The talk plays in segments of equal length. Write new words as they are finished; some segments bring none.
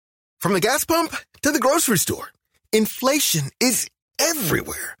From the gas pump to the grocery store, inflation is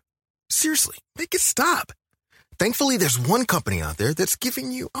everywhere. Seriously, make it stop. Thankfully, there's one company out there that's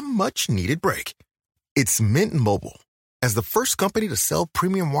giving you a much-needed break. It's Mint Mobile. As the first company to sell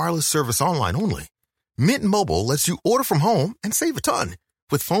premium wireless service online only, Mint Mobile lets you order from home and save a ton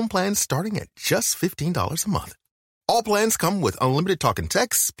with phone plans starting at just $15 a month. All plans come with unlimited talk and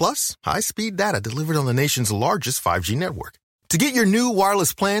text, plus high-speed data delivered on the nation's largest 5G network. To get your new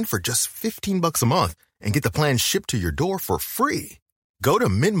wireless plan for just $15 a month and get the plan shipped to your door for free, go to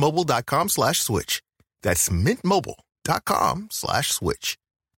mintmobile.com/switch. That's mintmobile.com/switch.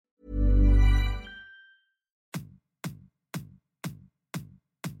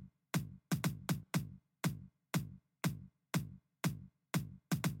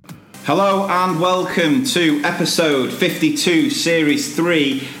 Hello and welcome to episode 52, series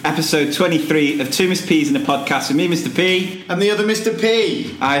 3, episode 23 of Two Mr. P's in a podcast with me, Mr. P. And the other Mr.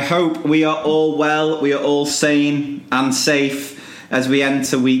 P. I hope we are all well, we are all sane and safe as we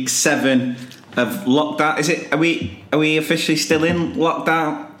enter week 7 of lockdown. Are we officially still in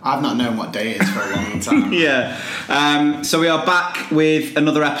lockdown? I've not known what day it is for a long time. Yeah. So we are back with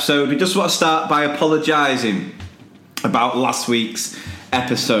another episode. We just want to start by apologising about last week's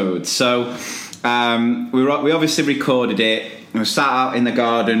episode. So we obviously recorded it. We sat out in the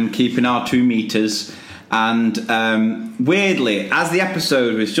garden keeping our 2 meters, and weirdly, as the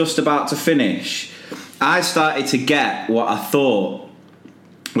episode was just about to finish, I started to get what I thought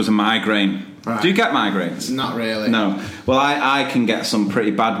was a migraine. Right. Do you get migraines? Not really. No. Well, I can get some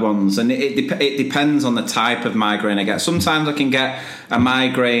pretty bad ones, and it depends on the type of migraine I get. Sometimes I can get a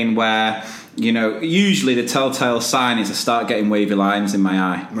migraine where, you know, usually the telltale sign is I start getting wavy lines in my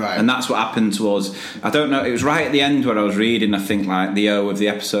eye. Right. And that's what happened to us. I don't know, it was right at the end where I was reading, I think, like the O of the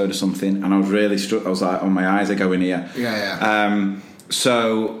episode or something, and I was really struck. I was like, oh, my eyes are going here. Yeah.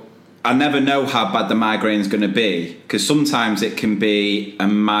 So I never know how bad the migraine's going to be, because sometimes it can be a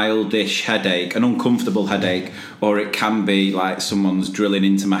mildish headache, an uncomfortable headache, or it can be like someone's drilling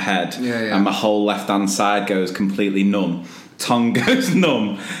into my head, and my whole left-hand side goes completely numb. Tongue goes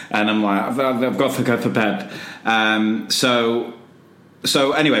numb, and I'm like, I've got to go for bed. So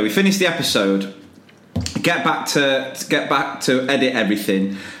anyway, we finished the episode. Get back to edit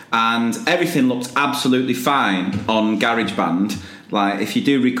everything, and everything looked absolutely fine on GarageBand. Like, if you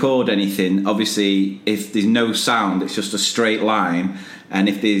do record anything, obviously, if there's no sound, it's just a straight line. And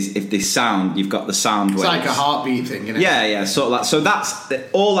if there's sound, you've got the sound waves. It's like a heartbeat thing, isn't it? Yeah, sort of like. So that's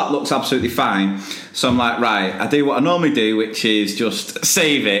all that looks absolutely fine. So I'm like, right, I do what I normally do, which is just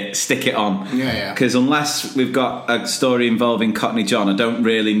save it, stick it on. Yeah. Because unless we've got a story involving Cockney John, I don't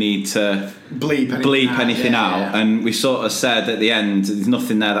really need to bleep anything out. Yeah. And we sort of said at the end, there's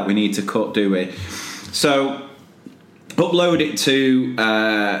nothing there that we need to cut, do we? So upload it to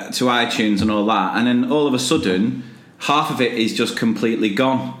iTunes and all that, and then all of a sudden, half of it is just completely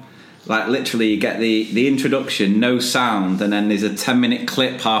gone. Like, literally, you get the introduction, no sound, and then there's a 10-minute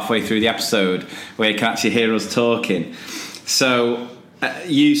clip halfway through the episode where you can actually hear us talking. So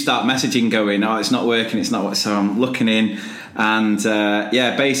you start messaging going, oh, it's not working, it's not. So I'm looking in, and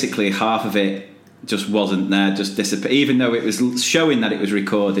basically half of it just wasn't there, just disappeared. Even though it was showing that it was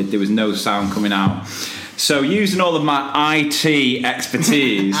recorded, there was no sound coming out. So, using all of my IT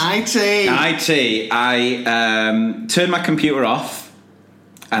expertise, I turned my computer off,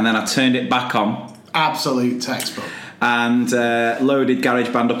 and then I turned it back on. Absolute textbook. And loaded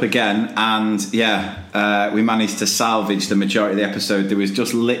GarageBand up again, and we managed to salvage the majority of the episode. There was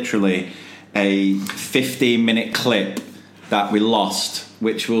just literally a 15-minute clip that we lost,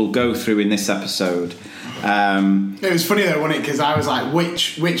 which we'll go through in this episode. It was funny though, wasn't it? Because I was like,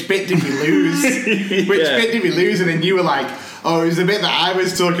 which bit did we lose? Bit did we lose? And then you were like, oh, it was the bit that I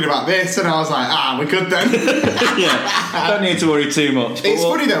was talking about this, and I was like, we're good then. Don't need to worry too much. It's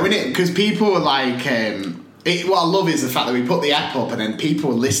funny though, isn't it? Because people were like, what I love is the fact that we put the app up and then people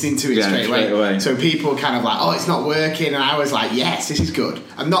were listening to it straight away. So people kind of like, oh, it's not working, and I was like, yes, this is good.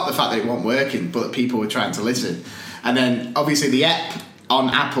 And not the fact that it wasn't working, but that people were trying to listen. And then obviously the app on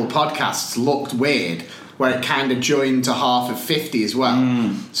Apple Podcasts looked weird, where it kind of joined to half of 50 as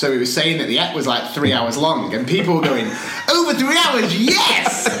well. So it was saying that the app was like 3 hours long, and people were going, over 3 hours,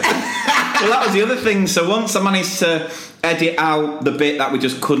 yes! Well, that was the other thing. So once I managed to edit out the bit that we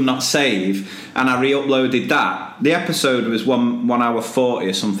just could not save, and I re-uploaded that, the episode was 1 hour 40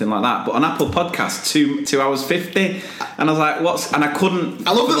 or something like that. But on Apple Podcasts, 2 hours 50, and I was like, "What's?" And I couldn't.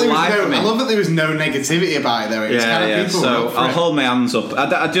 I love that there was no negativity about it though. It was kind of people. So I'll hold my hands up.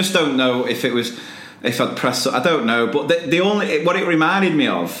 I just don't know if it was. If I'd pressed, I don't know. But the only what it reminded me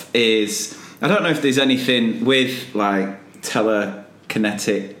of is, I don't know if there's anything with like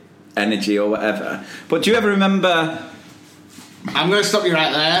telekinetic energy or whatever. But do you ever remember? I'm going to stop you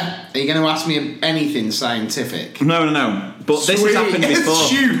right there. Are you going to ask me anything scientific? No. But Sweet. This has happened before.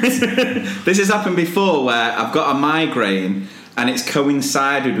 Shoot. This has happened before where I've got a migraine and it's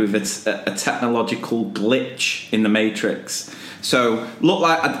coincided with a technological glitch in the Matrix. So,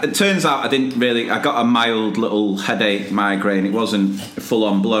 it turns out I got a mild little headache migraine. It wasn't full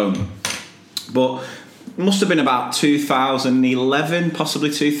on blown. But it must have been about 2011,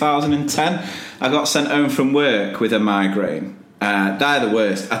 possibly 2010. I got sent home from work with a migraine. They're the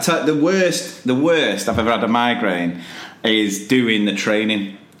worst. The worst I've ever had a migraine is doing the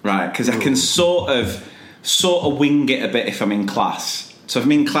training, right? Because I can sort of wing it a bit if I'm in class. So if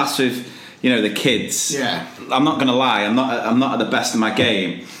I'm in class with, the kids, I'm not going to lie, I'm not at the best of my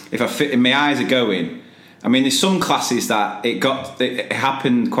game. If my eyes are going, I mean, there's some classes that it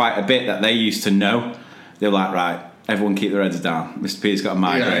happened quite a bit that they used to know. They're like, right, everyone keep their heads down. Mr. P's got a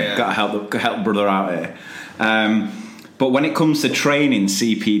migraine. Got to help brother out here. But when it comes to training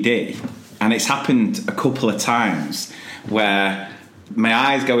CPD, and it's happened a couple of times where my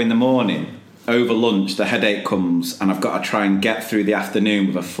eyes go in the morning, over lunch the headache comes, and I've got to try and get through the afternoon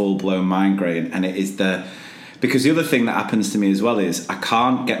with a full-blown migraine. And it is because the other thing that happens to me as well is I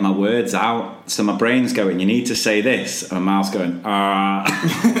can't get my words out. So my brain's going, you need to say this, and my mouth's going, ah.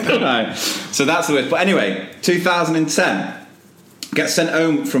 So that's the worst. But anyway, 2010, get sent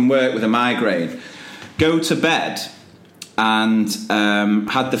home from work with a migraine, go to bed, and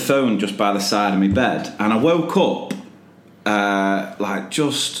had the phone just by the side of my bed, and I woke up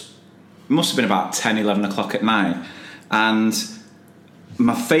it must have been about 10, 11 o'clock at night, and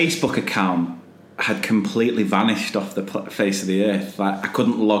my Facebook account had completely vanished off the face of the earth. Like, I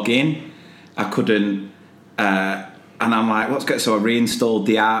couldn't log in, I couldn't, and I'm like, what's going on? So I reinstalled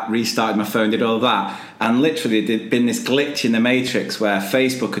the app, restarted my phone, did all of that, and literally there'd been this glitch in the Matrix where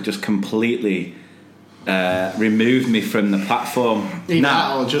Facebook had just completely removed me from the platform.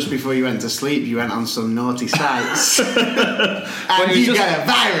 Or just before you went to sleep, you went on some naughty sites, and you get a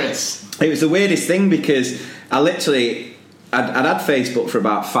virus. It was the weirdest thing because I'd had Facebook for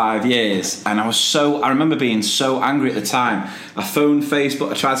about 5 years, and I remember being so angry at the time. I phoned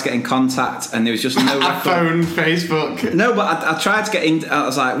Facebook, I tried to get in contact, and there was just no I phoned Facebook. No, but I tried to get in, I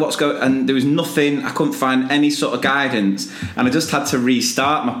was like, what's going, and there was nothing, I couldn't find any sort of guidance, and I just had to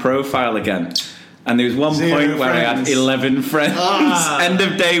restart my profile again. And there was one point where I had 11 friends. End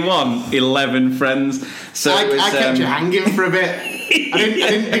of day one, 11 friends. So I kept you hanging for a bit. I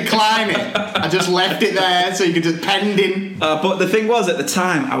didn't decline it. I just left it there so you could just pending. But the thing was, at the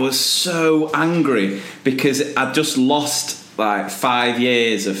time, I was so angry because I'd just lost like 5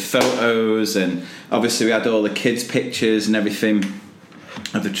 years of photos, and obviously we had all the kids' pictures and everything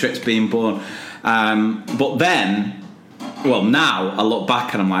of the trips being born. But then, now I look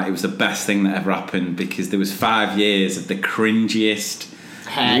back and I'm like, it was the best thing that ever happened because there was 5 years of the cringiest,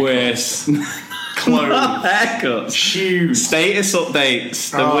 worst clothes, haircuts, shoes, status updates,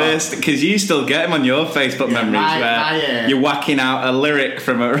 the worst, because you still get them on your Facebook memories where you're whacking out a lyric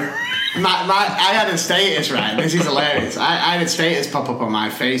from a... I had a status, right? This is hilarious. I had a status pop up on my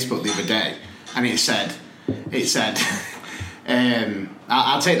Facebook the other day, and it said,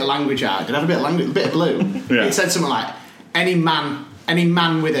 I'll take the language out. Did I have a bit of language, a bit of blue? Yeah. It said something like, any man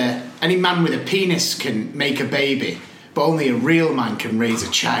with a penis can make a baby, but only a real man can raise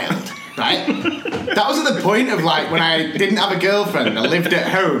a child. Right? That was at the point of like when I didn't have a girlfriend, I lived at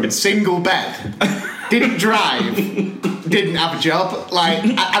home, single bed, didn't drive, didn't have a job, like,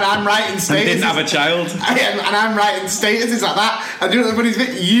 and I'm writing statuses. And didn't have a child. And I'm writing statuses like that. And you know what the funny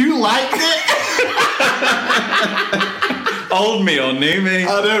thing? You liked it. Old me or new me?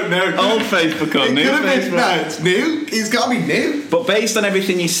 I don't know. Old Facebook or new Facebook? No, it's new. It's got to be new. But based on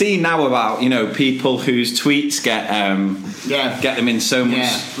everything you see now about, people whose tweets get them in so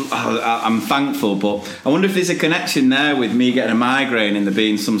much, I'm thankful. But I wonder if there's a connection there with me getting a migraine and there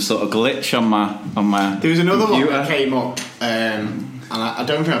being some sort of glitch on my There was another computer. one that came up, and I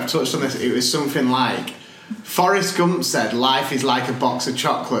don't think I've touched on this. It was something like, Forrest Gump said, life is like a box of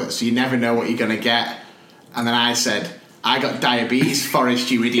chocolates, you never know what you're going to get. And then I said, I got diabetes,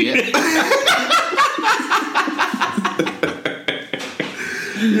 Forrest, you idiot.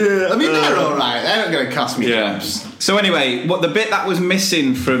 Yeah, I mean, they're alright. They're not going to cost me jobs. So anyway, what the bit that was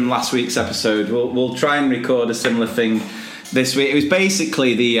missing from last week's episode, we'll try and record a similar thing this week. It was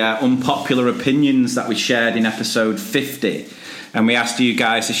basically the unpopular opinions that we shared in episode 50. And we asked you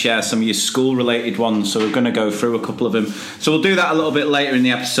guys to share some of your school-related ones, so we're going to go through a couple of them. So we'll do that a little bit later in the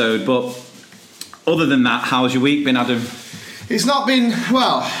episode, but... Other than that, how's your week been, Adam? It's not been,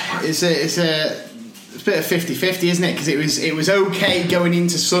 well, it's a it's a bit of 50-50, isn't it? Because it was okay going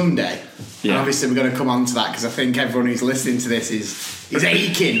into Sunday. Yeah. And obviously we're going to come on to that because I think everyone who's listening to this is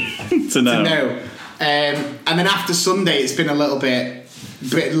aching to know. And then after Sunday, it's been a little bit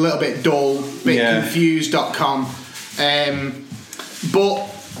dull, confused.com. But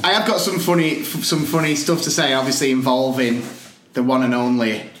I have got some funny stuff to say, obviously involving the one and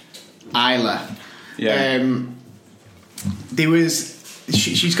only Isla. Yeah.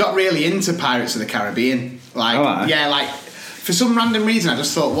 She's got really into Pirates of the Caribbean. For some random reason, I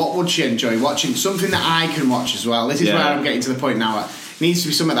just thought, what would she enjoy watching? Something that I can watch as well. This is where I'm getting to the point now. It needs to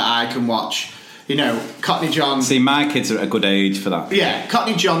be something that I can watch. You know, Cockney John... See, my kids are at a good age for that. Yeah,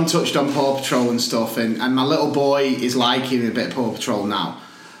 Cockney John touched on Paw Patrol and stuff, and my little boy is liking a bit of Paw Patrol now.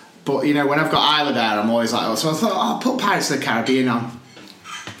 But, you know, when I've got Isla there, I'm always like, so I thought, I'll put Pirates of the Caribbean on.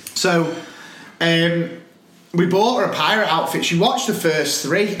 So, we bought her a pirate outfit. She watched the first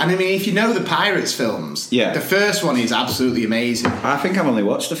 3. And I mean, if you know the Pirates films, the first one is absolutely amazing. I think I've only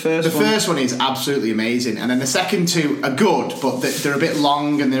watched the first one. The first one is absolutely amazing. And then the second 2 are good, but they're a bit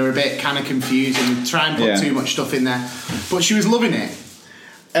long and they're a bit kind of confusing. Try and put too much stuff in there. But she was loving it.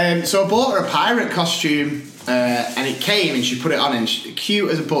 So I bought her a pirate costume, and it came and she put it on and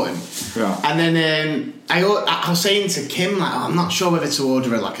cute as a button. Yeah. And then I was saying to Kim, like, I'm not sure whether to order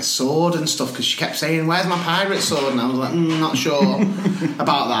her like a sword and stuff because she kept saying, "Where's my pirate sword?" And I was like, not sure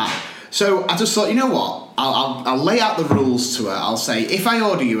about that. So I just thought, you know what? I'll lay out the rules to her. I'll say, if I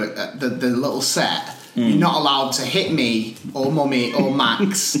order you the little set, you're not allowed to hit me or Mummy or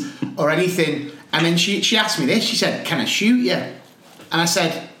Max or anything. And then she asked me this. She said, "Can I shoot you?" And I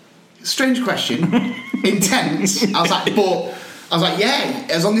said, strange question, intense. I was like, yeah,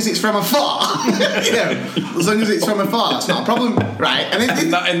 as long as it's from afar. You know, as long as it's from afar, it's not a problem, right? And then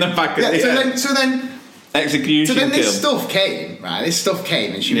not in the back of the head. So then execution. So then this stuff came, right? This stuff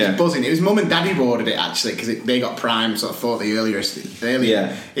came, and she was buzzing. It was Mum and Daddy who ordered it actually because they got Prime, so I thought the earlier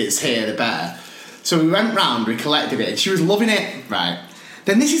it's here, the better. So we went round, we collected it, and she was loving it, right?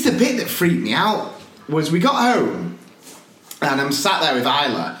 Then this is the bit that freaked me out. Was we got home, and I'm sat there with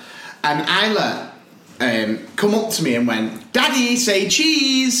Isla, and Isla come up to me and went, "Daddy, say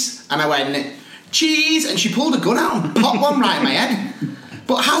cheese." And I went, "Cheese," and she pulled a gun out and popped one right in my head.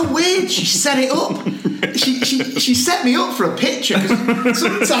 But how weird, she set it up. She set me up for a picture.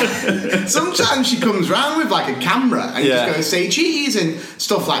 Sometimes she comes round with like a camera and just goes, "Say cheese," and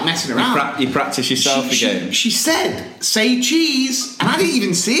stuff like messing around. You practice yourself again. She said, "Say cheese," and I didn't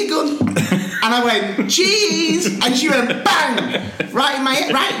even see a gun. And I went, "Cheese," and she went bang right in my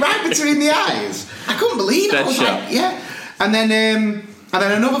head, right between the eyes. I couldn't believe it. I was like, yeah. And then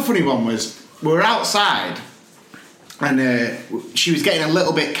another funny one was we were outside. And she was getting a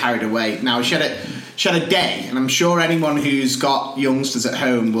little bit carried away. Now she had a day, and I'm sure anyone who's got youngsters at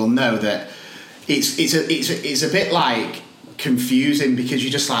home will know that it's a bit like confusing because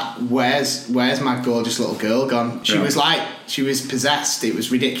you're just like, where's my gorgeous little girl gone? She was possessed. It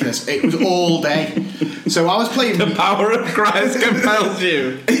was ridiculous. It was all day. So I was playing. The power of Christ compels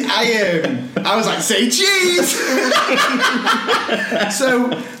you. I was like, "Say cheese."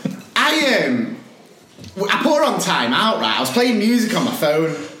 So I put her on timeout, right? I was playing music on my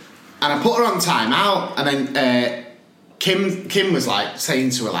phone, and I put her on timeout, and then Kim was like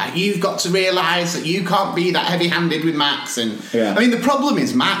saying to her, like, "You've got to realise that you can't be that heavy-handed with Max." And I mean, the problem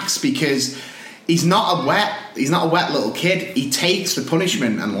is Max because he's not a wet little kid. He takes the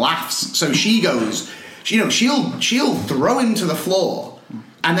punishment and laughs. So she goes, she'll throw him to the floor,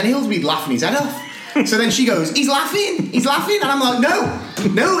 and then he'll be laughing his head off. So then she goes, he's laughing, and I'm like, no,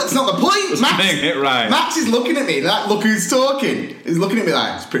 that's not the point. Max, make it right. Max is looking at me, like, look who's talking. He's looking at me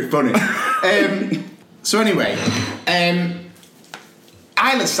like, it's pretty funny. So anyway,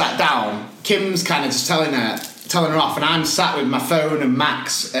 Isla sat down. Kim's kind of just telling her off, and I'm sat with my phone and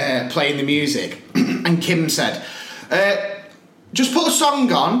Max playing the music. And Kim said, "Just put a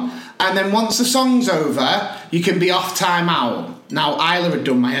song on, and then once the song's over, you can be off time out." Now Isla had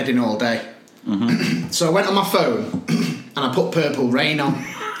done my head in all day. Mm-hmm. So I went on my phone and I put Purple Rain on.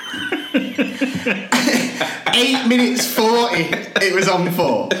 8 minutes 40 it was on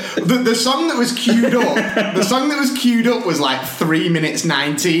for. The song that was queued up was like 3 minutes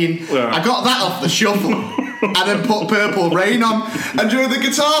 19. Yeah. I got that off the shuffle and then put Purple Rain on, and during the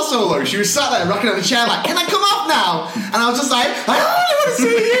guitar solo she was sat there rocking on the chair like, "Can I come off now?" And I was just like, "I only want to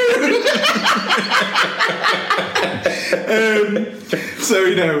see you." So,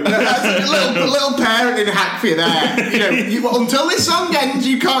 that's a little parenting hack for you there. Until this song ends,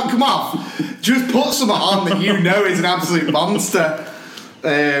 you can't come off. Just put someone on that is an absolute monster.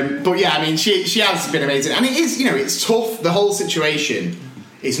 But yeah, I mean, she has been amazing, and it is, it's tough. The whole situation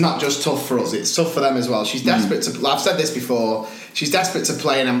it's not just tough for us, it's tough for them as well. She's desperate to... I've said this before. She's desperate to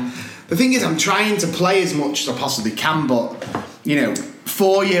play, and the thing is, I'm trying to play as much as I possibly can, but,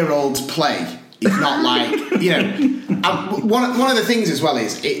 4-year-olds play is not like, one of the things as well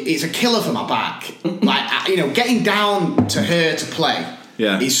is it's a killer for my back. Like, getting down to her to play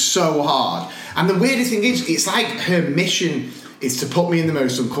is so hard. And the weirdest thing is, it's like her mission is to put me in the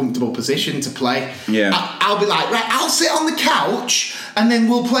most uncomfortable position to play. Yeah. I'll be like, right, I'll sit on the couch and then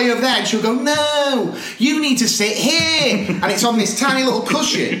we'll play over there. And she'll go, no, you need to sit here. And it's on this tiny little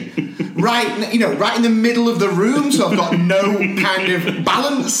cushion, right in the middle of the room. So I've got no kind of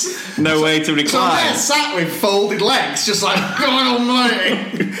balance. No way to recline. So I'm there sat with folded legs, just like, God almighty,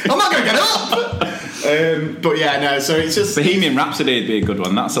 I'm not going to get up. But yeah, no, so it's just... Bohemian Rhapsody would be a good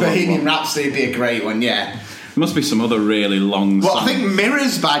one. That's a Bohemian Rhapsody would be a great one, yeah. There must be some other really long songs. Well, I think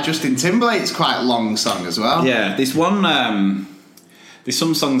Mirrors by Justin Timberlake's quite a long song as well. Yeah, there's some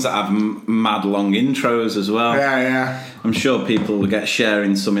songs that have mad long intros as well. Yeah. I'm sure people will get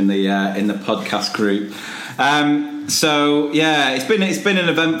sharing some in the podcast group. So yeah, it's been an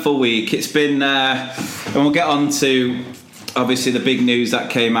eventful week. It's been, and we'll get on to obviously the big news that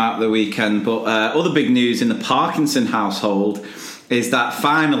came out the weekend. But other big news in the Parkinson household is that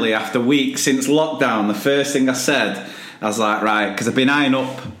finally, after weeks since lockdown, the first thing I said, I was like, right, because I've been eyeing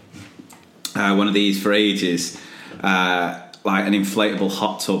up one of these for ages, like an inflatable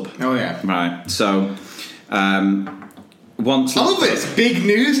hot tub. Oh yeah. Right. So once I love this big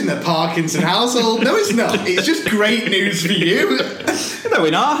news in the Parkinson household. No, it's not. It's just great news for you. No,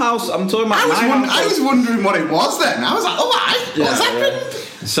 in our house, I'm talking about I was wondering what it was then. I was like, what's happened?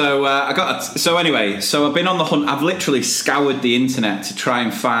 So I've been on the hunt. I've literally scoured the internet to try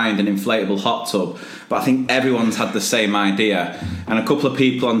and find an inflatable hot tub, but I think everyone's had the same idea, and a couple of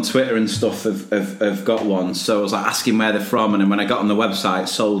people on Twitter and stuff have got one. So I was like asking where they're from, and then when I got on the website,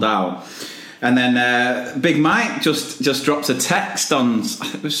 sold out. And then Big Mike just dropped a text on,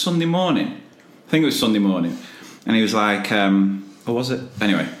 it was Sunday morning. I think it was Sunday morning, and he was like, or was it?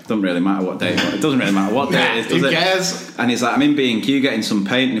 Anyway, doesn't really matter what day it was. It doesn't really matter what day it is, does it? Who cares? And he's like, I'm in B&Q getting some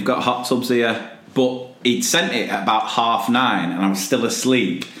paint, and they've got hot tubs here. But he'd sent it at about 9:30, and I was still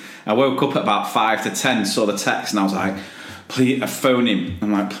asleep. I woke up at about 5 to 10, saw the text, and I was like, please, I phone him.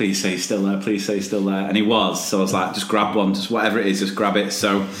 I'm like, please say he's still there, please say he's still there. And he was. So I was like, just grab one, just whatever it is, just grab it.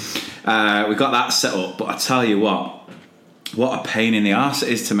 So we got that set up. But I tell you what a pain in the arse it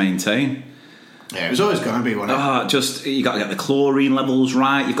is to maintain. Yeah, it was always going to be, wasn't it? Just, you got to get the chlorine levels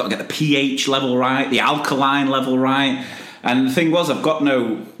right, you've got to get the pH level right, the alkaline level right. And the thing was, I've got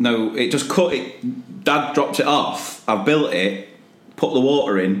no, it just cut it. Dad dropped it off. I built it, put the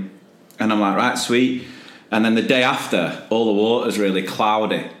water in, and I'm like, right, sweet. And then the day after, all the water's really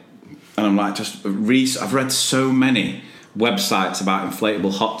cloudy. And I'm like, I've read so many websites about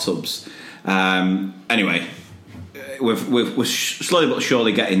inflatable hot tubs. Anyway, we're slowly but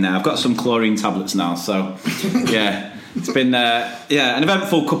surely getting there. I've got some chlorine tablets now, so yeah, it's been an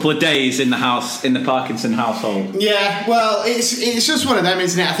eventful couple of days in the Parkinson household. Yeah, well, it's just one of them,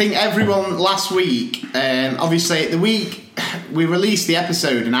 isn't it? I think everyone last week, obviously the week we released the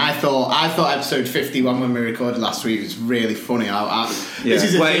episode, and I thought episode 51 when we recorded last week was really funny.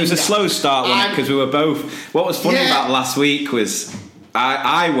 It was a slow start because we were both. What was funny about last week was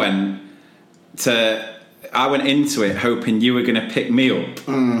I went into it hoping you were going to pick me up,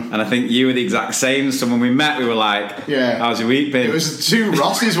 and I think you were the exact same. So when we met, we were like, how's your week been? It was two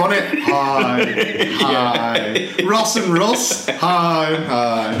Rosses, wasn't it? Hi. Ross and Russ.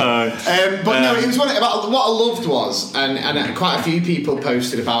 Hi. But no, it was what I loved was, and quite a few people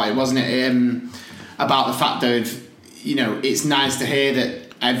posted about it, wasn't it? About the fact that, it's nice to hear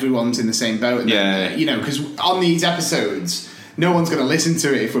that everyone's in the same boat. And because on these episodes, no one's going to listen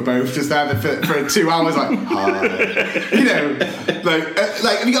to it if we're both just there for 2 hours like, hi.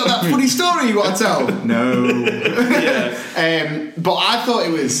 Like, have you got that funny story you want to tell? No. But I thought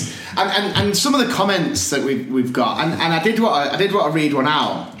it was, and some of the comments that we've got, and I did want to read one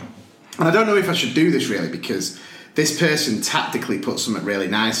out, and I don't know if I should do this really, because this person tactically put something really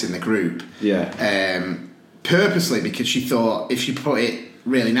nice in the group. Purposely, because she thought if she put it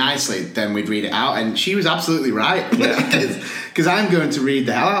really nicely, then we'd read it out, and she was absolutely right. Because I'm going to read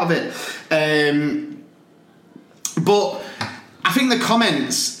the hell out of it. But I think the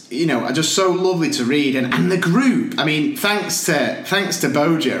comments, are just so lovely to read, and the group. I mean, thanks to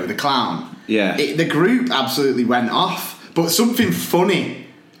Bojo the clown. The group absolutely went off. But something funny.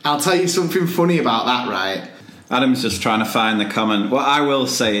 I'll tell you something funny about that, right? Adam's just trying to find the comment. What I will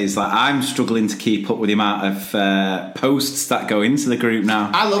say is that I'm struggling to keep up with the amount of posts that go into the group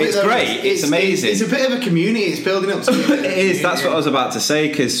now. I love it. It's great. It's amazing. It's a bit of a community. It's building up to it is. That's what I was about to say,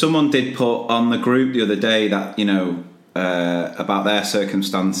 because someone did put on the group the other day that, you know, about their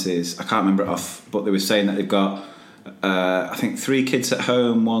circumstances. I can't remember it off, but they were saying that they've got I think 3 kids at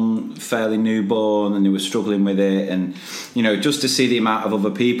home, 1 fairly newborn, and they were struggling with it. And, you know, just to see the amount of other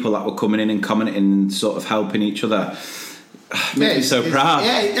people that were coming in and commenting and sort of helping each other makes me so proud.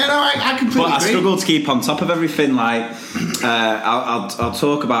 Yeah, no, I completely agree. I struggle to keep on top of everything. Like, I'll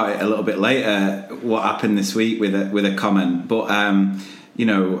talk about it a little bit later, what happened this week with a comment. But, you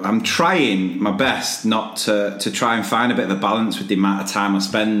know, I'm trying my best not to try and find a bit of a balance with the amount of time I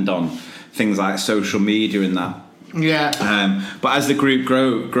spend on things like social media and that. Yeah. But as the group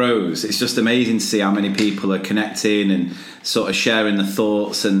grows, it's just amazing to see how many people are connecting and sort of sharing the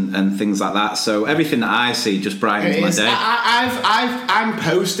thoughts and things like that. So everything that I see just brightens my day. I'm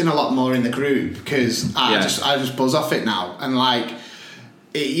posting a lot more in the group because I just buzz off it now, and like,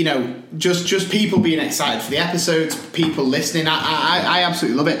 you know, just people being excited for the episodes, people listening. I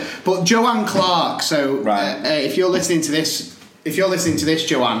absolutely love it. But Joanne Clark. So if you're listening to this,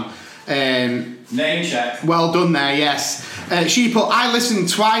 Joanne. Name check. Well done there, yes. She put, I listened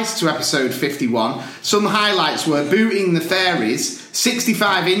twice to episode 51. Some highlights were Booting the Fairies,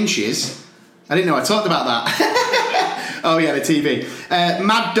 65 inches. I didn't know I talked about that. Oh yeah, the TV.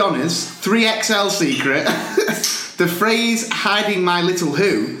 Mad Donna's 3XL secret. The phrase hiding my little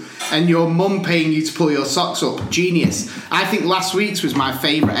who, and your mum paying you to pull your socks up. Genius. I think last week's was my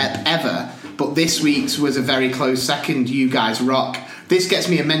favourite ep ever, but this week's was a very close second. You guys rock. This gets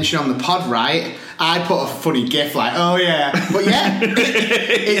me a mention on the pod, right? I put a funny gif like, oh yeah. But yeah,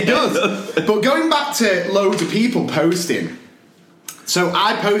 it does. But going back to loads of people posting. So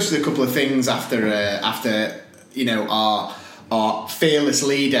I posted a couple of things after you know, our fearless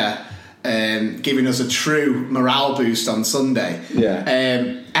leader giving us a true morale boost on Sunday. Yeah.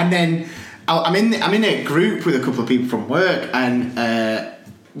 And then I'm in a group with a couple of people from work, and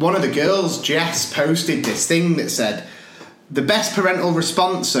one of the girls, Jess, posted this thing that said, the best parental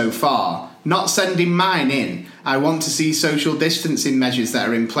response so far, not sending mine in. I want to see social distancing measures that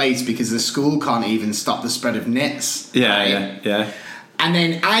are in place because the school can't even stop the spread of nits. Yeah, right? yeah. And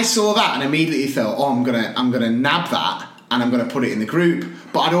then I saw that and immediately thought, oh, I'm gonna nab that and I'm gonna put it in the group.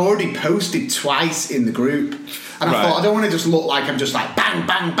 But I'd already posted twice in the group, and I thought I don't want to just look like I'm just like bang,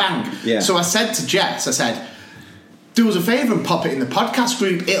 bang, bang. Yeah. So I said to Jess, I said, do us a favour and pop it in the podcast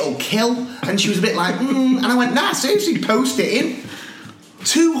group, it'll kill. And she was a bit like, and I went, nah, seriously, post it in.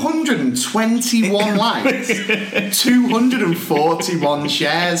 221 likes, 241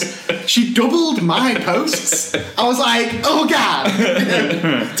 shares. She doubled my posts. I was like, oh God,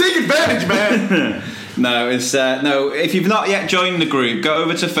 take advantage, man. No, it's no. If you've not yet joined the group, go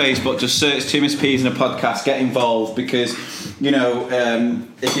over to Facebook, just search Two Miss Peas and a podcast, get involved, because, you know,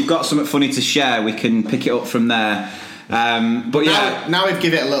 if you've got something funny to share, we can pick it up from there. But yeah, now we've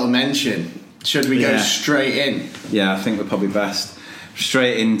given it a little mention. Should we go straight in? Yeah, I think we're probably best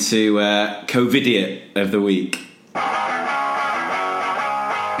straight into COVIDiot of the week.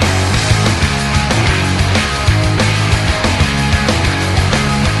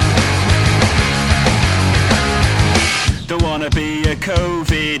 Don't wanna be a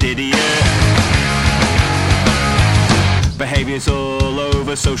COVID idiot. Behaviours all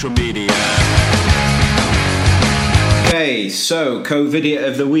over social media. Okay, so COVIDiot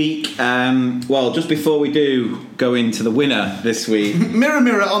of the week. Well, just before we do go into the winner this week, mirror,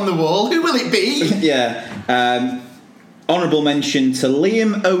 mirror on the wall, who will it be? Yeah. Honourable mention to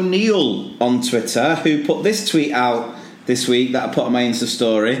Liam O'Neill on Twitter, who put this tweet out this week that I put on my Insta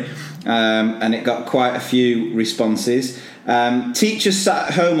story, and it got quite a few responses. Teachers sat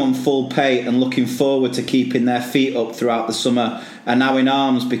at home on full pay and looking forward to keeping their feet up throughout the summer are now in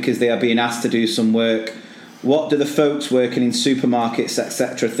arms because they are being asked to do some work. What do the folks working in supermarkets,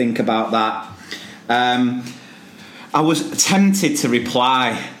 etc., think about that? I was tempted to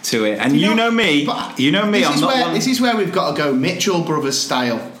reply to it, and you know me. This is where we've got to go Mitchell Brothers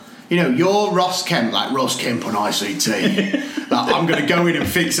style. You know, you're Ross Kemp, like Ross Kemp on ICT. Like, I'm going to go in and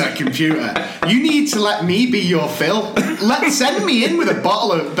fix that computer. You need to let me be your Phil. Send me in with a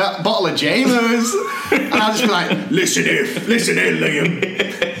bottle of JMOs, and I'll just be like, listen here, Liam,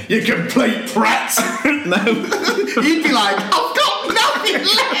 you complete prat. No, he'd be like, I've got nothing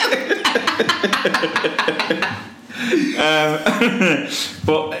left.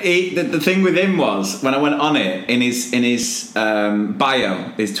 But the thing with him was, when I went on it, in his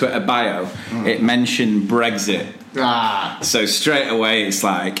bio, his Twitter bio, it mentioned Brexit. So straight away it's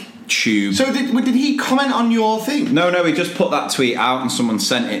like, tube. So did he comment on your thing? No, he just put that tweet out and someone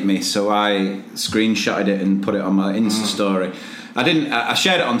sent it me, so I screenshotted it and put it on my Insta story. I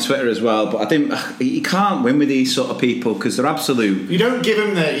shared it on Twitter as well, but I didn't. You can't win with these sort of people because they're absolute. You don't give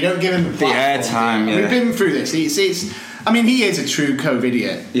him the airtime. Yeah. We've been through this. It's I mean, he is a true COVID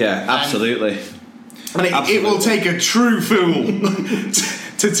idiot. Yeah, absolutely. And it will take a true fool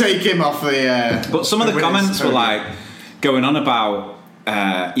to take him off the. But some of the comments were like going on about,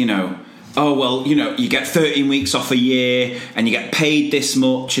 oh well, you get 13 weeks off a year and you get paid this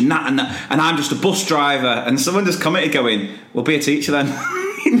much and that, and I'm just a bus driver, and someone just commented going, well, be a teacher then.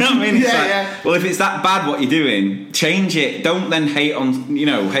 You know what I mean? It's well, if it's that bad what you're doing, change it. Don't then hate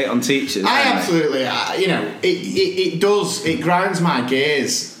on teachers. Absolutely, it grinds my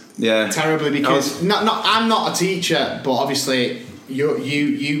gears. Yeah, terribly, because I'm not a teacher, but obviously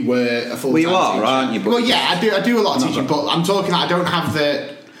you were a full-time teacher. Well, you are, aren't you? Well, yeah, I do a lot of teaching, but I'm talking that I don't have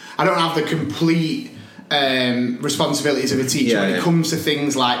the complete responsibilities of a teacher when it comes to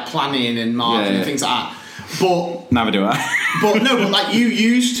things like planning and marketing and things like that. But never do I. but like you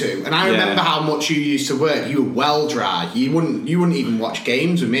used to, and I remember how much you used to work. You were well dry. You wouldn't even watch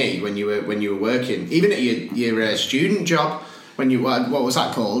games with me when you were working, even at your student job. When you what was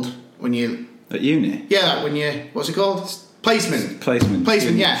that called? When you at uni? Yeah, like when you what's it called? Placement.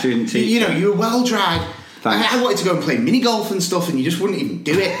 Student, yeah. Student teacher. You were well dried. I wanted to go and play mini golf and stuff, and you just wouldn't even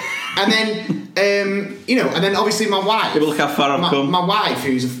do it. And then, and then obviously my wife. Look how far I've come. My wife,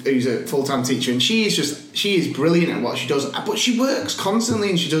 who's a full-time teacher, and she is brilliant at what she does, but she works constantly,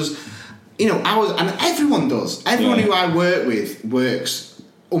 and she does, hours, and everyone does. Everyone who I work with works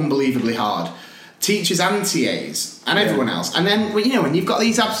unbelievably hard. Teachers and TAs and everyone else. And then, when you've got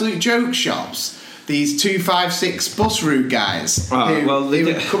these absolute joke shops, these 256 bus route guys who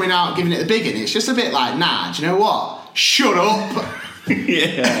are coming out giving it the big one, it's just a bit like, nah, do you know what? Shut up.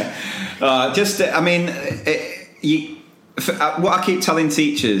 Yeah. What I keep telling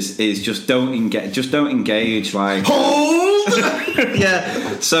teachers is just don't engage. Like hold.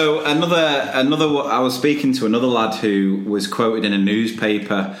 Yeah. So I was speaking to another lad who was quoted in a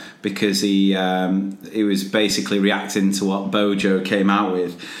newspaper because he was basically reacting to what Bojo came out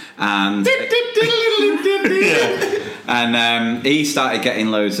with, and and he started getting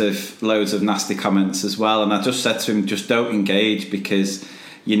loads of nasty comments as well. And I just said to him, just don't engage, because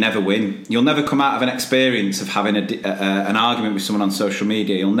you never win. You'll never come out of an experience of having an argument with someone on social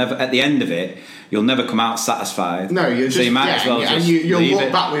media. You'll never, at the end of it, you'll never come out satisfied. No, so you might as well just you'll leave look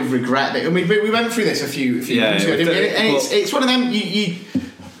it. back with regret. I mean, we went through this a few months ago, didn't we? And it's one of them. You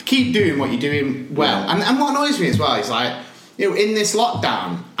keep doing what you're doing well. Yeah. And what annoys me as well is, like, in this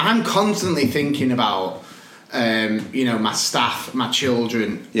lockdown, I'm constantly thinking about my staff, my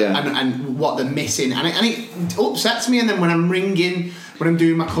children, and what they're missing, and it upsets me. And then when I'm ringing, when I'm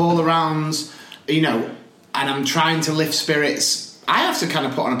doing my call arounds, and I'm trying to lift spirits, I have to kind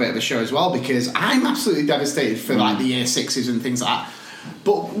of put on a bit of a show as well, because I'm absolutely devastated for like the year sixes and things like that.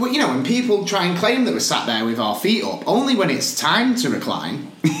 But when people try and claim that we're sat there with our feet up, only when it's time to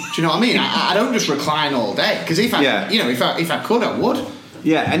recline. Do you know what I mean? I don't just recline all day, because if I could, I would.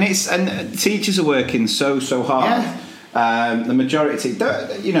 Yeah, and teachers are working so hard. Yeah. The majority,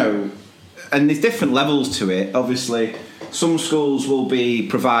 and there's different levels to it. Obviously, some schools will be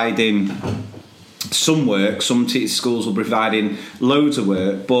providing some work, some schools will be providing loads of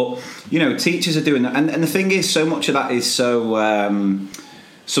work, but teachers are doing that. And the thing is, so much of that is so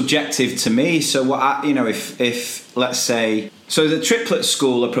subjective to me. So what if let's say, so the triplet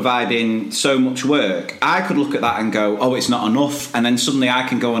school are providing so much work, I could look at that and go, oh, it's not enough, and then suddenly I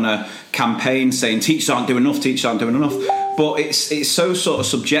can go on a campaign saying teachers aren't doing enough. But it's so sort of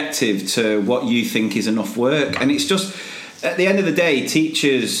subjective to what you think is enough work, and it's just, at the end of the day,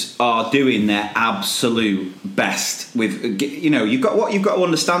 teachers are doing their absolute best. With you've got to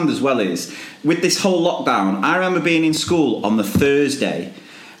understand as well is, with this whole lockdown, I remember being in school on the Thursday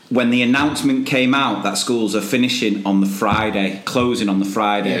when the announcement came out that schools are finishing on the Friday, closing on the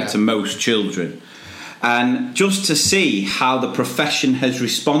Friday to most children. And just to see how the profession has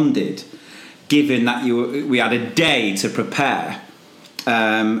responded, given that we had a day to prepare,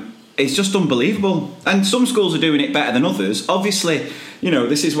 it's just unbelievable. And some schools are doing it better than others. Obviously,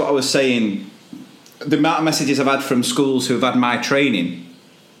 this is what I was saying, the amount of messages I've had from schools who have had my training,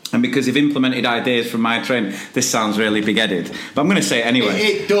 and because they've implemented ideas from my training, this sounds really big-headed, but I'm going to say it anyway.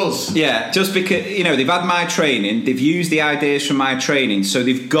 It does. Yeah, just because, they've had my training, they've used the ideas from my training, so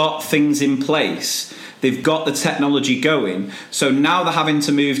they've got things in place, they've got the technology going, so now they're having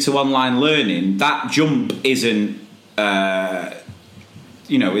to move to online learning. That jump isn't,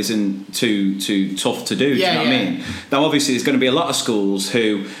 isn't too tough to do. Do you know what I mean? Now, obviously, there's going to be a lot of schools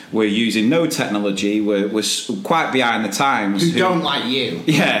who were using no technology, were quite behind the times, who don't like you.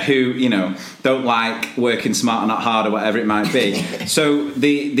 Yeah, who don't like working smart or not hard or whatever it might be. So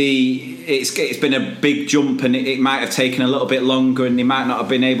it's been a big jump, and it might have taken a little bit longer, and they might not have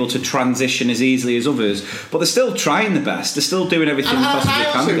been able to transition as easily as others. But they're still trying the best. They're still doing everything they possibly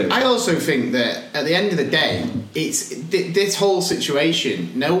can do. I also think that at the end of the day, it's this whole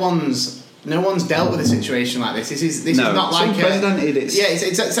situation. No one's dealt with a situation like this. This is not like unprecedented. It's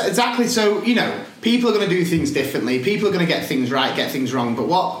exactly. So people are going to do things differently. People are going to get things right, get things wrong. But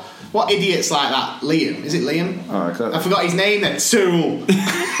what idiots like that? Liam, is it Liam? Oh, I forgot his name then. Cyril.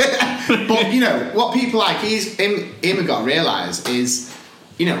 But what people like him have got to realise is,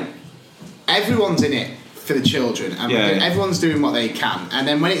 everyone's in it for the children, and everyone's doing what they can. And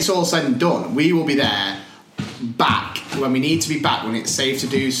then when it's all said and done, we will be there, back when we need to be back, when it's safe to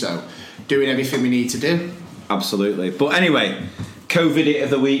do so, doing everything we need to do. Absolutely. But anyway, COVID hit of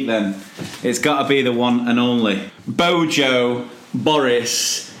the week then. It's got to be the one and only. Bojo,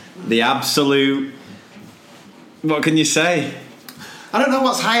 Boris, the absolute... What can you say? I don't know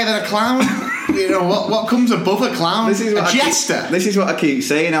what's higher than a clown. What comes above a clown? This is what a jester. This is what I keep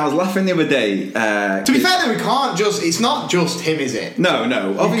saying. I was laughing the other day. To be fair, though, we can't just... It's not just him, is it? No.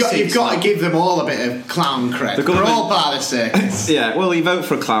 Obviously, you've got to give them all a bit of clown cred. They're all part of the circus. Yeah, well, you vote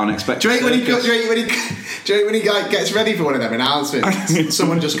for a clown, expect. Do you when he gets ready for one of them announcements,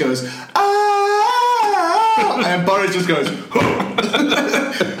 someone just goes, ah, and then Boris just goes,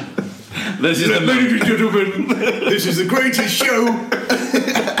 ladies and gentlemen, this is the greatest show.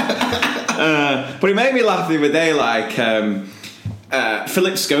 But it made me laugh the other day. Like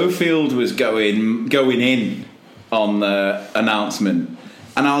Philip Schofield was going in on the announcement,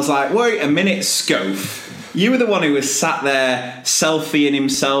 and I was like, "Wait a minute, Scof! You were the one who was sat there selfieing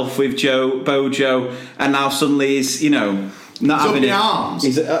himself with Bojo, and now suddenly he's not having up in arms."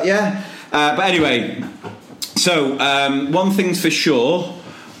 He's but anyway, so one thing's for sure.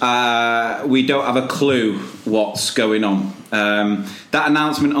 We don't have a clue what's going on. That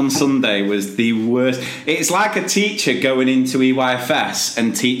announcement on Sunday was the worst. It's like a teacher going into EYFS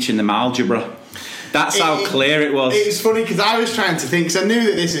and teaching them algebra. That's how clear it was. It was funny because I was trying to think, because I knew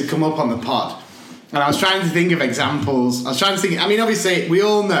that this had come up on the pod, and I was trying to think of examples. I was trying to think. I mean, obviously, we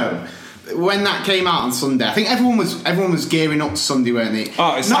all know when that came out on Sunday. I think everyone was gearing up to Sunday, weren't they?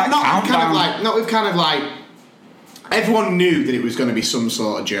 Oh, it's not everyone knew that it was going to be some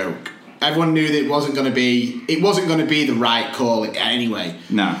sort of joke. Everyone knew that it wasn't going to be the right call anyway.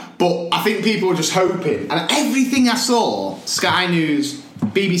 No. But I think people were just hoping. And everything I saw, Sky News,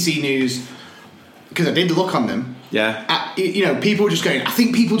 BBC News, because I did look on them. Yeah. People were just going, I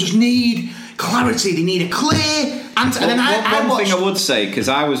think people just need clarity. They need a clear answer. Well, one thing I would say, because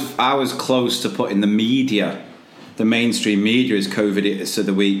I was close to putting the mainstream media as COVID hits of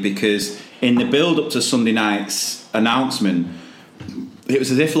the week, because in the build up to Sunday night's announcement, it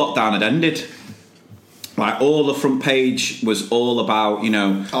was as if lockdown had ended. Like, all the front page was all about end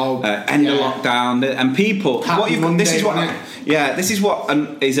of lockdown, and people. This is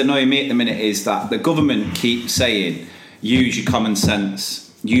what is annoying me at the minute, is that the government keeps saying use your common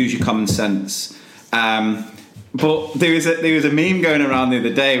sense. But there was a meme going around the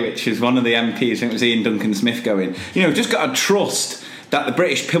other day, which was one of the MPs, I think it was Ian Duncan Smith, going, just got to trust that the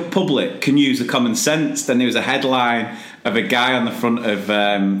British public can use the common sense. Then there was a headline of a guy on the front of,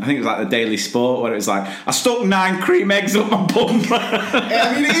 I think it was like the Daily Sport, where it was like, I stuck 9 cream eggs up my bum.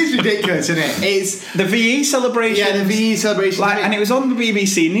 I mean, it is ridiculous, isn't it? It's the VE celebration. Yeah, the VE celebration. And it was on the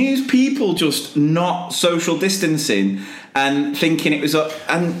BBC News, people just not social distancing and thinking it was up.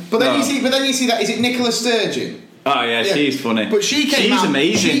 But then you see that, is it Nicola Sturgeon? Oh yeah, she's funny. But she's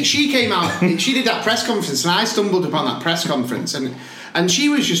amazing. She came out. She did that press conference, and I stumbled upon that press conference, and she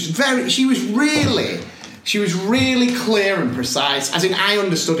was just she was really clear and precise. As in, I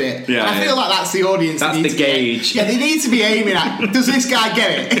understood it. Yeah, and I feel like that's the audience. That's the gauge. They need to be aiming at. Does this guy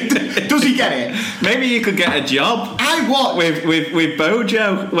get it? Does he get it? Maybe you could get a job. I watched with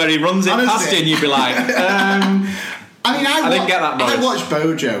Bojo, where he runs it past you, and you'd be like. I didn't get that. I watched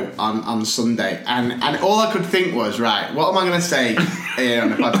Bojo on Sunday, and all I could think was, right, what am I going to say here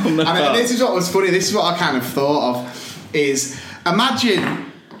on the pod? And this is what was funny. This is what I kind of thought of: is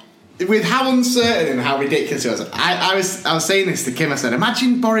imagine with how uncertain and how ridiculous it was. I was saying this to Kim. I said,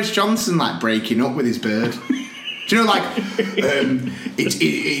 imagine Boris Johnson breaking up with his bird. Do you know,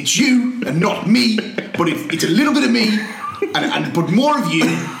 it's you and not me, but it's a little bit of me. But more of you,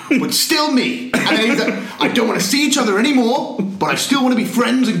 but still me. And then he's like, I don't want to see each other anymore, but I still want to be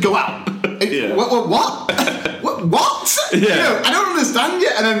friends and go out. Yeah. What? what? I don't understand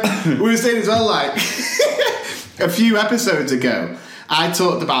it. And then we were saying as well, like, a few episodes ago, I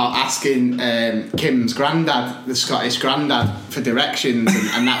talked about asking Kim's granddad, the Scottish granddad, for directions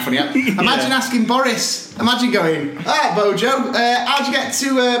and that funny. Imagine asking Boris. Imagine going, Bojo, how'd you get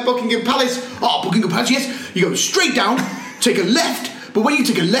to Buckingham Palace? Oh, Buckingham Palace, yes. You go straight down, take a left, but when you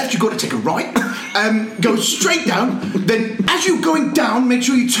take a left, you've got to take a right. Go straight down, then as you're going down, make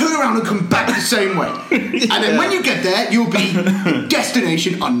sure you turn around and come back the same way. And then when you get there, you'll be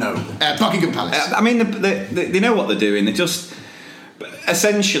destination unknown, Buckingham Palace. I mean, they know what they're doing. They just...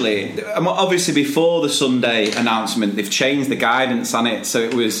 Essentially, obviously before the Sunday announcement, they've changed the guidance on it. So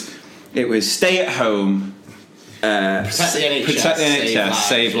it was stay at home, protect the NHS,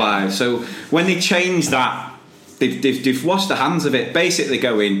 save lives. So when they changed that, they've washed their hands of it. Basically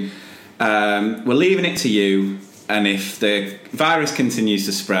going, we're leaving it to you, and if the virus continues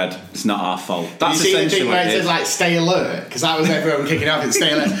to spread, it's not our fault. That's essentially the thing where it says, like, stay alert? Because that was everyone kicking off and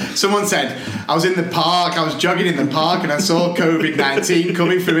stay alert. Someone said, I was in the park, I was jogging in the park, and I saw COVID-19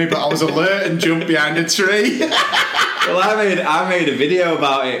 coming for me, but I was alert and jumped behind a tree. Well, I made a video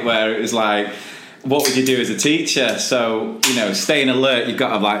about it where it was like, what would you do as a teacher? So, staying alert, you've got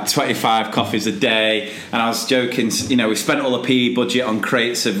to have like 25 coffees a day. And I was joking, we spent all the PE budget on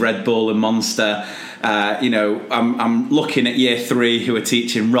crates of Red Bull and Monster. I'm looking at year 3 who are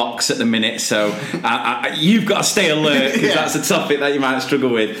teaching rocks at the minute, so you've got to stay alert because that's a topic that you might struggle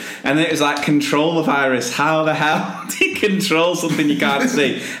with. And then it was like, control the virus. How the hell do you control something you can't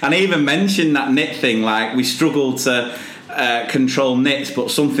see? And I even mentioned that knit thing, like we struggle to control knits, but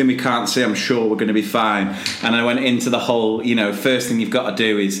something we can't see, I'm sure we're going to be fine. And I went into the whole, first thing you've got to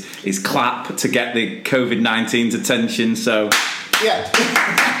do is clap to get the COVID-19's attention. So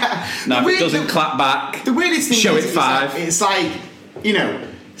now if it doesn't clap back, the weirdest thing show is, it 5. It's like,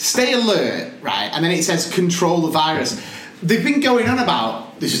 stay alert, right? And then it says control the virus. They've been going on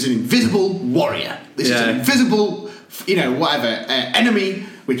about this is an invisible warrior. This is an invisible, enemy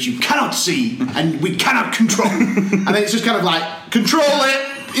which you cannot see and we cannot control. And then it's just kind of like, control it.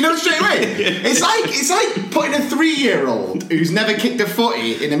 Straight away. It's like putting a 3-year-old who's never kicked a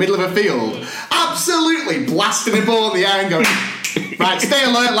footy in the middle of a field, absolutely blasting a ball in the air and going, right, stay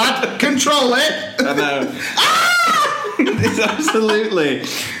alert, lad, control it. I know. It's absolutely.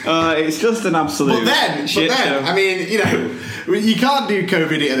 It's just an absolute. But then, show. I mean, you can't do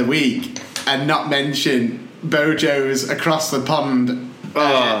COVID hit of the week and not mention Bojo's across the pond.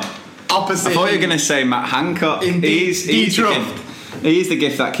 Opposite. I thought you were going to say Matt Hancock. He's the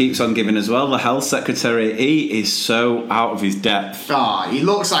gift that keeps on giving as well. The health secretary. He is so out of his depth. He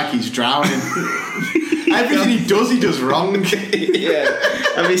looks like he's drowning. Everything he does wrong. Yeah.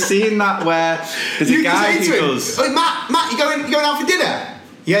 Have you seen that where there's a guy who does? Oh, Matt, you going out for dinner?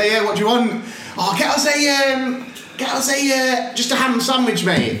 Yeah. What do you want? Oh, get us a just a ham sandwich,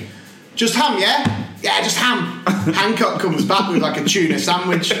 mate. Just ham, yeah. Yeah, just ham. Hancock comes back with like a tuna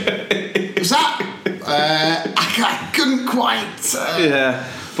sandwich. What's that? I couldn't quite. Yeah,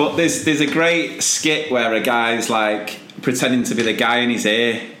 but there's a great skit where a guy's like pretending to be the guy in his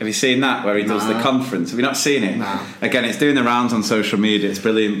ear. Have you seen that? Where he does the conference? Have you not seen it? No. Again, it's doing the rounds on social media. It's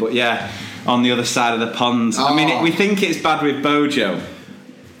brilliant. But yeah, on the other side of the pond. I mean, we think it's bad with Bojo,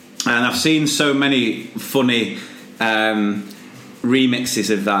 and I've seen so many funny remixes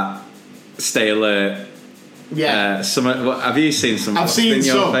of that. Stay alert. Yeah. Have you seen some? I've seen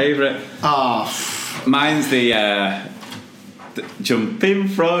some. Your favourite? Mine's the jumping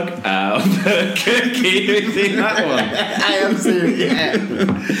frog out of the cookie. Have you seen that one? I have seen it.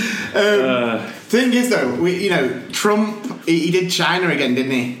 Yeah. Thing is, though, Trump he did China again,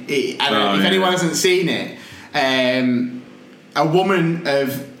 didn't he? If anyone hasn't seen it, a woman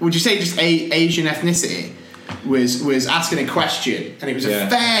of, would you say just Asian ethnicity, was asking a question, and it was a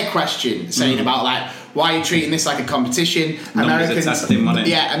fair question, saying about like, why are you treating this like a competition? Americans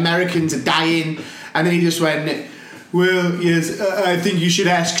are dying. And then he just went, well, yes, I think you should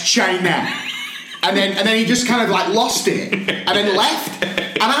ask China. And then he just kind of like lost it and then left.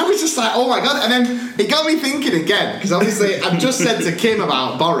 And I was just like, oh my God. And then it got me thinking again, because obviously I've just said to Kim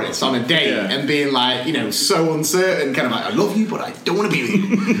about Boris on a date and being like, so uncertain, kind of like, I love you, but I don't want to be with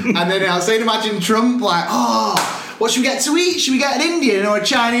you. And then I was saying, imagine Trump like, what should we get to eat? Should we get an Indian or a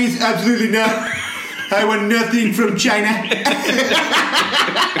Chinese? Absolutely not. I want nothing from China.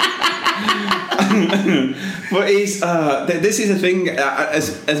 But this is a thing,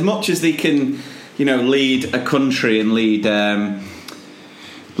 as much as they can, lead a country and lead the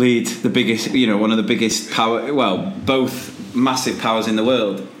biggest, one of the biggest both massive powers in the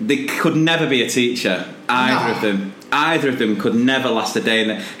world, they could never be a teacher, either of them. either of them could never last a day in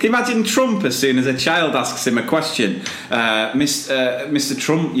there. Can you imagine Trump as soon as a child asks him a question? Mr.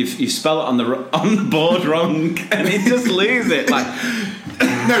 Trump, you've spelled it on the board wrong, and he'd just lose it. Like,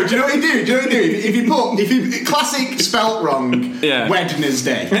 no, do you know what he'd do? If you classic spelt wrong,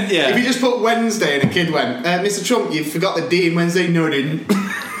 Wednesday. Yeah. If you just put Wednesday and a kid went, Mr. Trump, you forgot the D in Wednesday. No, I didn't.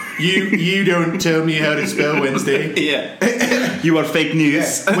 You don't tell me how to spell Wednesday. Yeah. You are fake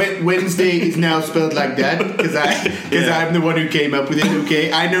news. Yeah. Wednesday is now spelled like that because I'm the one who came up with it.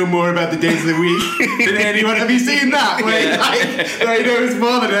 Okay, I know more about the days of the week than anyone. Have you seen that? Where he knows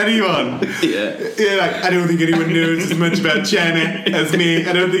more than anyone. Yeah. Like, I don't think anyone knows as much about China as me.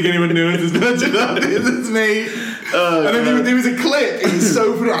 I don't think anyone knows as much about this as me. And then there was a clip. It was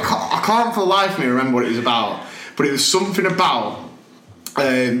so funny. I can't for the life of me remember what it was about, but it was something about.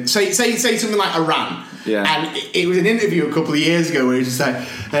 Say something like Iran. Yeah. And it was an interview a couple of years ago where he was just like,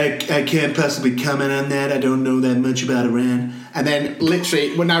 I can't possibly comment on that. I don't know that much about Iran. And then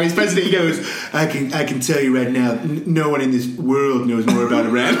literally, when now he's president, he goes, I can tell you right now, no one in this world knows more about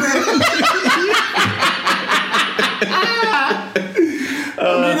Iran.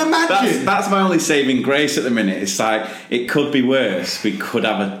 I mean, imagine. That's my only saving grace at the minute. It's like, it could be worse. We could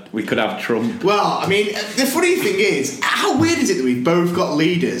have Trump. Well, I mean, the funny thing is, how weird is it that we've both got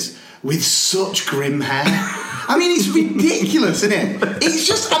leaders with such grim hair? I mean, it's ridiculous, isn't it? It's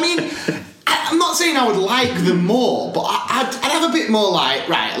just, I mean, I'm not saying I would like them more, but I'd have a bit more like,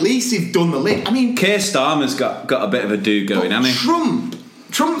 right, at least he's done the link. I mean, Keir Starmer's got a bit of a do going, hasn't he?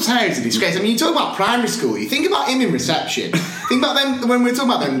 Trump's hair is a disgrace. I mean, you talk about primary school, you think about him in reception. Think about them when we're talking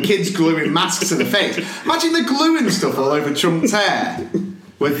about them kids gluing masks to the face. Imagine the gluing stuff all over Trump's hair.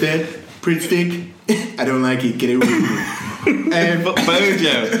 What's that? Pretty stick? I don't like it. Get it with me. But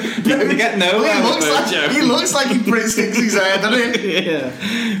Bojo, you get nowhere with Bojo. He looks like he pretty sticks his hair, doesn't he?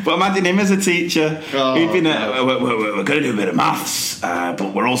 Yeah. But imagine him as a teacher. He'd been we're going to do a bit of maths,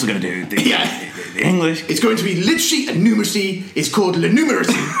 but we're also going to do the English. It's going to be literacy and numeracy. It's called le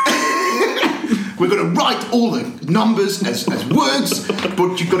numeracy. We're going to write all the numbers as words,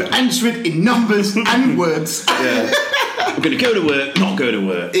 but you've got to answer it in numbers and words. Yeah. We're going to go to work, not go to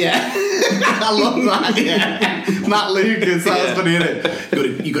work. Yeah. I love that, yeah. Matt Lucas, that was funny, isn't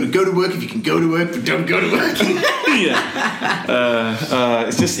it? You've got to go to work if you can go to work, but don't go to work. Yeah.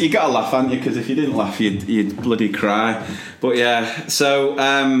 It's just, you got to laugh, haven't you? Because if you didn't laugh, you'd bloody cry. But yeah, so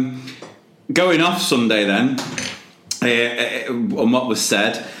going off Sunday then, on what was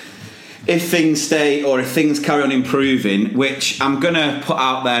said, if things stay or if things carry on improving, which I'm going to put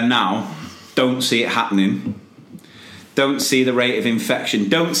out there now, don't see it happening. Don't see the rate of infection.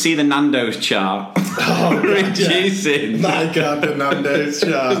 Don't see the Nando's chart reducing. My God, the Nando's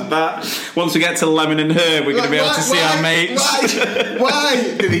chart. That, once we get to lemon and herb, we're going to be able to see our mates.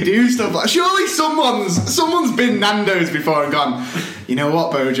 Why do they do stuff like? Surely someone's been Nando's before and gone, you know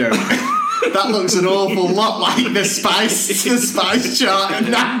what, Bojo? That looks an awful lot like the spice chart at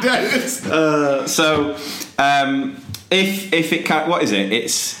Nando's. If it can, what is it?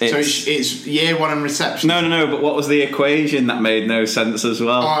 So it's year one in reception. No. But what was the equation that made no sense as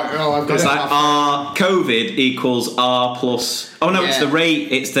well? I've got it's like R COVID equals R plus. Oh no, it's the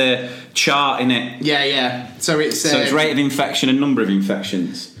rate. It's the chart in it. Yeah. So it's rate of infection and number of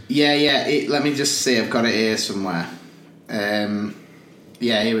infections. Yeah. Let me just see. I've got it here somewhere.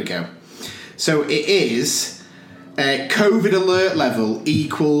 Here we go. So it is COVID alert level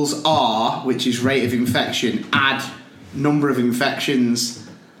equals R, which is rate of infection, add number of infections.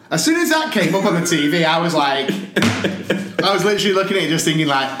 As soon as that came up on the TV, I was literally looking at it just thinking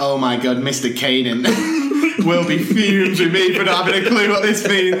like, oh my God, Mr. Kanan will be fumed with me for not having a clue what this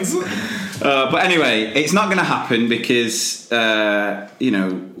means. But anyway, it's not going to happen because,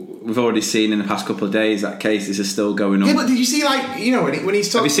 we've already seen in the past couple of days that cases are still going on. Yeah, but did you see, when he's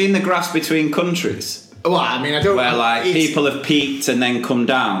talking... Have you seen the graphs between countries? Well, I mean, I don't... Where, people have peaked and then come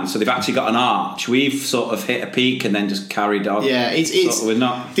down, so they've actually got an arch. We've sort of hit a peak and then just carried on. Yeah, we're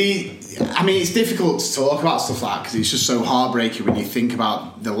not... it's difficult to talk about stuff like that because it's just so heartbreaking when you think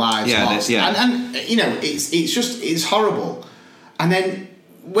about the lives lost. Yeah. And it's horrible. And then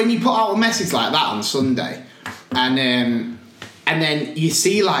when you put out a message like that on Sunday, and then you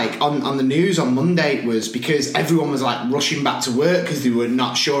see on the news on Monday, it was because everyone was rushing back to work because they were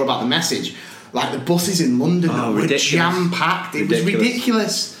not sure about the message. The buses in London were jam-packed. It was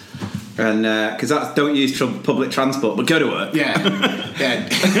ridiculous. And because don't use public transport, but go to work. Yeah.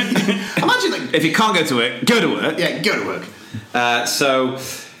 Imagine if you can't go to work, go to work. Yeah, go to work. So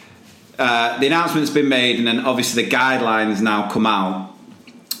the announcement's been made, and then obviously the guidelines now come out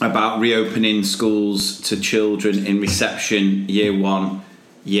about reopening schools to children in reception year 1,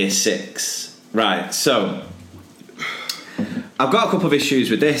 year 6. Right. So I've got a couple of issues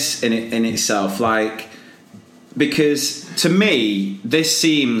with this in itself, like, because to me this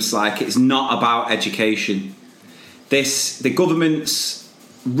seems like it's not about education. The government's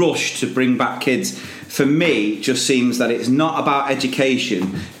rush to bring back kids, for me, just seems that it's not about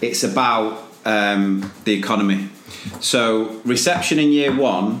education, it's about the economy. So reception in year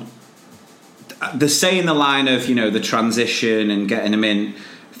one, they're saying the line of, you know, the transition and getting them in.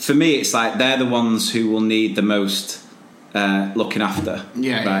 For me, it's like they're the ones who will need the most looking after.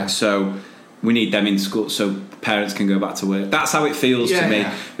 Yeah. Right. Yeah. So we need them in school so parents can go back to work. That's how it feels to me.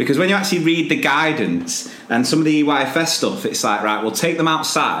 Yeah. Because when you actually read the guidance and some of the EYFS stuff, it's like, right, we'll take them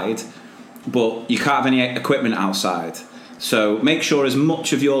outside, but you can't have any equipment outside. So make sure as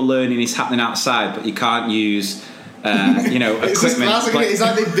much of your learning is happening outside, but you can't use equipment. It's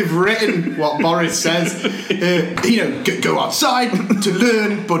like they've written what Boris says. Go outside to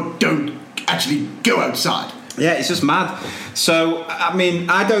learn, but don't actually go outside. Yeah, it's just mad. So, I mean,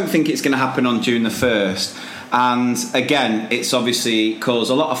 I don't think it's going to happen on June the 1st. And again, it's obviously caused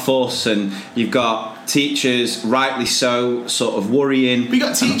a lot of fuss, and you've got teachers, rightly so, sort of worrying. We've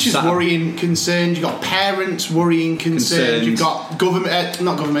got teachers worrying, concerned. You've got parents worrying, concerned. You've got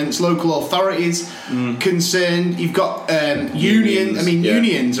local authorities concerned. You've got unions. I mean,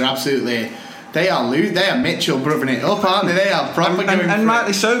 unions are absolutely... They are Mitchell brothering it up, aren't they? They are proper going and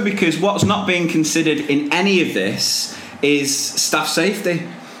rightly so, because what's not being considered in any of this is staff safety.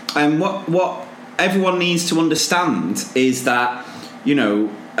 And what everyone needs to understand is that,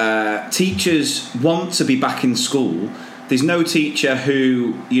 teachers want to be back in school. There's no teacher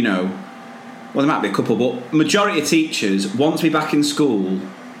who, well, there might be a couple, but majority of teachers want to be back in school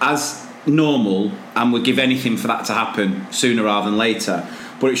as normal and would give anything for that to happen sooner rather than later.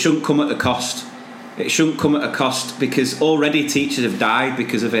 But it shouldn't come at a cost. It shouldn't come at a cost, because already teachers have died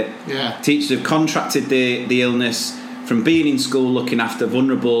because of it. Yeah. Teachers have contracted the illness from being in school looking after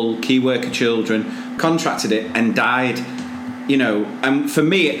vulnerable key worker children, contracted it and died. And for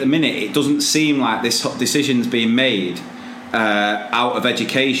me at the minute, it doesn't seem like this decision's being made out of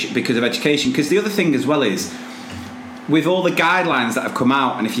education, because of education. Because the other thing as well is, with all the guidelines that have come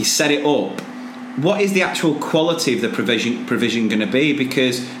out, and if you set it up, what is the actual quality of the provision going to be?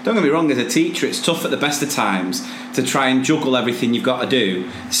 Because don't get me wrong, as a teacher, it's tough at the best of times to try and juggle everything you've got to do: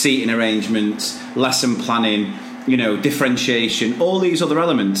 seating arrangements, lesson planning, differentiation, all these other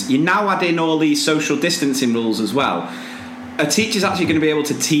elements. You now add in all these social distancing rules as well. A teacher's actually going to be able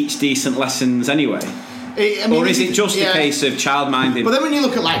to teach decent lessons anyway. Or is it just a case of child-minding? But then when you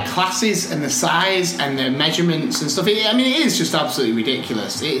look at like classes and the size and the measurements and stuff, it is just absolutely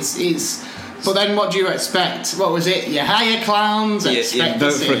ridiculous. It's. But then what do you expect? What was it? You hire clowns,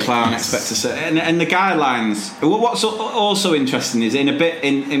 vote for a clown, expect to sit. And the guidelines. What's also interesting is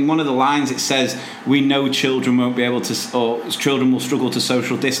in one of the lines it says, we know children won't be able to, or children will struggle to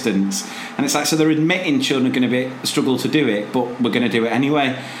social distance. And it's like, so they're admitting children are going to struggle to do it, but we're going to do it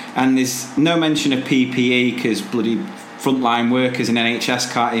anyway. And there's no mention of PPE, because bloody frontline workers in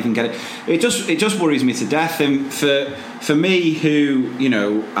NHS can't even get it. It just worries me to death. And for me, who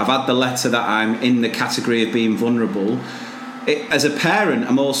I've had the letter that I'm in the category of being vulnerable, as a parent,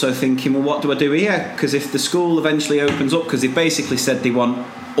 I'm also thinking, well, what do I do here? Because if the school eventually opens up, because they've basically said they want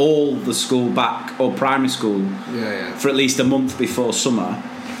all the school back, or primary school, for at least a month before summer.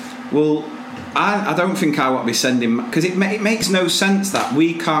 Well, I don't think I want to be sending, because it makes no sense that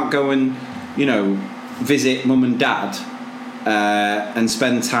we can't go and visit mum and dad and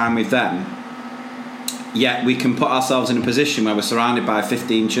spend time with them, yet we can put ourselves in a position where we're surrounded by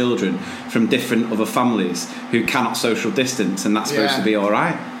 15 children from different other families who cannot social distance, and that's supposed to be all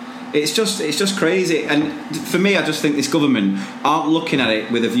right. It's just crazy. And for me, I just think this government aren't looking at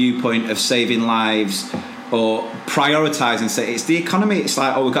it with a viewpoint of saving lives or prioritising. Say it's the economy. It's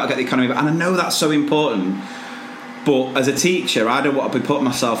like, we've got to get the economy back. And I know that's so important, but as a teacher, I don't want to be putting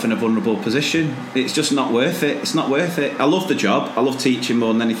myself in a vulnerable position. It's just not worth it. It's not worth it. I love the job. I love teaching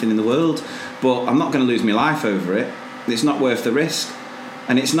more than anything in the world, but I'm not going to lose my life over it. It's not worth the risk.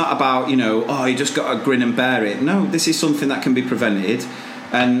 And it's not about, you just got to grin and bear it. No, this is something that can be prevented.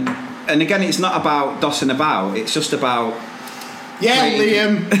 And again, it's not about dossing about. It's just about...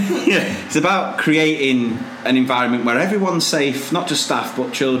 Liam. It's about creating an environment where everyone's safe, not just staff,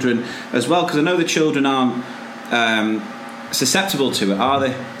 but children as well. Because I know the children aren't susceptible to it, are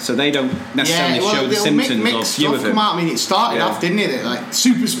they? So they don't necessarily show the symptoms, or few of them. Out. I mean, it started off, didn't it? Like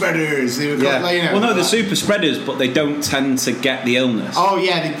super spreaders. They were they're super spreaders, but they don't tend to get the illness. Oh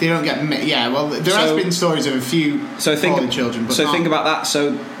yeah, they don't get. Yeah, well, there has been stories of a few children. But think about that.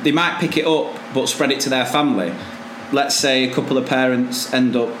 So they might pick it up, but spread it to their family. Let's say a couple of parents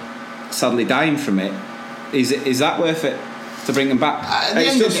end up sadly dying from it. Is that worth it? to bring them back. At the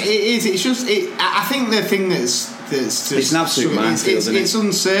end of it is. It's just. I think the thing that's just, it's an absolute minefield, isn't it? It's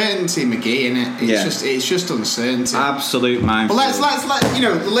uncertainty, McGee, isn't it? It's just uncertainty. Absolute minefield. Well, let's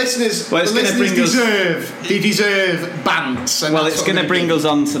the listeners. Well, the listeners deserve bants. Well, it's going to bring us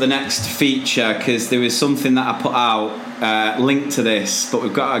on to the next feature, because there was something that I put out linked to this, but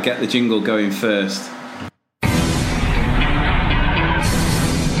we've got to get the jingle going first.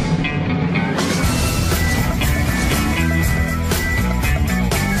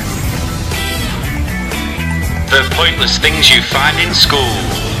 The pointless things you find in school.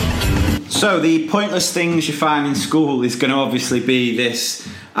 So the pointless things you find in school is going to obviously be this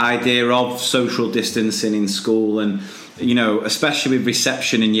idea of social distancing in school, and especially with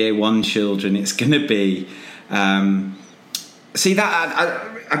reception in year 1 children, it's going to be see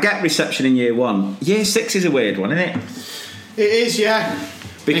that I get reception in year 1. Year 6 is a weird one, isn't it? It is, yeah.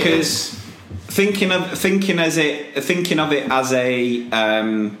 Because thinking of it as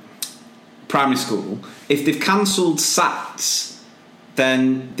a primary school, if they've cancelled SATs,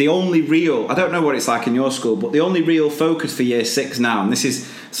 then the only real, I don't know what it's like in your school, but the only real focus for year 6 now, and this is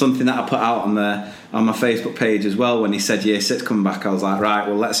something that I put out on my Facebook page as well, when he said year 6 coming back, I was like, right,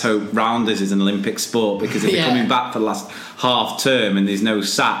 well, let's hope rounders is an Olympic sport, because if they're coming back for the last half term and there's no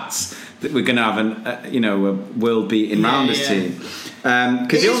SATs, that we're going to have a world beating rounders team.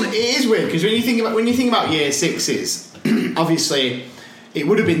 It is weird, because when you think about year 6s, obviously it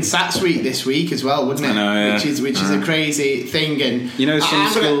would have been SATs week this week as well, wouldn't it? I know, yeah. Which is a crazy thing, and some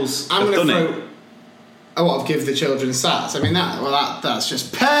schools have done it. I've give the children SATs. I mean that's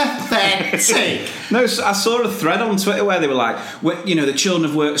just pathetic. No, so I saw a thread on Twitter where they were like, the children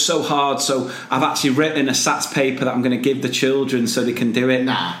have worked so hard, so I've actually written a SATs paper that I'm going to give the children so they can do it.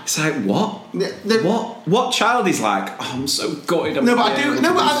 Nah, it's like what? What child is like? Oh, I'm so gutted.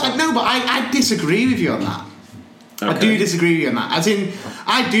 I disagree with you on that. Okay. I do disagree with you on that. As in,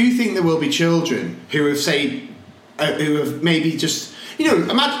 I do think there will be children who have maybe just,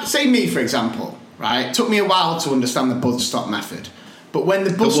 imagine, say me for example, right? It took me a while to understand the bus stop method, but when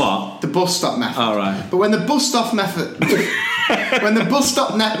the bus stop method. Oh, right. But when the bus stop method, right? When the bus,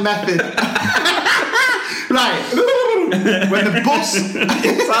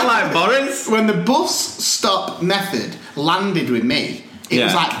 sound like Boris. When the bus stop method landed with me, it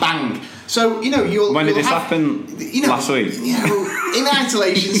was like bang. So when did this happen? Last week. In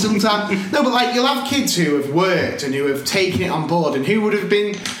isolation sometimes. No, but you'll have kids who have worked and who have taken it on board and who would have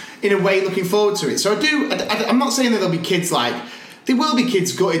been in a way looking forward to it. So I'm not saying that there'll be kids there will be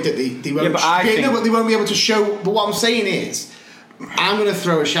kids gutted that they won't. But they won't be able to show. But what I'm saying is, I'm going to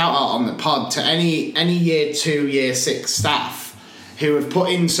throw a shout out on the pod to any year 2, year 6 staff who have put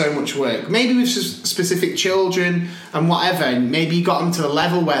in so much work, maybe with specific children and whatever, and maybe you got them to a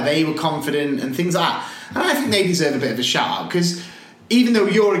level where they were confident and things like that. And I think they deserve a bit of a shout out, because even though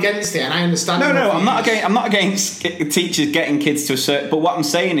you're against it, and I understand. No, I'm not against teachers getting kids to a certain. But what I'm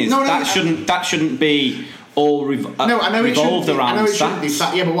saying is that shouldn't be all revolved around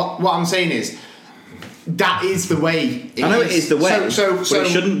stats. Yeah, but what I'm saying is, that is the way. I know it is the way, so it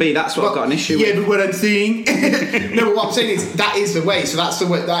shouldn't be. That's what I've got an issue with. Yeah, but what I'm saying... No, but what I'm saying is, that is the way. So that's the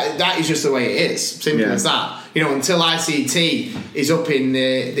way. That is just the way it is. Simple as that. Until ICT is up in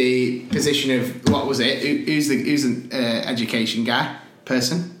the position of... What was it? Who's an education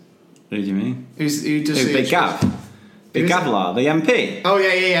person? Who do you mean? Who does... Big Gav? Big Gavlar, the MP? Oh,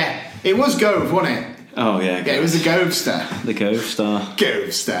 yeah. It was Gove, wasn't it? Oh, yeah. Yeah, it was the Govestar. The Govestar.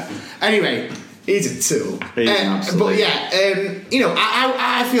 Govestar. Anyway... He's a tool. But yeah,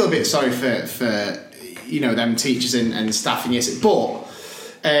 I feel a bit sorry for them teachers and staff in year 6. But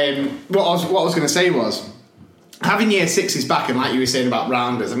what I was going to say was, having year 6s back, and like you were saying about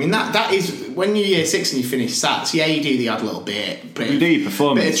rounders, I mean that is when you're year 6 and you finish SATs. Yeah, you do the odd little bit. You do your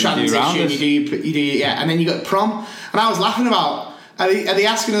performance. Bit of transition. You do, and then you got prom. And I was laughing about. Are they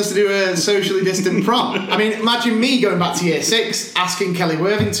asking us to do a socially distant prom? I mean, imagine me going back to year 6, asking Kelly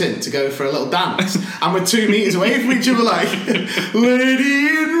Worthington to go for a little dance, and we're 2 meters away from each other, like, Lady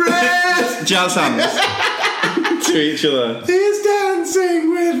in Red! Jazz hands to each other. He's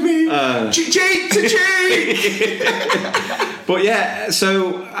dancing with me, cheek to cheek! But yeah,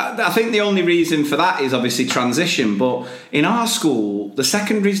 so I think the only reason for that is obviously transition, but in our school, the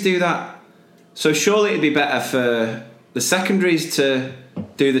secondaries do that. So surely it'd be better for the secondaries to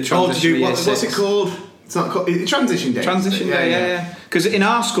do the transition. What's it called? It's not called transition day. Transition day, yeah. Because in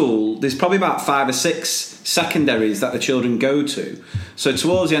our school, there's probably about 5 or 6 secondaries that the children go to. So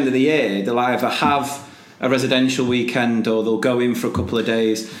towards the end of the year, they'll either have a residential weekend or they'll go in for a couple of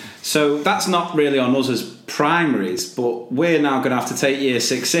days. So that's not really on us as primaries, but we're now going to have to take year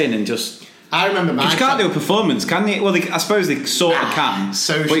 6 in and just I remember you can't do a performance, can you? Well, I suppose they sort of can. But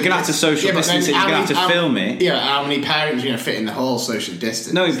you're going to have to social distance it. You're going to have to film it. Yeah, how many parents are going to fit in the whole social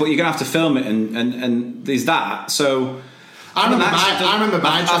distance? No, but you're going to have to film it, and there's that. So I remember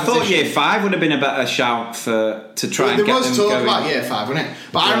my I thought Year 5 would have been a better shout to try and get them going. There was talk about Year 5, wasn't it?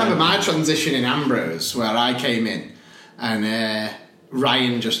 But I remember my transition in Ambrose, where I came in, and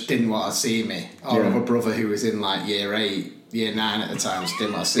Ryan just didn't want to see me, or other brother who was in like Year 8. Year 9 at the time, so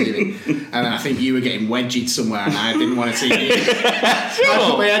didn't want to see me. And then I think you were getting wedged somewhere and I didn't want to see you. I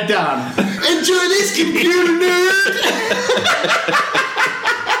put my head down. Enjoy this, computer nerd!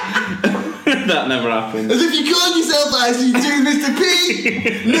 That never happened. As if you called yourself that, as you do, Mr. P!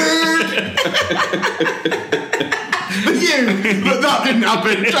 Nerd! But that didn't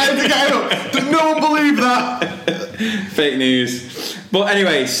happen. Trying to get up. Did no one believe that? Fake news. But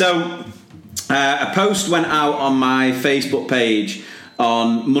anyway, so... a post went out on my Facebook page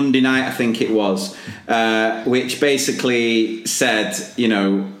on Monday night, I think it was, which basically said,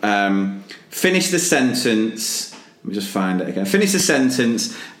 finish the sentence. Let me just find it again. Finish the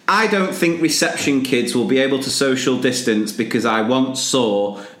sentence. I don't think reception kids will be able to social distance because I once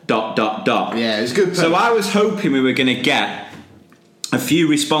saw ... Yeah, it was good. So I was hoping we were going to get a few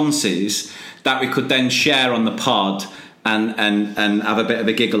responses that we could then share on the pod and have a bit of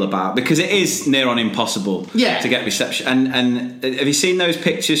a giggle about, because it is near on impossible to get reception. And have you seen those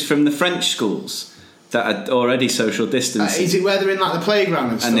pictures from the French schools that are already social distancing? Is it where they're in like the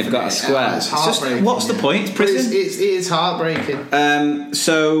playground and stuff? And they've got a square. It's heartbreaking. What's the point? It's prison. It is heartbreaking.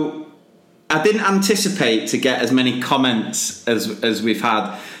 So I didn't anticipate to get as many comments as we've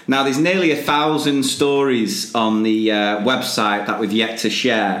had. Now there's nearly 1,000 stories on the website that we've yet to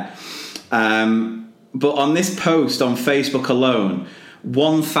share. But on this post on Facebook alone,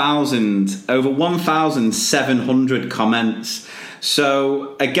 over 1,700 comments.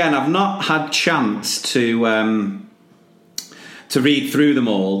 So again, I've not had chance to read through them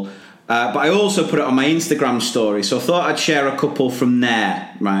all. But I also put it on my Instagram story, so I thought I'd share a couple from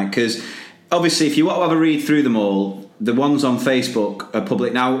there, right? Because obviously, if you want to have a read through them all, the ones on Facebook are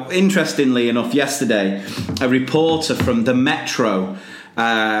public. Now, interestingly enough, yesterday, a reporter from the Metro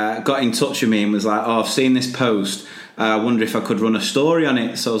got in touch with me and was like, I've seen this post, I wonder if I could run a story on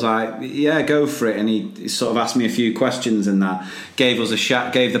it. So I was like, yeah, go for it. And he sort of asked me a few questions and that gave the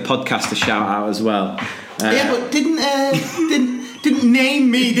podcast a shout out as well. But didn't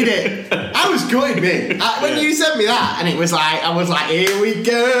name me, did it? I was gutted, mate. When you sent me that, and it was like, I was like, here we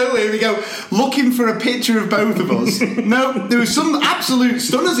go, looking for a picture of both of us. No, there was some absolute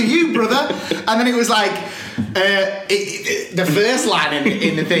stunners of you, brother. And then it was like, the first line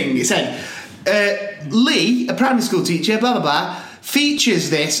in the thing, it said, Lee, a primary school teacher, blah, blah, blah,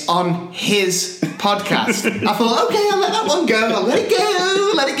 features this on his podcast. I thought, okay, I'll let that one go. I'll let it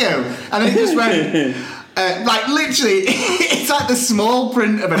go. And then it just went... like literally, it's like the small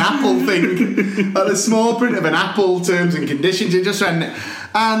print of an Apple thing, like the small print of an Apple terms and conditions. It just went,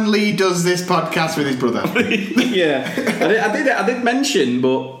 and Lee does this podcast with his brother. Yeah, I did mention,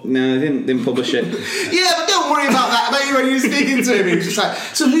 but no, I didn't publish it. Yeah, but don't worry about that. I bet you when you were speaking to him, he was just like,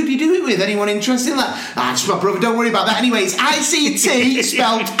 so who do you do it with? Anyone interested in that? Just my brother. Don't worry about that. Anyway, it's ICT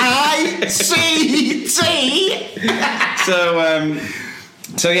spelled ICT.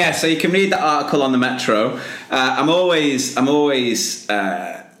 So you can read that article on the Metro. I'm always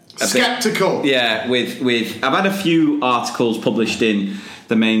skeptical. With I've had a few articles published in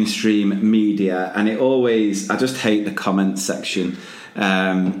the mainstream media, and I just hate the comments section.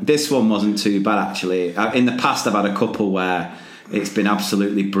 This one wasn't too bad actually. In the past, I've had a couple where it's been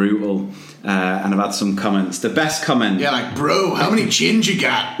absolutely brutal, and I've had some comments. The best comment, like, bro, how many chins you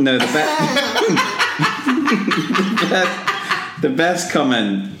got? No, the best. The best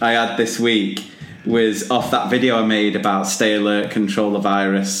comment I had this week was off that video I made about stay alert, control the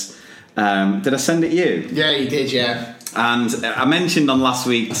virus. Did I send it you? Yeah, you did, yeah. And I mentioned on last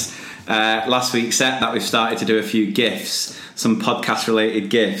week's set that we've started to do a few GIFs, some podcast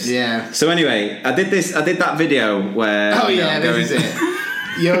related GIFs. Yeah. So anyway, I did that video where... Oh yeah, this is it.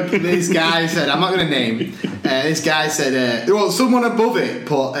 This guy said, I'm not going to name. This guy said, someone above it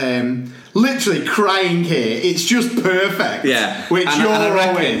put... literally crying here. It's just perfect. Yeah. Which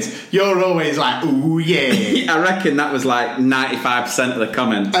you're always like, ooh yeah. I reckon that was like 95% of the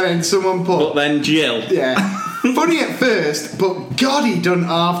comments. And then someone put... But then Jill. Yeah. Funny at first, but God, he done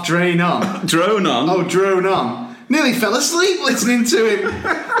half drone on. Drone on? Oh, drone on. Nearly fell asleep listening to him.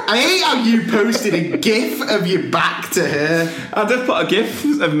 I hate how you posted a GIF of your back to her. I just put a GIF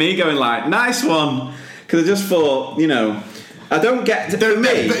of me going like, nice one. Because I just thought, I don't get...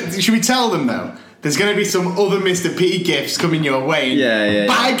 But should we tell them, though? there's going to be some other Mr. P gifts coming your way. Yeah.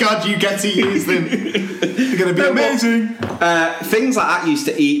 By God, you get to use them. They're going to be amazing. Things like that used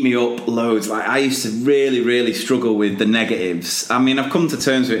to eat me up loads. Like, I used to really, really struggle with the negatives. I mean, I've come to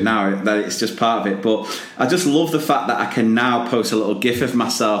terms with it now that it's just part of it. But I just love the fact that I can now post a little gif of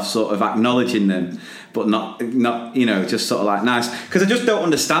myself sort of acknowledging them, but not just sort of like nice. Because I just don't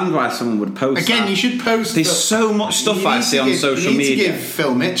understand why someone would post again, that. You should post. There's so much stuff I see on social media. You need to give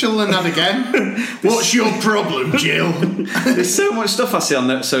Phil Mitchell and that again. What's your problem, Jill? There's so much stuff I see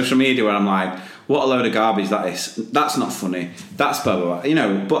on social media where I'm like, what a load of garbage that is. That's not funny. That's blah, blah,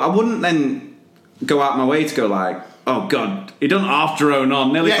 blah. But I wouldn't then go out my way to go like, oh God, he done half drone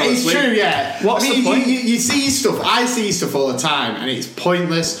on. Nearly fell asleep. It's true, yeah. What's the point? You see stuff, I see stuff all the time, and it's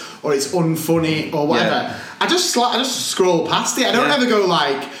pointless, or it's unfunny, or whatever. Yeah. I just scroll past it. I don't ever go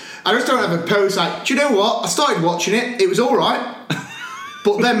like, I just don't ever post like, do you know what? I started watching it, it was alright.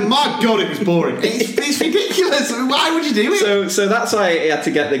 But then, my God, it was boring. It's ridiculous. Why would you do it? So that's why he had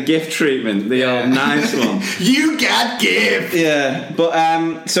to get the gift treatment, the old nice one. You get gift. Yeah,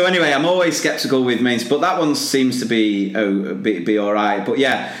 but so anyway, I'm always sceptical with mains, but that one seems to be all right. But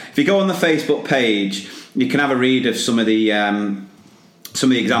yeah, if you go on the Facebook page, you can have a read of some of the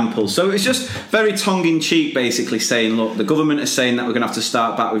examples. So it's just very tongue-in-cheek, basically saying, look, the government is saying that we're going to have to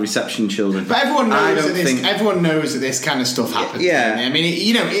start back with reception children. But everyone knows that this kind of stuff happens. Yeah. I mean,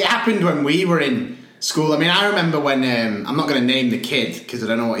 it happened when we were in school. I mean, I remember when, I'm not going to name the kid because I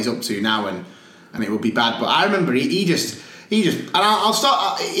don't know what he's up to now and it would be bad, but I remember he just, and I'll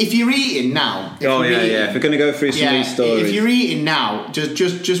start, if you're eating now. If we're going to go through some of these stories. If you're eating now,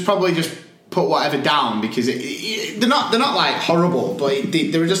 just probably just put whatever down because they're not like horrible, but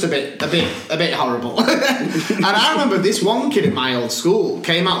they were just a bit horrible. And I remember this one kid at my old school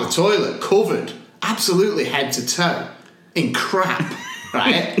came out of the toilet covered absolutely head to toe in crap,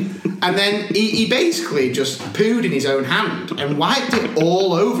 right? And then he basically just pooed in his own hand and wiped it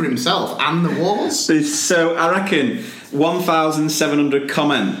all over himself and the walls. So I reckon 1,700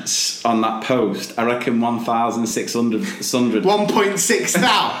 comments on that post. I reckon 1,600. 1.6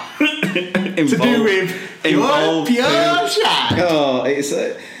 now. To do with pure shag. Oh, it's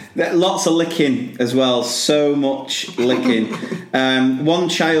lots of licking as well. So much licking. One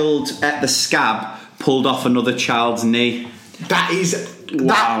child at the scab pulled off another child's knee.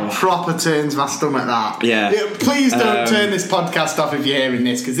 That proper turns my stomach. That. Yeah. Please don't turn this podcast off if you're hearing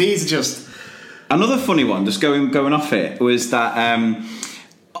this, because these are just. Another funny one, just going off it, was that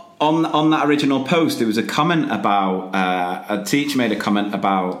on that original post there was a comment about a teacher made a comment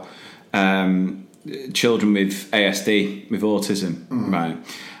about children with ASD, with autism, right?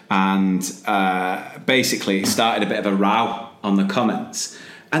 And basically it started a bit of a row on the comments.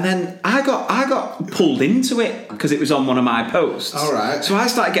 And then I got pulled into it because it was on one of my posts. All right. So I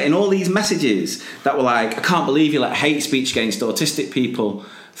started getting all these messages that were like, I can't believe you let hate speech against autistic people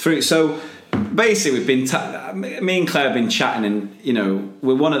through. So basically, we've been me and Claire have been chatting, and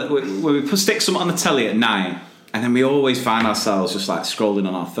we stick something on the telly at night, and then we always find ourselves just like scrolling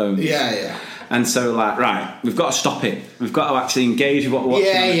on our phones. Yeah. And so, like, right, we've got to stop it. We've got to actually engage with what we're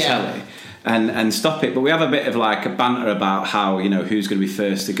watching on the telly. And stop it. But we have a bit of like a banter about how, who's going to be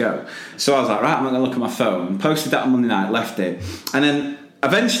first to go. So I was like, right, I'm not going to look at my phone. Posted that on Monday night, left it. And then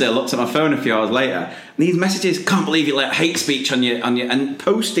eventually I looked at my phone a few hours later, and these messages, can't believe you let hate speech on your and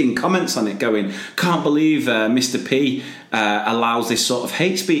posting comments on it going, can't believe Mr. P allows this sort of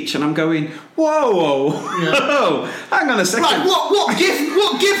hate speech. And I'm going, whoa, hang on a second. Right, what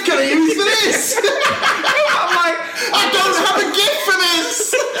gift can I use for this? I'm like, I don't have a gift for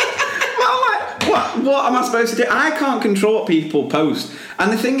this. What am I supposed to do? I can't control what people post.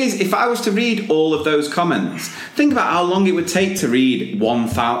 And the thing is, if I was to read all of those comments, think about how long it would take to read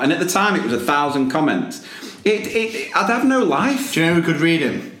 1,000. And at the time, it was 1,000 comments. I'd have no life. Do you know who could read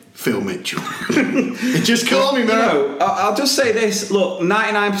him? Phil Mitchell. Just call me, man. I'll just say this. Look,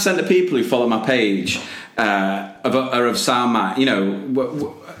 99% of people who follow my page are of sound mind.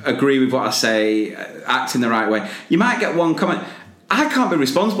 Agree with what I say, act in the right way. You might get one comment. I can't be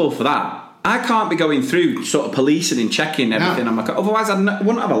responsible for that. I can't be going through sort of policing and checking everything on my car. Otherwise, I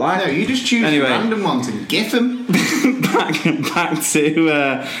wouldn't have a life. No, you just choose random ones and gif them.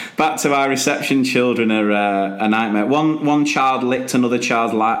 back to our reception children are a nightmare. One child licked another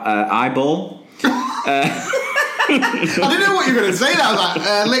child's eyeball. I didn't know what you were going to say. I was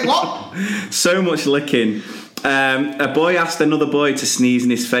like, lick what? So much licking. A boy asked another boy to sneeze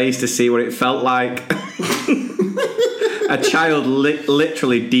in his face to see what it felt like. A child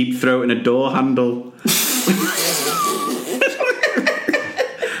literally deep throating a door handle.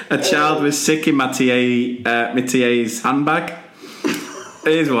 A child was sick in my TA's handbag.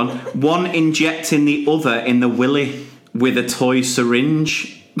 Here's one. One injecting the other in the willy with a toy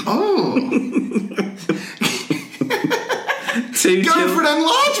syringe. Oh. Going for an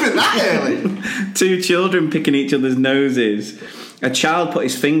enlargement that early. 2 children picking each other's noses. A child put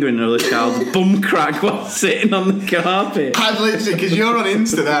his finger in another child's bum crack while sitting on the carpet. I've literally, because you're on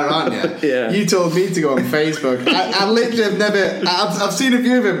Insta there, aren't you? Yeah. You told me to go on Facebook. I literally have never... I've seen a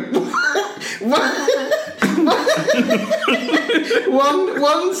few of them.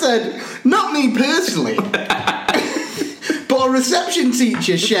 One said, not me personally, but a reception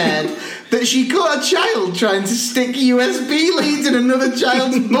teacher shared that she caught a child trying to stick USB leads in another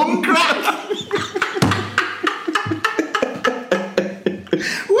child's bum crack.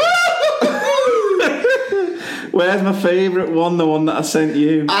 Where's my favourite one? The one that I sent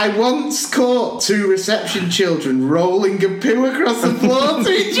you. I once caught 2 reception children rolling a poo across the floor to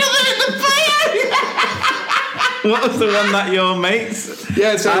each other in the play area. What was the one that your mates?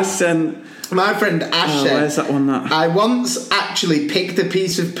 Yeah, so I sent. My friend Ash said, where's that one that... I once actually picked a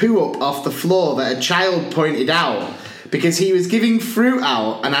piece of poo up off the floor that a child pointed out because he was giving fruit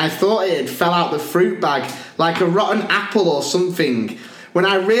out and I thought it had fell out the fruit bag like a rotten apple or something. When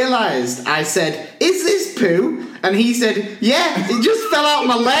I realised, I said, is this poo? And he said, yeah, it just fell out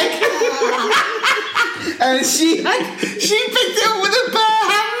my leg. And she picked it up with her bare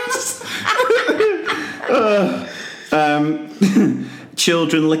hands.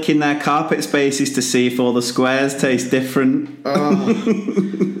 Children licking their carpet spaces to see if all the squares taste different. Oh.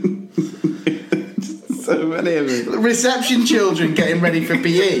 So many of them. Reception children getting ready for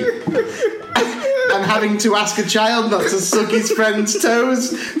PE. And having to ask a child not to suck his friend's toes,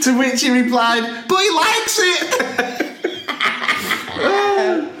 to which he replied, but he likes it.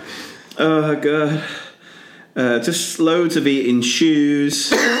 Oh, God. Just loads of eating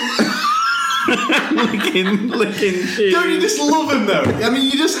shoes. licking shoes. Don't you just love them, though? I mean,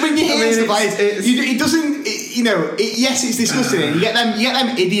 you just, when you hear stuff like it doesn't, yes, it's disgusting. You get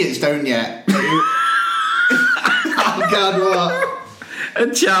them idiots, don't you? Oh, God, what? A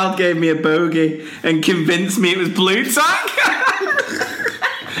child gave me a bogey and convinced me it was blue tack.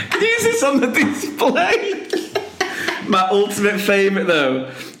 Can you use this on the display? My ultimate favourite, though.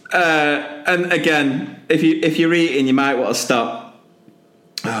 And again, if you're eating, you might want to stop.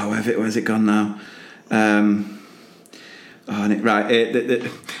 Oh, where's it gone now?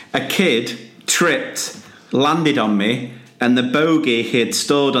 A kid tripped, landed on me, and the bogey he had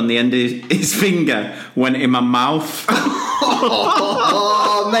stored on the end of his finger went in my mouth.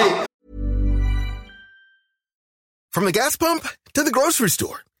 Oh, mate. From the gas pump to the grocery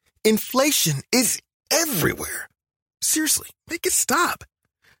store, inflation is everywhere. Seriously, make it stop.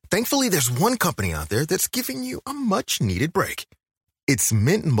 Thankfully, there's one company out there that's giving you a much-needed break. It's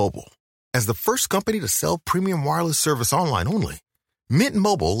Mint Mobile. As the first company to sell premium wireless service online only, Mint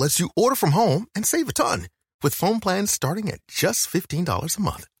Mobile lets you order from home and save a ton with phone plans starting at just $15 a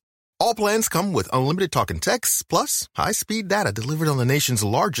month. All plans come with unlimited talk and text, plus high-speed data delivered on the nation's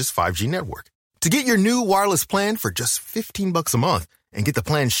largest 5G network. To get your new wireless plan for just $15 a month and get the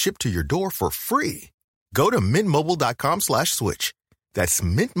plan shipped to your door for free, go to mintmobile.com/switch. That's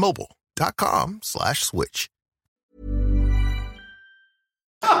mintmobile.com/switch.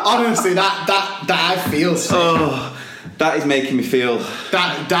 Honestly, that I feel sick. Oh, that is making me feel...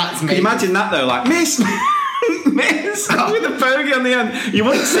 That's making... Can you imagine that, though? Like, miss, with a bogey on the end. You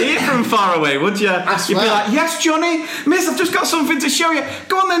wouldn't see it from far away, would you? I swear. You'd be like, yes, Johnny, miss, I've just got something to show you.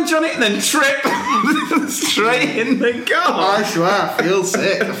 Go on then, Johnny. And then trip straight in the goal. I swear, I feel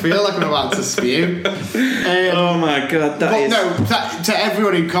sick. I feel like I'm about to spew. Oh, my God, to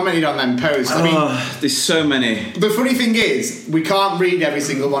everyone who commented on them posts, I mean... there's so many. The funny thing is, we can't read every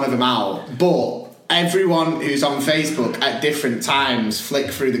single one of them out, but... everyone who's on Facebook at different times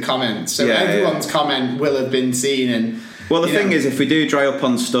flick through the comments, so everyone's comment will have been seen. And well, the thing is, if we do dry up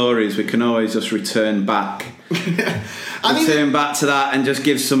on stories, we can always just return back back to that and just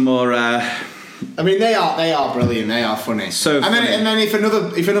give some more. I mean, they are brilliant. They are funny. So funny. And then if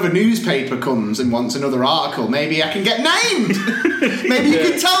another newspaper comes and wants another article, maybe I can get named. Maybe you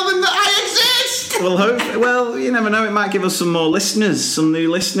can tell them that I exist. Well, you never know. It might give us some more listeners, some new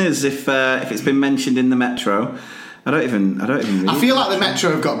listeners, if it's been mentioned in the Metro. I don't even. I feel like the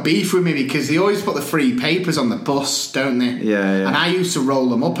Metro have got beef with me because they always put the free papers on the bus, don't they? Yeah. And I used to roll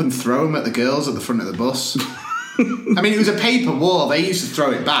them up and throw them at the girls at the front of the bus. I mean, it was a paper war. They used to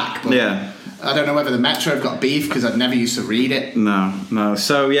throw it back. But yeah. I don't know whether the Metro have got beef because I'd never used to read it. No.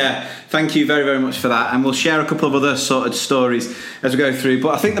 So, yeah, thank you very, very much for that. And we'll share a couple of other sorted stories as we go through.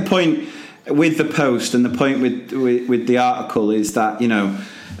 But I think the point with the post and the point with the article is that,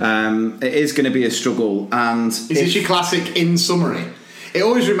 it is going to be a struggle. And is this your classic in summary? it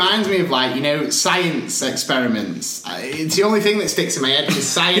always reminds me of science experiments. It's the only thing that sticks in my head because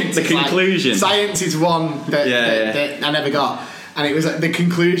science. The conclusion. Science is one that I never got, and it was the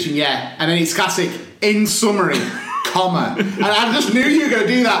conclusion. Yeah, and then it's classic. In summary, comma, and I just knew you were going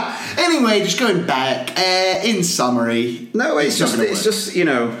to do that. Anyway, just going back. In summary, no, it's just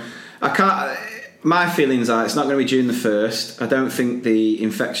I can't. My feelings are it's not going to be June the 1st. I don't think the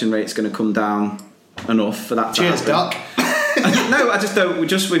infection rate's going to come down enough for that. Cheers, Doc. No, I just don't.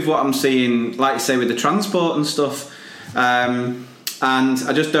 Just with what I'm seeing, like you say, with the transport and stuff, and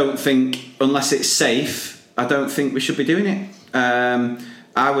I just don't think, unless it's safe, I don't think we should be doing it. I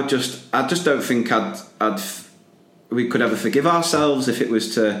just don't think we could ever forgive ourselves if it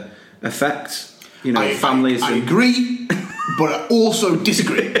was to affect, families. I agree, but I also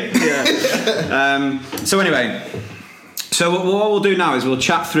disagree. So anyway, what we'll do now is we'll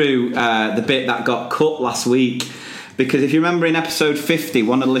chat through the bit that got cut last week, because if you remember in episode 50,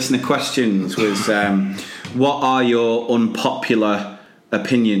 one of the listener questions was what are your unpopular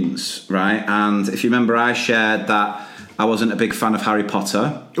opinions, right? And if you remember, I shared that I wasn't a big fan of Harry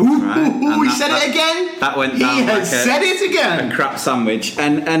Potter. He said it again? That went down. He has said it again. A crap sandwich.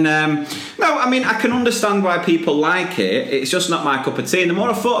 And no, I mean, I can understand why people like it. It's just not my cup of tea. And the more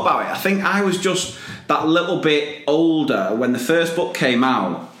I thought about it, I think I was just that little bit older when the first book came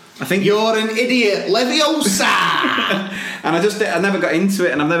out. I think you're an idiot, Leviosa. And I never got into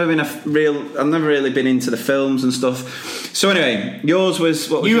it, and I've never really been into the films and stuff. So anyway, yours was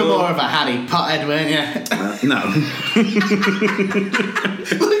what? You were more of a Harry Potter, weren't you? No.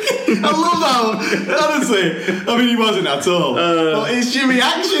 I love that. Honestly, I mean, he wasn't at all. But it's your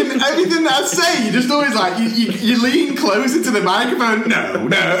reaction. Everything that I say, you just always you lean closer to the microphone. No.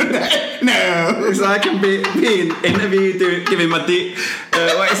 It's like I'm being interviewed, giving my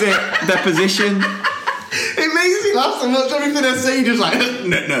deposition. It makes me laugh so much. Everything I say, you just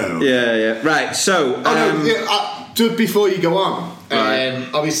no. Yeah. Right. So, just before you go on, right.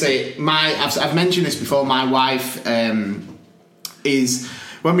 Obviously, I've mentioned this before. My wife is,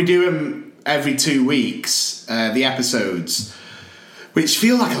 when we do them every 2 weeks, the episodes, which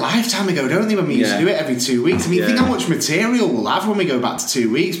feel like a lifetime ago, don't they, when we used to do it every 2 weeks? I mean, think how much material we'll have when we go back to 2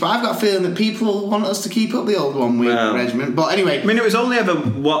 weeks, but I've got a feeling that people want us to keep up the old 1 week regimen. But anyway... I mean, it was only ever,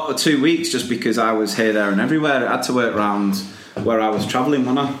 2 weeks just because I was here, there and everywhere. I had to work around where I was travelling,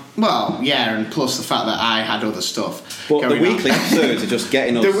 wasn't I? Well, yeah, and plus the fact that I had other stuff. But the weekly episodes are just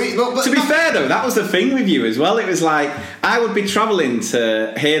getting us... To be fair, though, that was the thing with you as well. It was like, I would be travelling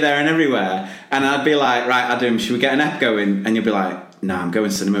to here, there and everywhere, and I'd be like, right, Adam, should we get an ep going? And you'll be like... No, I'm going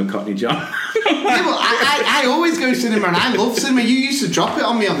cinema with Cockney John. I always go cinema, and I love cinema. You used to drop it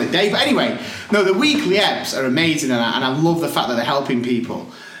on me on the day. But anyway, no, the weekly eps are amazing, and I love the fact that they're helping people.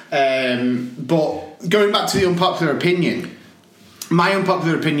 But going back to the unpopular opinion, my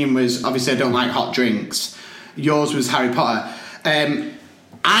unpopular opinion was, obviously, I don't like hot drinks. Yours was Harry Potter.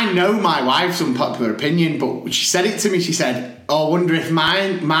 I know my wife's unpopular opinion, but she said it to me. She said, I wonder if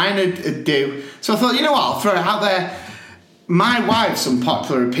mine would do. So I thought, you know what, I'll throw it out there. My wife's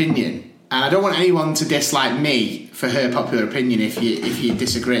unpopular opinion, and I don't want anyone to dislike me for her popular opinion if you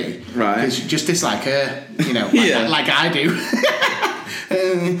disagree. Right. Because you just dislike her, like I do.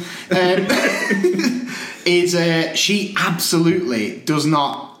 She absolutely does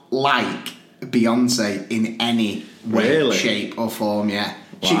not like Beyonce in any way, shape or form, yeah.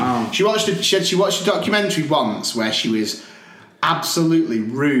 Wow. She watched a documentary once where she was absolutely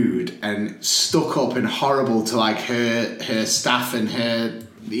rude and stuck up and horrible to her staff and her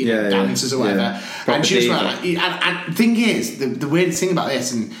dancers or whatever. Yeah. And she was like, and thing is, the weirdest thing about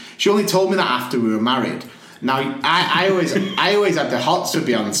this, and she only told me that after we were married. Now I always had the hots for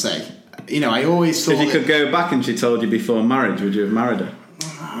Beyonce. I always thought if you could go back and she told you before marriage, would you have married her?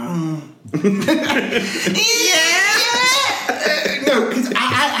 No, because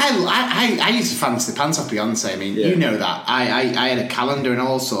I used to fancy the pants off Beyonce. I mean, you know that. I had a calendar and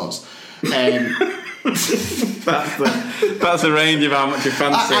all sorts. That's the range of how much you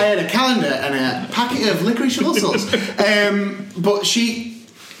fancy. I had a calendar and a packet of licorice all sorts. But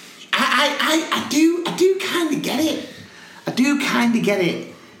I do kind of get it. I do kind of get it.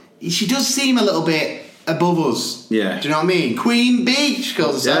 She does seem a little bit above us. Yeah. Do you know what I mean? Queen Bee, she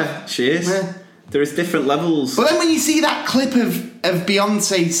calls herself. Yeah, she is. Yeah. There is different levels. But then when you see that clip of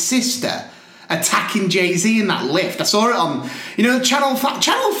Beyonce's sister attacking Jay-Z in that lift, I saw it on, Channel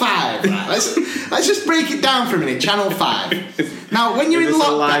 5. Right? Let's just break it down for a minute. Channel 5. Now, when you're in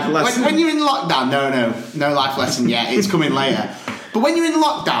lockdown, when you're in lockdown, no life lesson yet. It's coming later. But when you're in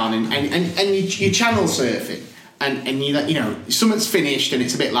lockdown and you're channel surfing and something's finished and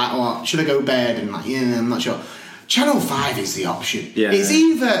it's a bit like, oh, should I go to bed? And I'm not sure. Channel 5 is the option. Yeah. It's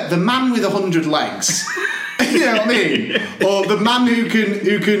either the man with 100 legs, you know what I mean, or the man who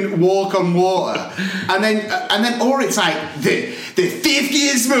can walk on water, and then, or it's like the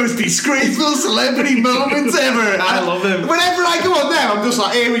 50th most disgraceful celebrity moments ever. I love him. Whenever I go on there, I'm just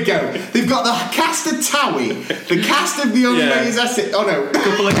like, here we go. They've got the cast of Towie, the cast of the Unraised Asset. Oh no,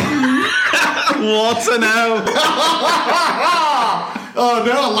 what a no. Oh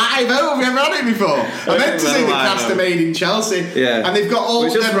no, live out. We've never had it before. I meant to say the cast are made in Chelsea. Yeah. And they've got all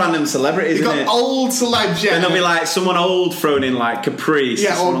just random celebrities, they've got old celebs, yeah. And there'll be like someone old thrown in like Caprice.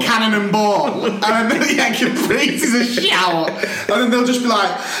 Yeah, or Cannon and Ball. And then, Caprice is a shout. And then they'll just be like,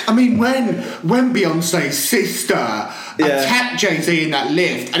 I mean, when Beyonce's sister kept Jay-Z in that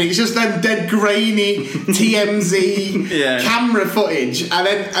lift, and it's just them dead grainy TMZ camera footage, and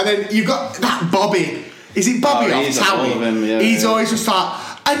then you've got that Bobby. Is it Bobby off Towie? He's always just like,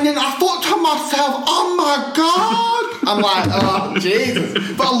 and then I thought to myself, oh my God. I'm like, oh Jesus.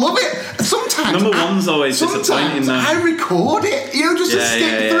 But I love it. Sometimes number one's always disappointing though. I record it, just to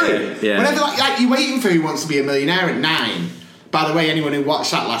skip through. Yeah. Whenever like you're waiting for Who Wants to Be a Millionaire at 9. By the way, anyone who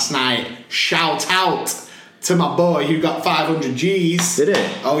watched that last night, shout out to my boy who got 500 G's. Did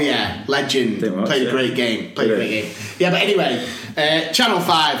it? Oh yeah, legend. Played a great game. Yeah, but anyway, Channel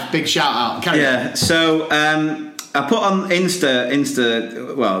 5, big shout out. Carry on. So I put on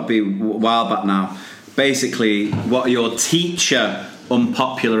Insta. Well, it'll be a while back now. Basically, what are your teacher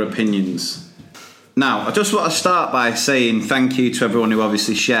unpopular opinions? Now, I just want to start by saying thank you to everyone who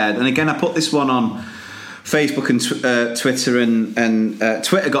obviously shared. And again, I put this one on Facebook and Twitter, and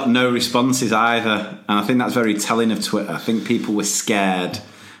Twitter got no responses either, and I think that's very telling of Twitter. I think people were scared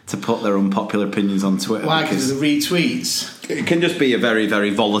to put their unpopular opinions on Twitter. Why? Because of the retweets? It can just be a very,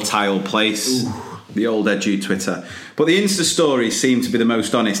 very volatile place. Ooh. The old edu Twitter. But the Insta stories seem to be the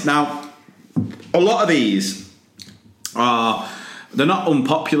most honest. Now, a lot of these they're not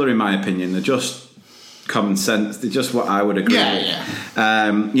unpopular in my opinion, they're just common sense. They're just what I would agree with.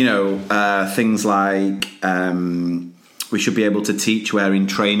 Things like we should be able to teach wearing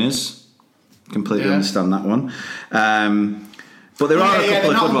trainers. Completely understand that one. But there are a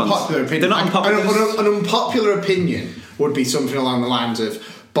couple of good ones. They're not unpopular. An unpopular opinion would be something along the lines of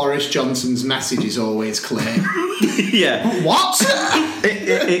Boris Johnson's message is always clear. Yeah. What?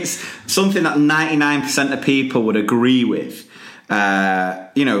 It's something that 99% of people would agree with.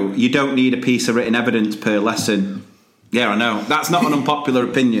 You don't need a piece of written evidence per lesson. Yeah, I know. That's not an unpopular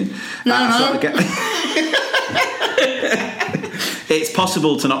opinion. It's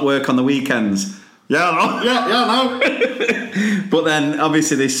possible to not work on the weekends. Yeah, I know. Yeah, I know. But then,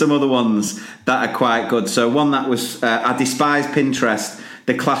 obviously, there's some other ones that are quite good. So one that was, I despise Pinterest.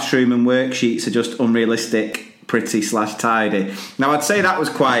 The classroom and worksheets are just unrealistic, pretty/tidy. Now, I'd say that was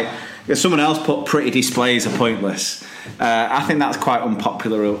quite... Someone else put pretty displays are pointless. I think that's quite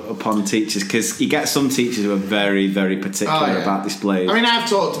unpopular upon teachers, because you get some teachers who are very, very particular about displays. I mean, I've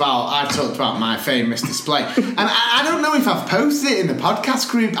talked about my famous display, and I don't know if I've posted it in the podcast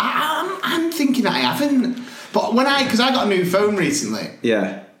group. I'm thinking I haven't, but because I got a new phone recently,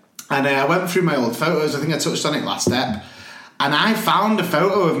 and I went through my old photos. I think I touched on it last step, and I found a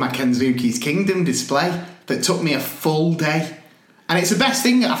photo of my Kenzuki's Kingdom display that took me a full day. And it's the best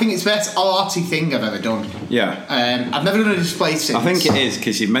thing. I think it's the best arty thing I've ever done. Yeah. I've never done a display since. I think it is,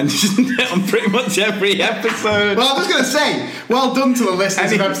 because you've mentioned it on pretty much every episode. Well, I was going to say, well done to the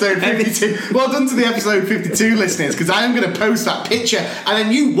listeners of episode 52. Well done to the episode 52 listeners, because I am going to post that picture, and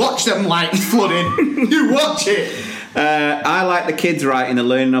then you watch them like flooding. You watch it. I like the kids writing a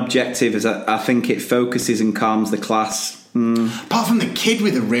learning objective, as I think it focuses and calms the class. Apart from the kid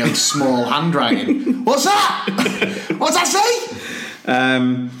with a real small handwriting. What's that? What's that say?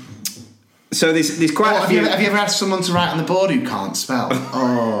 So there's quite a few. Have you ever asked someone to write on the board who can't spell?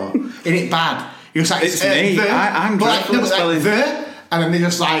 Oh, isn't it bad? You're just like, it's me. I'm dreadful at spelling. And then they're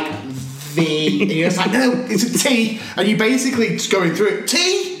just like the, and you're just like, no, it's a T, and you basically just going through it.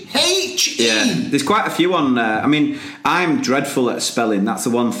 T-H-E. Yeah, there's quite a few on. I mean, I'm dreadful at spelling. That's the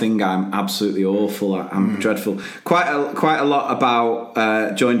one thing I'm absolutely awful at. I'm dreadful. Quite a lot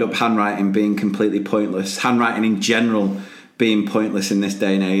about joined up handwriting being completely pointless. Handwriting in general being pointless in this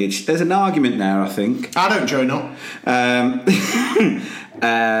day and age. There's an argument there, I think. I don't join up. I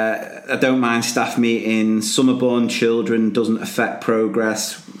don't mind staff meetings. Summer-born children doesn't affect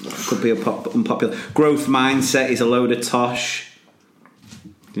progress. Could be unpopular. Growth mindset is a load of tosh.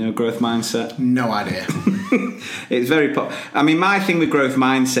 Do you know growth mindset? No idea. It's very I mean, my thing with growth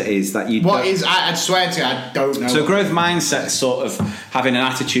mindset is that you... I swear to you, I don't know. So growth mindset is sort of having an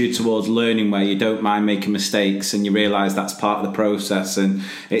attitude towards learning where you don't mind making mistakes and you realise that's part of the process, and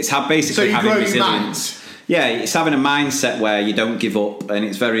it's basically having resilience. it's having a mindset where you don't give up, and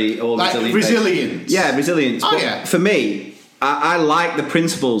it's very resilience. Yeah, resilience. Oh, but for me, I like the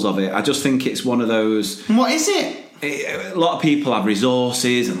principles of it. I just think it's one of those. What is it? A lot of people have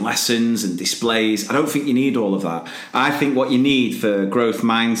resources and lessons and displays. I don't think you need all of that. I think what you need for growth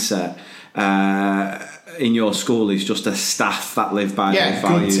mindset in your school is just a staff that live by those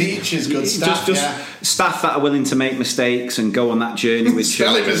values. Good teachers, good staff. Just staff that are willing to make mistakes and go on that journey with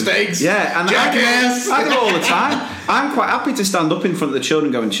spelling children. mistakes. Yeah, and jackass. I do it all the time. I'm quite happy to stand up in front of the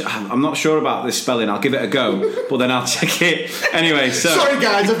children going, I'm not sure about this spelling, I'll give it a go, but then I'll check it. Anyway, so... Sorry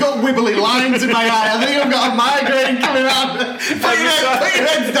guys, I've got wibbly lines in my eye. I think I've got a migraine coming on. Put your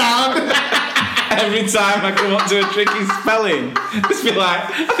heads down. Every time I come up to a tricky spelling, just be like,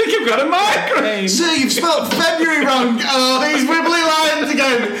 I think I've got a migraine. Sir, you've spelled February wrong. Oh, these wibbly lines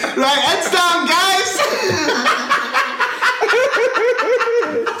again. Right, heads down, guys.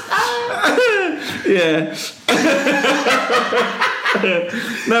 Yeah.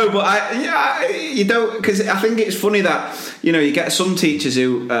 No, but you don't, because I think it's funny that you get some teachers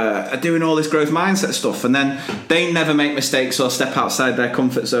who are doing all this growth mindset stuff, and then they never make mistakes or step outside their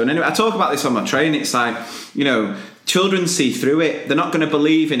comfort zone. Anyway, I talk about this on my training. It's like children see through it. They're not going to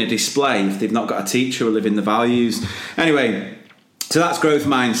believe in a display if they've not got a teacher who live in the values. Anyway, so that's growth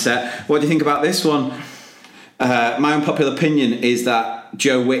mindset. What do you think about this one? My unpopular opinion is that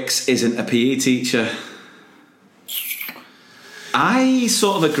Joe Wicks isn't a PE teacher. I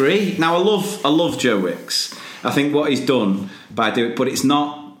sort of agree. Now, I love Joe Wicks. I think what he's done by doing, but it's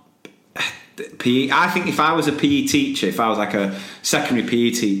not PE. I think if I was a PE teacher, if I was like a secondary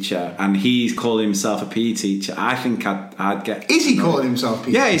PE teacher, and he's calling himself a PE teacher, I think I'd get. Is he calling himself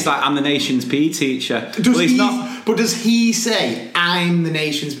PE? Yeah, he's like, I'm the nation's PE teacher. He's not. But does he say I'm the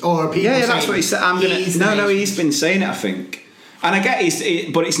nation's, or are people? Yeah, that's what he said. No, he's been saying it, I think. And I get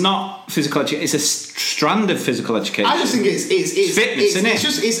but it's not physical education. It's a strand of physical education. I just think it's fitness, isn't it?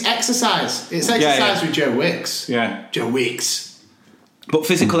 It's exercise. It's exercise with Joe Wicks. Yeah, Joe Wicks. But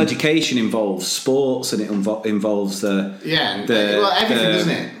physical education involves sports, and it involves everything,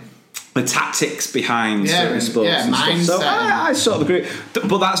 doesn't it? The tactics behind certain sports and mindset. stuff. So I sort of agree.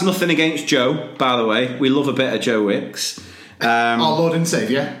 But that's nothing against Joe, by the way. We love a bit of Joe Wicks. Our Lord and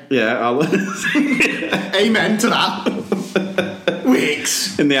Saviour. Yeah, our Lord and Saviour. Amen to that.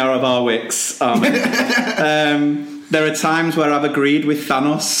 Wicks. In the hour of our Wicks. There are times where I've agreed with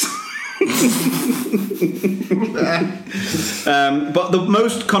Thanos. But the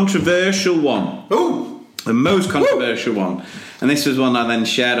most controversial one. Ooh. The most controversial one, and this was one I then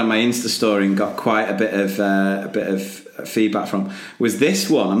shared on my Insta story and got quite a bit of feedback from, was this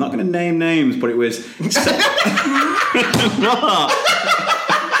one. I'm not going to name names, but it was.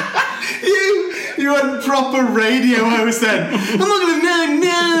 You went proper radio host then. I'm not going to name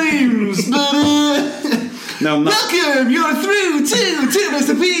names, but no, I'm not. Welcome, you're through to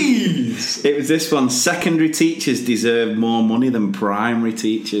Mr. P's. It was this one. Secondary teachers deserve more money than primary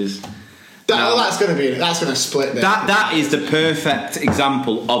teachers. That's going to split this. That is the perfect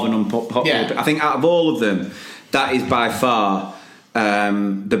example of an unpopular. Yeah. I think out of all of them, that is by far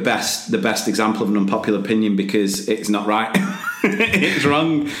the best example of an unpopular opinion, because it's not right. It's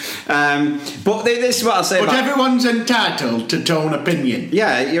wrong. But this is what I'll say. But everyone's entitled to their own opinion.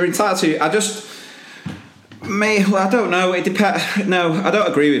 Yeah, you're entitled to. I don't know. It depends. No, I don't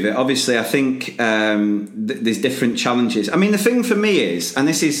agree with it. Obviously, I think there's different challenges. I mean, the thing for me is, and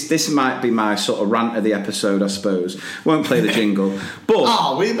this might be my sort of rant of the episode, I suppose. Won't play the jingle, but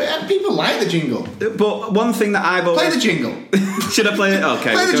people like the jingle. But one thing that I've always play the jingle. Should I play it?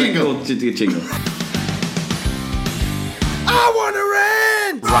 Okay, play the jingle. We'll do the jingle. I want to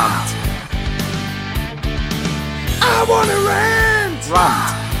rant. Rant. I want to rant.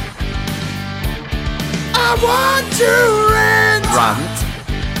 Rant. I want to rant. Rant.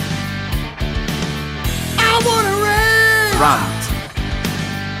 I want to rant. Rant.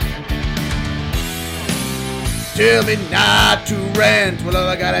 Tell me not to rant. Well, all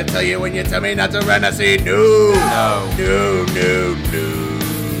I gotta tell you when you tell me not to rant, I say no. No.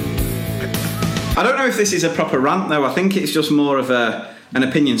 I don't know if this is a proper rant, though. I think it's just more of an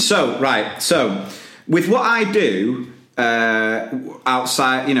opinion. So, with what I do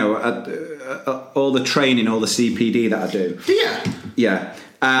outside, all the training, all the CPD that I do. Yeah.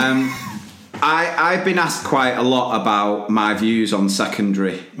 I've been asked quite a lot about my views on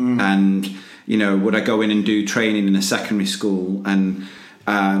secondary, and would I go in and do training in a secondary school? And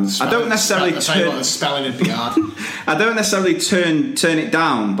I don't necessarily spelling would be hard. I don't necessarily turn it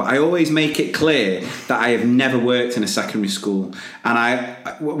down, but I always make it clear that I have never worked in a secondary school. And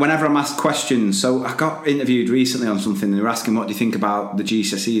whenever I'm asked questions, so I got interviewed recently on something, and they were asking, what do you think about the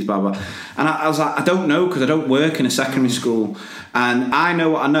GCSEs, blah, blah. And I was like, I don't know, because I don't work in a secondary school. And I know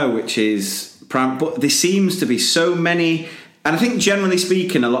what I know, which is, but there seems to be so many, and I think generally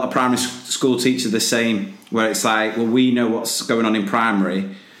speaking, a lot of primary school teachers are the same, where it's like, well, we know what's going on in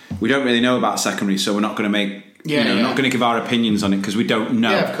primary. We don't really know about secondary, so we're not going to not going to give our opinions on it because we don't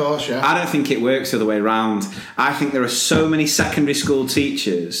know. Yeah, of course, yeah. I don't think it works the other way around. I think there are so many secondary school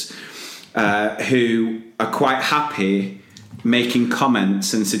teachers who are quite happy making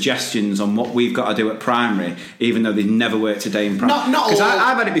comments and suggestions on what we've got to do at primary, even though they've never worked a day in primary. Because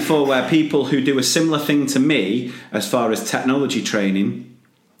I've had it before where people who do a similar thing to me as far as technology training,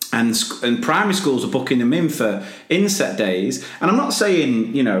 and primary schools are booking them in for inset days. And I'm not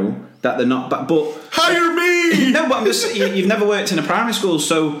saying, that they're not, but hire me! No, but I'm just you've never worked in a primary school,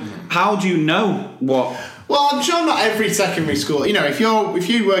 so how do you know what? Well, I'm sure not every secondary school. If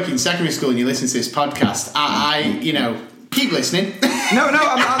you work in secondary school and you listen to this podcast, I keep listening. No,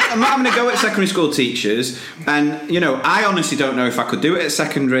 I'm not having a go at secondary school teachers, and I honestly don't know if I could do it at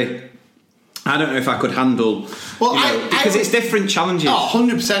secondary. I don't know if I could handle, because it's different challenges. Oh,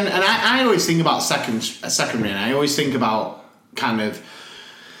 100%. And I always think about secondary, and I always think about kind of,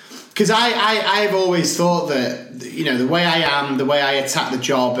 because I've always thought that, the way I am, the way I attack the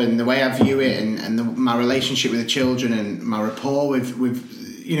job, and the way I view it, and my relationship with the children, and my rapport with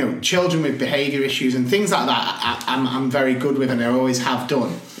children with behaviour issues and things like that, I'm very good with, and I always have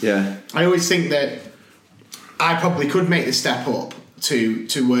done. Yeah. I always think that I probably could make the step up to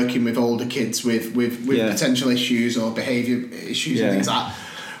working with older kids with potential issues or behaviour issues and things like that.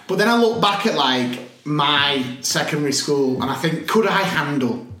 But then I look back at my secondary school, and I think, could I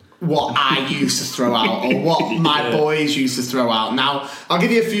handle what I used to throw out, or what my boys used to throw out? Now, I'll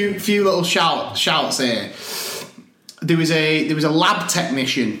give you a few little shouts here. There was a lab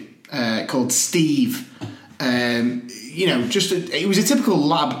technician called Steve. It was a typical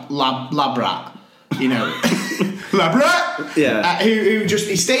lab rat. Lab rat. Yeah. Who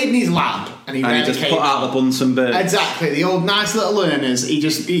he stayed in his lab and he just put out the Bunsen burns. Exactly, the old nice little learners.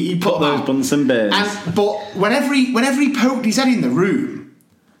 He put those Bunsen burns. But whenever he poked his head in the room,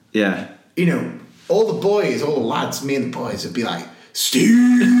 yeah, all the boys, all the lads, me and the boys would be like,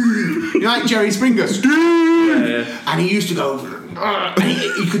 Steve, like Jerry Springer, Steve, and he used to go, and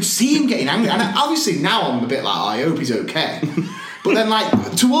you could see him getting angry. And obviously now I'm a bit like, I hope he's okay. But then,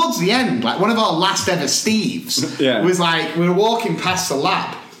 towards the end, one of our last ever Steves was we were walking past the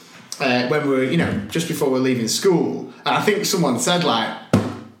lab when we were, just before we were leaving school, and I think someone said,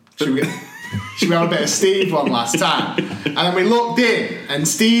 should we have a bit of Steve one last time? And then we looked in, and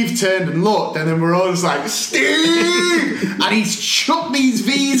Steve turned and looked, and then we're all just like, Steve! And he's chucked these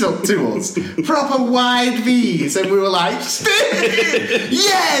V's up to us, proper wide V's, and we were like, Steve!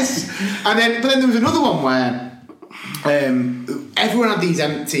 Yes! But then there was another one where everyone had these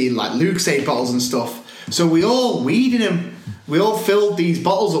empty Lucozade bottles and stuff, so we all weeded them. We all filled these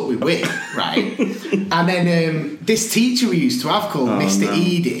bottles up with wit, right? And then this teacher we used to have called Mr.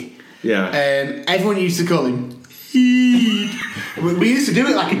 Edie. Yeah. Everyone used to call him Eid. We used to do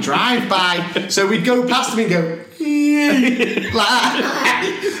it like a drive-by, so we'd go past him and go like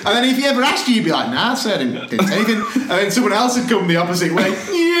that. And then if he ever asked you, you'd be like, nah, sir, I didn't say anything. And then someone else would come the opposite way,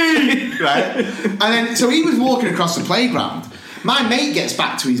 right? And then so he was walking across the playground. My mate gets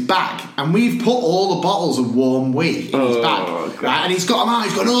back to his bag, and we've put all the bottles of warm wee in his bag, right? And he's got them out.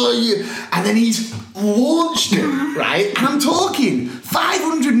 He's gone, and then he's launched them, right? And I'm talking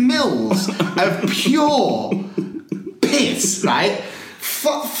 500 mils of pure piss, right?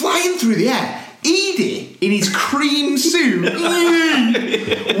 Flying through the air. Edie, in his cream suit,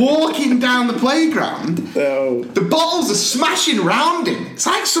 walking down the playground. Oh. The bottles are smashing around him. It's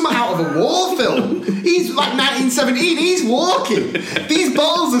like something out of a war film. He's like 1917. He's walking. These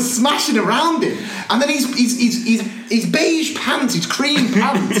bottles are smashing around him, and then his beige pants, his cream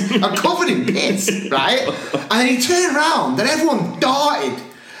pants, are covered in piss, right? And then he turned around, and everyone darted.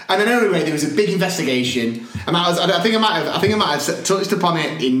 And then anyway, there was a big investigation, and I think I might have touched upon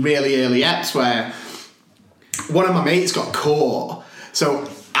it in really early eps where one of my mates got caught. So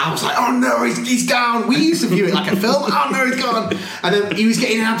I was like, oh no, he's gone. We used to view it like a film. Oh no, he's gone. And then he was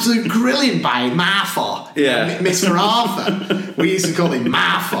getting an absolute grilling by Martha, Mr. Arthur. We used to call him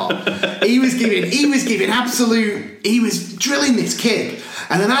Martha. He was drilling this kid.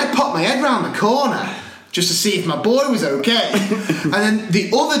 And then I popped my head round the corner. just to see if my boy was okay. And then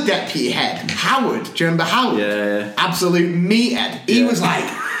the other deputy head, Howard, do you remember Howard? Yeah. Absolute meathead. He was like,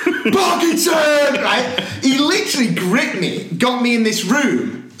 Parkinson, right? He literally gripped me, got me in this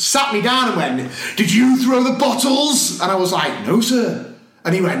room, sat me down and went, did you throw the bottles? And I was like, no, sir.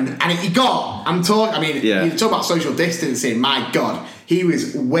 And he went, and you talk about social distancing, my God, he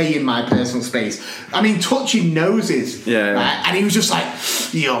was way in my personal space. I mean, touching noses. Yeah. Right? And he was just like,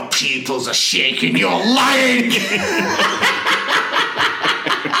 your pupils are shaking, you're lying.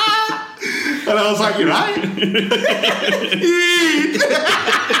 And I was like, you're right.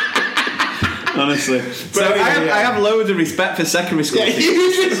 Honestly. So I have loads of respect for secondary school. Yeah,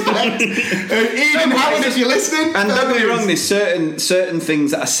 huge respect. Even Howard, if you're listening. And don't get me wrong, there's certain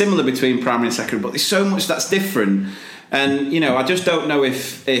things that are similar between primary and secondary, but there's so much that's different. And, I just don't know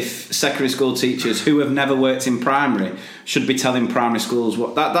if secondary school teachers who have never worked in primary should be telling primary schools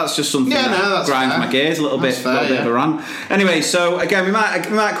what... That's just something that grinds my gears a little bit of a rant. Anyway, so again, we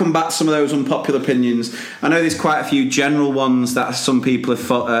might come back to some of those unpopular opinions. I know there's quite a few general ones that some people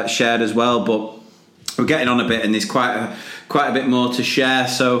have shared as well, but we're getting on a bit and there's quite a bit more to share.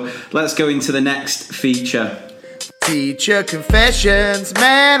 So let's go into the next feature. Teacher confessions,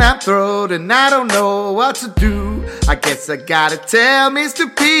 man, I'm throwed and I don't know what to do. I guess I gotta tell Mr.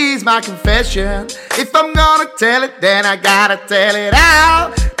 P's my confession. If I'm gonna tell it, then I gotta tell it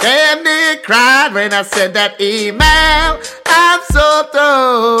out. Damn near cried when I sent that email. I'm so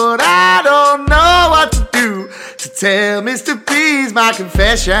throwed, I don't know what to do to tell Mr. P's my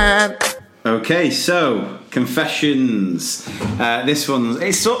confession. Okay, so confessions. This one,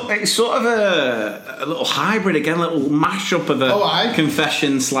 it's sort of a little hybrid again, a little mashup of a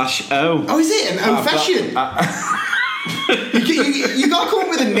confession / Oh, is it an confession? You got to come up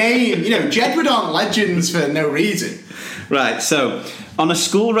with a name. Jedward aren't legends for no reason. Right. So on a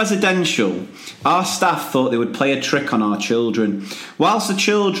school residential, our staff thought they would play a trick on our children. Whilst the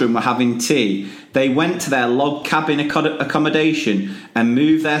children were having tea, they went to their log cabin accommodation and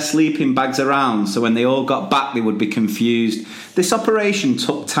moved their sleeping bags around so when they all got back they would be confused. This operation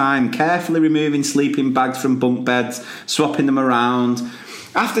took time, carefully removing sleeping bags from bunk beds, swapping them around.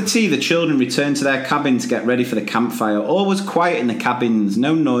 After tea, the children returned to their cabin to get ready for the campfire. All was quiet in the cabins,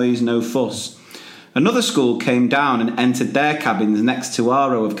 no noise, no fuss. Another school came down and entered their cabins next to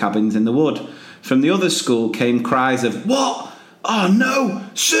our row of cabins in the wood. From the other school came cries of, "What? Oh no,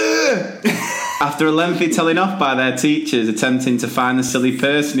 sir!" After a lengthy telling off by their teachers attempting to find the silly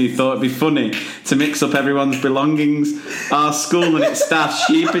person who thought it'd be funny to mix up everyone's belongings, our school and its staff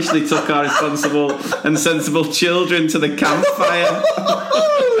sheepishly took our responsible and sensible children to the campfire.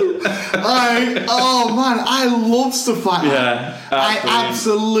 I love stuff like that. Yeah, I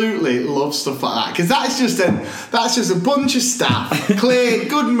absolutely love stuff like that because that's just a bunch of staff, clear,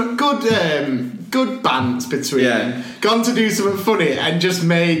 good bands between them, gone to do something funny and just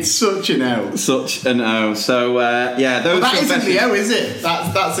made such an O. So those. But that isn't the O, is it?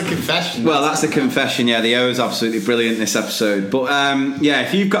 That's a confession. Well, that's a confession. Yeah, the O is absolutely brilliant this episode. But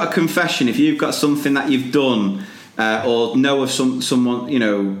if you've got a confession, if you've got something that you've done. Or know of someone,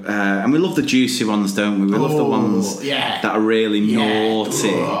 and we love the juicy ones, don't we? We love the ones that are really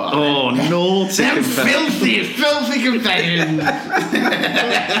naughty. Naughty confessions. Filthy confessions.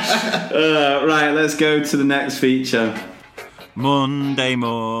 Right, let's go to the next feature. Monday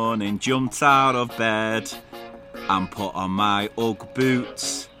morning, jumped out of bed and put on my Ugg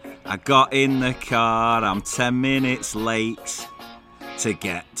boots. I got in the car, I'm 10 minutes late to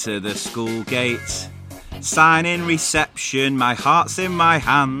get to the school gate. Sign in reception, my heart's in my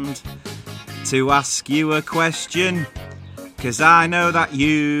hand to ask you a question, 'cause I know that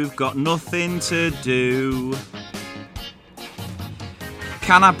you've got nothing to do.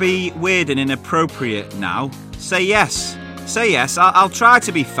 Can I be weird and inappropriate now? Say yes, I'll try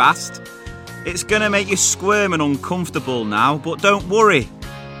to be fast. It's gonna make you squirm and uncomfortable now, but don't worry,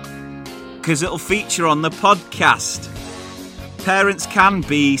 'cause it'll feature on the podcast. Parents can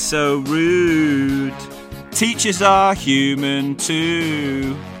be so rude. Teachers are human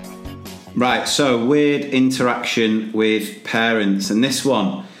too. Right, so weird interaction with parents, and this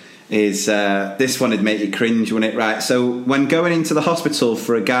one would make you cringe, wouldn't it? Right, so when going into the hospital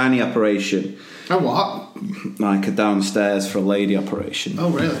for a gynae operation. A what? Like a downstairs for a lady operation. Oh,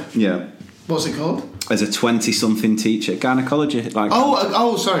 really? Yeah. What's it called? As a 20-something teacher, gynecology. Sorry,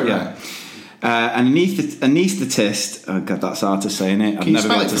 yeah. Right. An anaesthetist. Oh God, that's hard to say, isn't it? Can you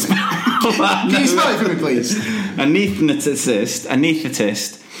spell it for me? Can you spell it for me, please? Anaesthetist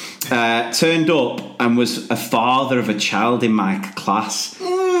turned up and was a father of a child in my class.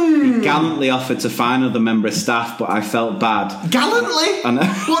 He gallantly offered to find another member of staff, but I felt bad. Gallantly? I know.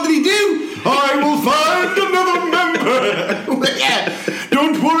 What did he do? I will find another member. Yeah.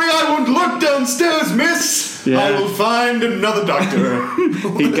 Don't worry, I won't look downstairs, miss. Yeah. I will find another doctor.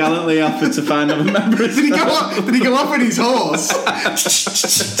 He gallantly offered to find another member of staff. Did he go off on his horse?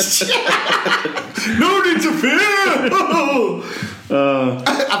 No need to fear.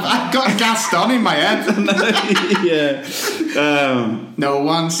 I've got Gaston in my head. Yeah. No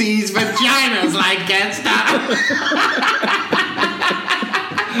one sees vaginas like Gaston.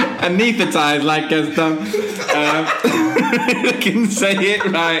 Anaesthetised like Gaston. I can say it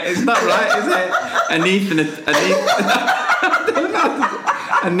right. It's not right, is it?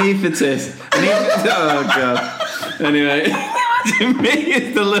 Anaesthetist. Oh, God. Anyway. To me,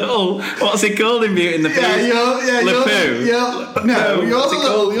 it's the little... What's it called in Beauty and the Beast? You're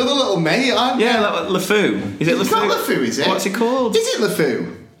the little mate, aren't you? Yeah, LeFou. Is it LeFou? It's not LeFou, is it? What's it called? Is it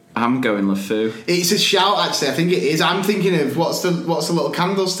LeFou? I'm going LeFou. It's a shout, actually. I think it is. I'm thinking of what's the little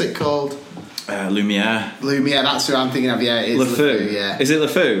candlestick called? Lumiere. Lumiere, that's who I'm thinking of. Yeah, it is LeFou. Yeah. Is it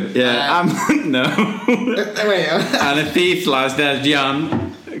LeFou? Yeah. No. Wait. And a thief lies there,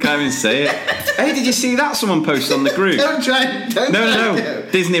 John. I can't even say it. Hey, did you see that? Someone posted on the group. Don't try. No.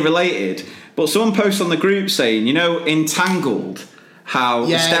 Disney related. But someone posted on the group saying, Entangled, how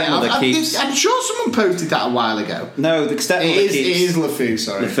the stepmother keeps... I'm sure someone posted that a while ago. No, the stepmother keeps... It is LeFou,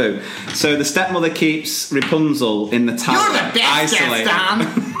 sorry. LeFou. So the stepmother keeps Rapunzel in the tower. You're the best, Gaston.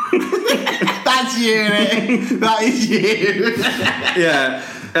 That's you, mate. That is you. Yeah.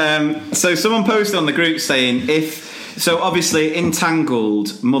 So someone posted on the group saying, So obviously,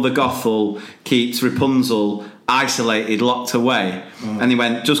 Entangled, Mother Gothel keeps Rapunzel isolated, locked away. And he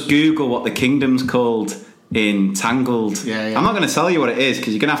went, just Google what the kingdom's called in Tangled. Yeah. I'm not going to tell you what it is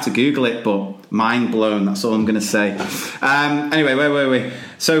because you're going to have to Google it, but mind blown, that's all I'm going to say. Anyway, where were we?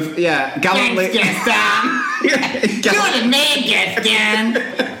 So, yeah, gallantly... Thanks, Gaston. You're the man, Gaston.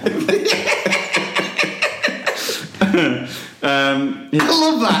 I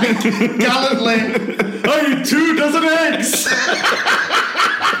love that. Gallantly. I eat 2 dozen eggs.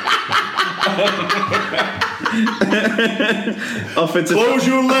 Offered to close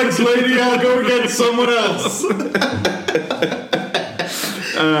your legs, lady. I'll go get someone else.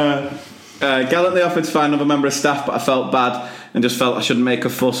 Gallantly offered to find another member of staff, but I felt bad and just felt I shouldn't make a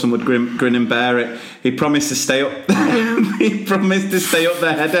fuss and would grin and bear it. He promised to stay up. He promised to stay up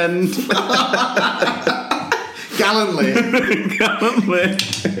the head end. Gallantly.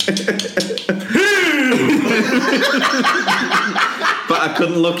 But I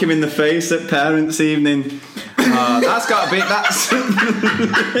couldn't look him in the face at parents' evening. That's got to be... That's...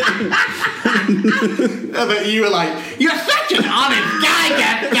 I bet you were like, you're such an honest guy,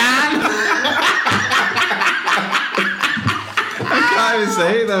 Gaston. I can't even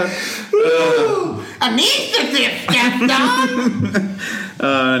say that. Anaesthetist, Gaston.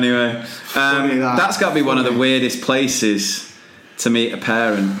 Anyway, that's got to be one of the weirdest places to meet a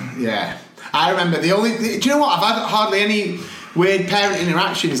parent. Yeah, I remember do you know what? I've had hardly any weird parent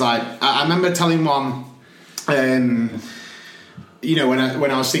interactions. Like I remember telling one, when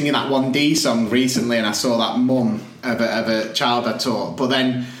I was singing that 1D song recently, and I saw that mum of a child I taught. But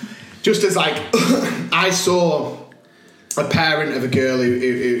then, just as like I saw a parent of a girl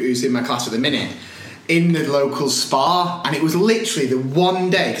who's in my class at the minute in the local spa, and it was literally the one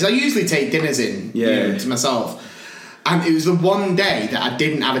day, because I usually take dinners in to myself, and it was the one day that I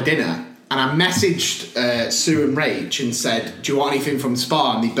didn't have a dinner, and I messaged Sue and Rach and said, do you want anything from the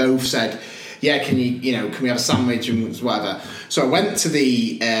spa? And they both said, yeah, can we have a sandwich and whatever. So I went to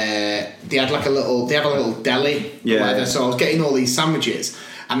they have a little deli or whatever, so I was getting all these sandwiches,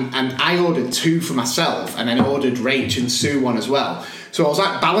 and I ordered 2 for myself, and then ordered Rach and Sue one as well. So I was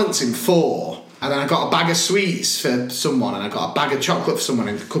like balancing 4. And then I got a bag of sweets for someone, and I got a bag of chocolate for someone,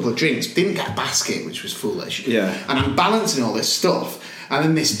 and a couple of drinks. Didn't get a basket, which was foolish. Yeah. And I'm balancing all this stuff, and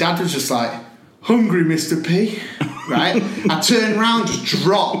then this dad was just like, hungry, Mr. P. Right? I turned around, just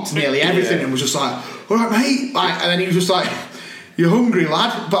dropped nearly everything, and was just like, all right, mate. And then he was just like, you're hungry,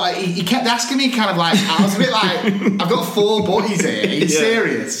 lad. But he kept asking me kind of like, I was a bit like, I've got 4 boys here. Are you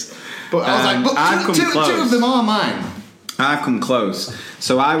serious? But I was like, but two of them are mine. I've come close.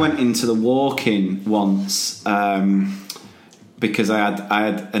 So I went into the walk-in once because I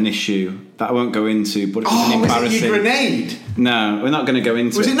had an issue that I won't go into, but it was an embarrassing... Was it your grenade? No, we're not going to go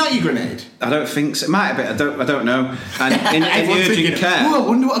into it. Was it not your grenade? I don't think so. It might have been. I don't know. And in urgent care... Oh, I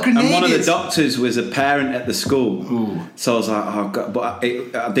wonder what a grenade is. And one of the doctors was a parent at the school. Ooh. So I was like, oh, God. But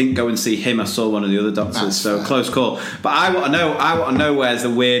I didn't go and see him. I saw one of the other doctors. That's so fair. Close call. But I want to know where's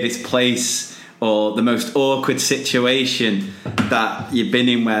the weirdest place or the most awkward situation that you've been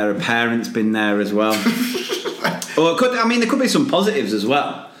in where a parent's been there as well. Or there could be some positives as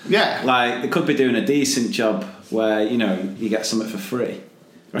well. Yeah. Like, they could be doing a decent job where, you know, you get something for free.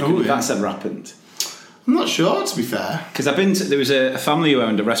 If that's ever happened. I'm not sure, to be fair. Because there was a family who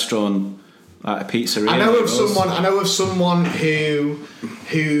owned a restaurant, like a pizzeria. I know of someone who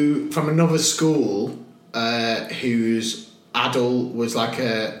from another school, whose adult was like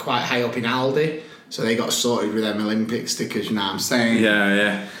quite high up in Aldi, so they got sorted with them Olympic stickers. You know what I'm saying?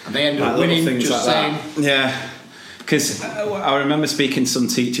 Yeah. And they ended up winning. Just like saying. That. Yeah. Because I remember speaking to some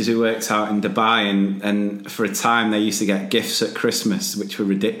teachers who worked out in Dubai, and for a time they used to get gifts at Christmas, which were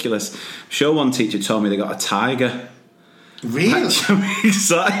ridiculous. I'm sure one teacher told me they got a tiger. Really?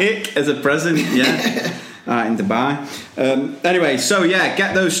 Exotic as a present, yeah. In Dubai. Anyway, so yeah,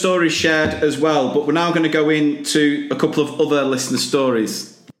 get those stories shared as well. But we're now going to go into a couple of other listener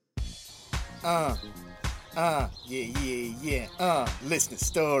stories. Yeah. Listener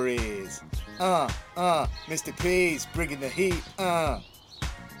stories. Mr. P's bringing the heat. Ha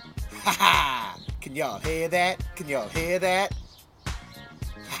ha! Can y'all hear that?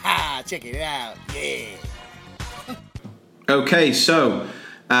 Ha! Check it out. Yeah. Okay, so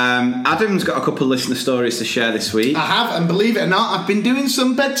Adam's got a couple of listener stories to share this week. I have, and believe it or not, I've been doing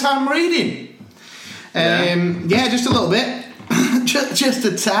some bedtime reading. Yeah, just a little bit, just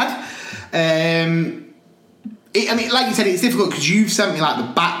a tad. Like you said, it's difficult because you've sent me like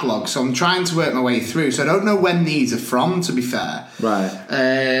the backlog, so I'm trying to work my way through. So I don't know when these are from, to be fair.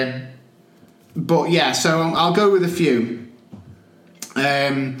 Right. But yeah, so I'll go with a few.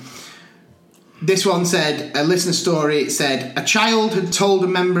 This one said, a listener story, it said, a child had told a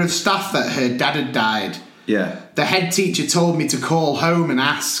member of staff that her dad had died. Yeah. The head teacher told me to call home and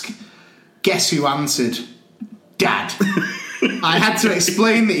ask. Guess who answered? Dad. I had to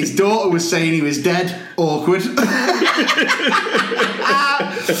explain that his daughter was saying he was dead. Awkward.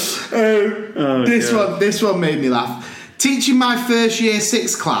 This one made me laugh. Teaching my first year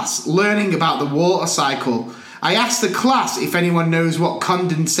 6 class, learning about the water cycle. I asked the class if anyone knows what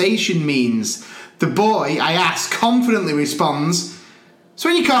condensation means. The boy I asked confidently responds, "It's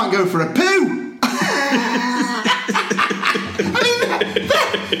when you can't go for a poo." I mean,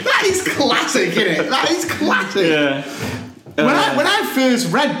 that is classic, isn't it? That is classic. Yeah. When I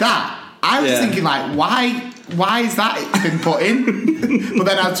first read that, I was thinking, like, why is that been put in? But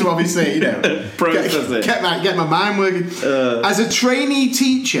then I had to obviously, get my mind working. As a trainee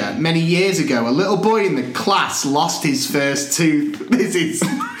teacher many years ago, a little boy in the class lost his first tooth. This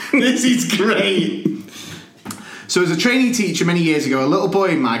is great. So as a trainee teacher many years ago, a little boy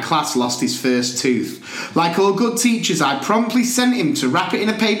in my class lost his first tooth. Like all good teachers, I promptly sent him to wrap it in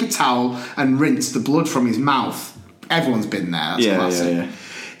a paper towel and rinse the blood from his mouth. Everyone's been there. That's classic. Yeah.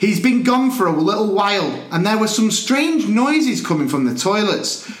 He's been gone for a little while, and there were some strange noises coming from the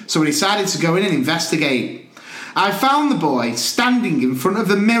toilets, so we decided to go in and investigate. I found the boy standing in front of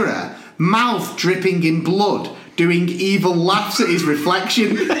the mirror, mouth dripping in blood, doing evil laughs at his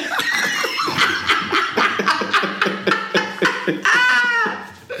reflection.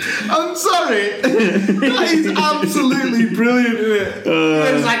 I'm sorry. That is absolutely brilliant, isn't it?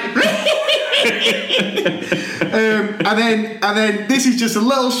 It's like... and then this is just a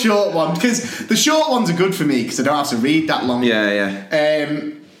little short one, because the short ones are good for me because I don't have to read that long. Yeah.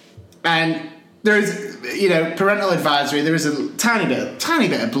 And there is, parental advisory. There is a tiny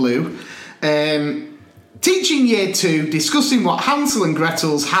bit of blue. Teaching year 2, discussing what Hansel and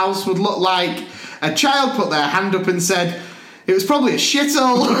Gretel's house would look like. A child put their hand up and said, "It was probably a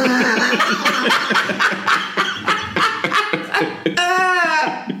shithole."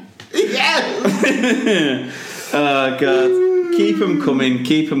 Yes. Oh God! Keep them coming.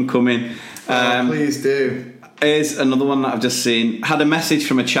 Please do. Here's another one that I've just seen. Had a message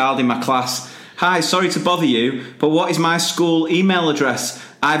from a child in my class. "Hi, sorry to bother you, but what is my school email address?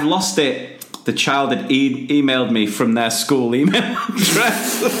 I've lost it." The child had emailed me from their school email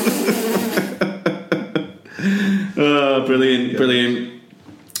address. Oh, brilliant.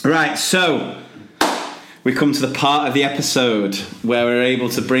 Right, so we come to the part of the episode where we're able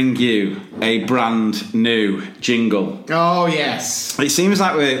to bring you a brand new jingle. Oh, yes. It seems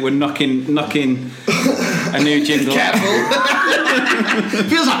like we're knocking a new jingle. Careful.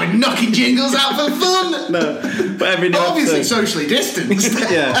 Feels like we're knocking jingles out for fun. No, but every new obviously episode, socially distanced.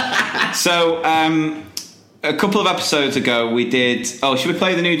 Yeah. So, a couple of episodes ago we did... Oh, should we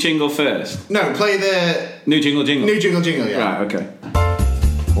play the new jingle first? No, play the... New jingle. New jingle, yeah. Right, okay.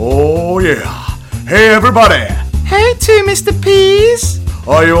 Oh, yeah. Hey, everybody. Hey, two Mr. P's.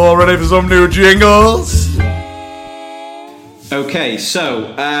 Are you all ready for some new jingles? Okay,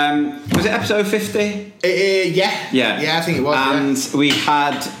 so was it episode 50? Yeah, I think it was. And we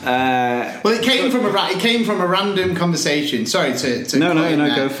had. Well, it came from a random conversation. Sorry to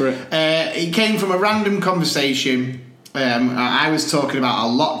no, go for it. It came from a random conversation. I was talking about how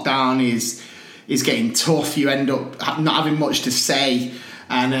lockdown is getting tough. You end up not having much to say.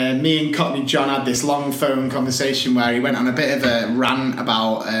 And me and Cockney John had this long phone conversation where he went on a bit of a rant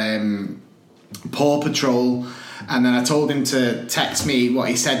about Paw Patrol. And then I told him to text me what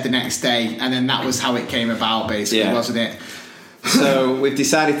he said the next day, and then that was how it came about, basically, wasn't it? So we've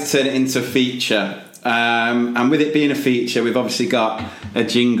decided to turn it into a feature, and with it being a feature, we've obviously got a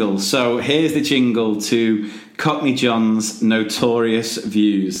jingle. So here's the jingle to Cockney John's Notorious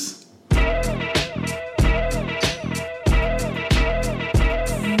Views.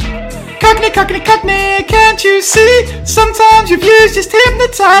 Cockney, Cockney, Cockney, can't you see? Sometimes your views just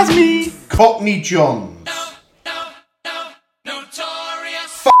hypnotise me. Cockney John.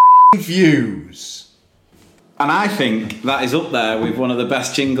 Views. And I think that is up there with one of the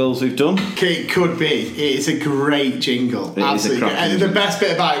best jingles we've done. It could be. It's a great jingle. It Absolutely. Is the best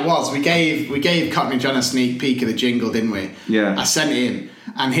bit about it was we gave Cockney John a sneak peek of the jingle, didn't we? Yeah. I sent it in,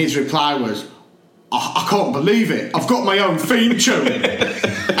 and his reply was, I can't believe it. I've got my own theme tune.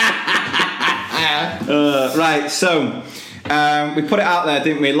 Right, so we put it out there,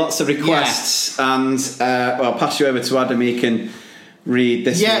 didn't we? Lots of requests, and I'll pass you over to Adam. He can read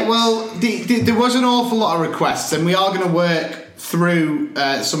this. Yeah, well, there was an awful lot of requests, and we are going to work through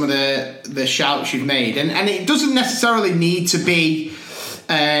some of the shouts you've made, and it doesn't necessarily need to be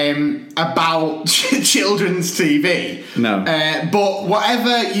about children's TV. No. But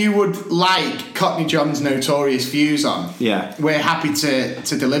whatever you would like Cockney John's Notorious Views on, we're happy to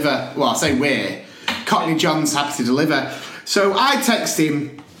deliver. Well, I say we're. Cockney John's happy to deliver. So I texted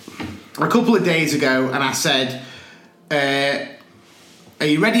him a couple of days ago, and I said, are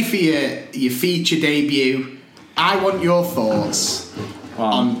you ready for your feature debut? I want your thoughts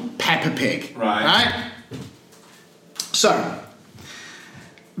on Peppa Pig. Right? So,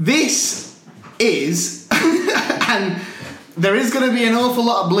 this is, and there is going to be an awful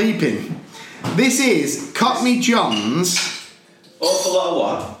lot of bleeping. This is Cockney John's... Awful lot of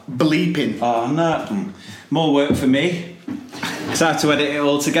what? Bleeping. Oh, no. More work for me. Because I have to edit it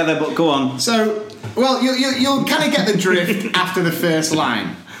all together, but go on. So... Well, you'll kind of get the drift after the first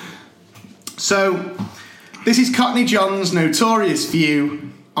line. So, this is Cockney John's Notorious View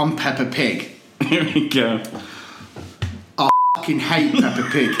on Peppa Pig. Here we go. I fucking hate Peppa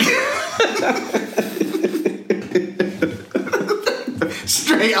Pig.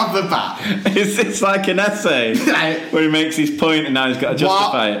 Straight off the bat. It's like an essay where he makes his point and now he's got to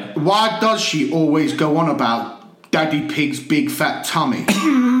justify it. Why does she always go on about Daddy Pig's big fat tummy?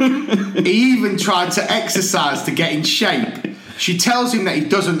 He even tried to exercise to get in shape. She tells him that he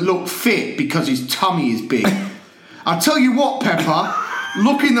doesn't look fit because his tummy is big. I tell you what, Peppa,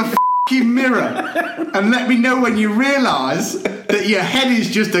 look in the f***ing mirror and let me know when you realise that your head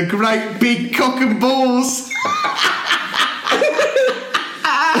is just a great big cock and balls.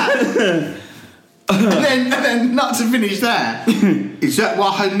 and then, not to finish there, is that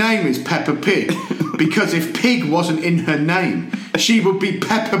why her name is Peppa Pig? Because if Pig wasn't in her name, she would be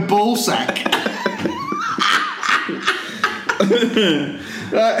Peppa Ballsack.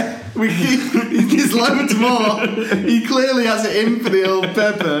 Right, there's loads more. He clearly has it in for the old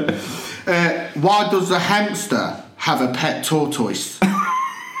Peppa. Why does the hamster have a pet tortoise?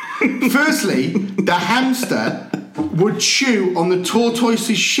 Firstly, the hamster would chew on the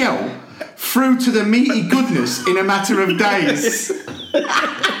tortoise's shell through to the meaty goodness in a matter of days.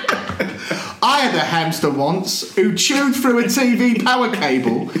 I had a hamster once who chewed through a TV power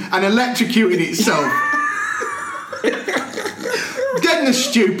cable and electrocuted itself. Then the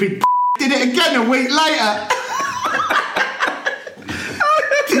stupid did it again a week later.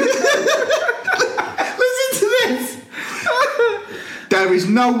 Listen to this. There is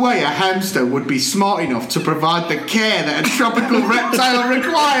no way a hamster would be smart enough to provide the care that a tropical reptile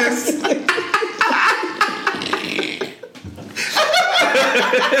requires.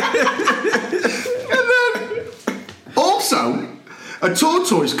 And then, also, a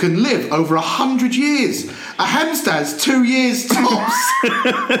tortoise can live over 100 years. A hamster has 2 years tops.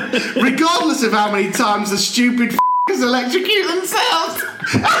 Regardless of how many times the stupid f***ers electrocute themselves.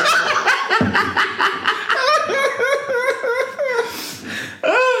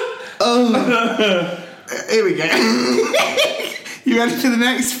 Here we go. You ready for the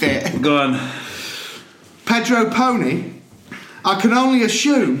next bit? Go on. Pedro Pony. I can only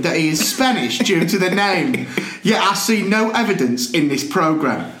assume that he is Spanish due to the name, yet I see no evidence in this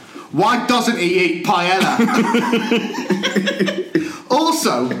programme. Why doesn't he eat paella?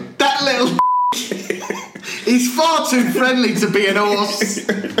 Also, that little he's far too friendly to be an horse.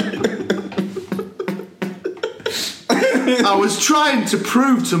 I was trying to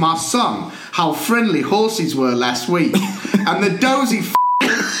prove to my son how friendly horses were last week, and the dozy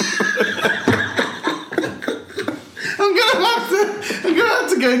I'm gonna have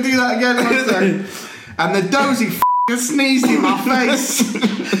to go and do that again. And the dozy sneezed in my face.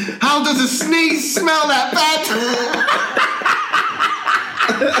 How does a sneeze smell that bad?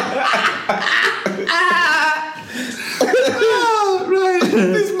 Oh, right,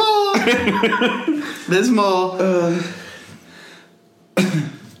 there's more.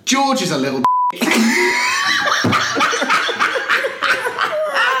 George is a little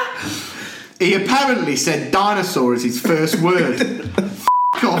He apparently said dinosaur as his first word. F***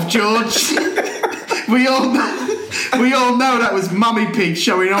 off, George. We all know that was Mummy Pig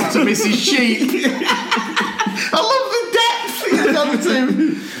showing off to Mrs. Sheep. I love the depth he's gone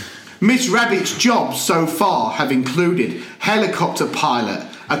to. Miss Rabbit's jobs so far have included helicopter pilot,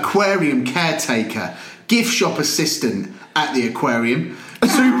 aquarium caretaker, gift shop assistant at the aquarium,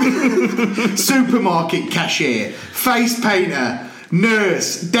 supermarket cashier, face painter,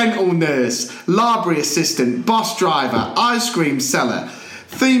 nurse, dental nurse, library assistant, bus driver, ice cream seller,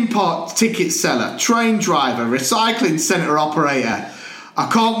 theme park ticket seller, train driver, recycling centre operator. I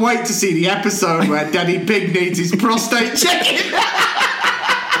can't wait to see the episode where Daddy Pig needs his prostate checking.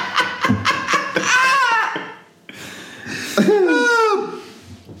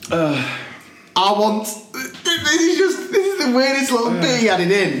 I want. This is the weirdest little bit he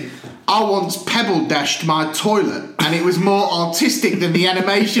added in. I once pebble dashed my toilet, and it was more artistic than the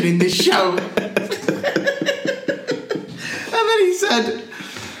animation in this show. And then he said,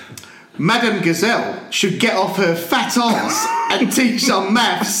 Madame Gazelle should get off her fat arse and teach some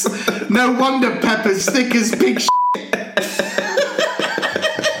maths. No wonder Pepper's thick as pig shit.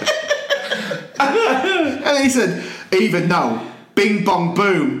 And he said, even though Bing Bong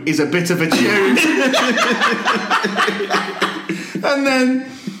Boom is a bit of a tune. And then,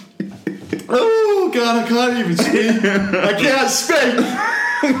 oh God, I can't even speak. I can't speak.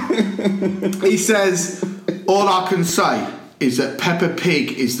 He says, all I can say is that Peppa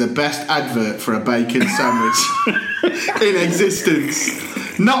Pig is the best advert for a bacon sandwich in existence.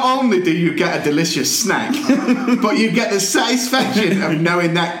 Not only do you get a delicious snack, but you get the satisfaction of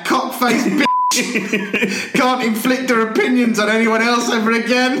knowing that cock-faced bitch can't inflict her opinions on anyone else ever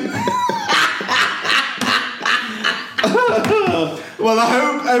again. Well, I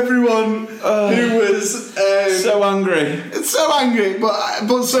hope everyone who was so angry,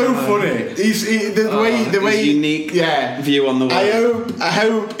 but so funny. The way unique view on the world. I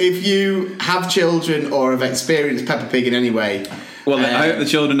hope if you have children or have experienced Peppa Pig in any way. Well, I hope the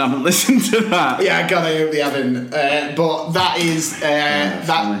children haven't listened to that. Yeah, God, I hope they haven't. But that is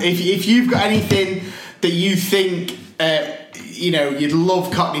that. If you've got anything that you think you'd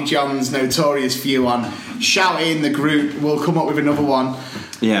love Cockney John's notorious view on, shout it in the group. We'll come up with another one.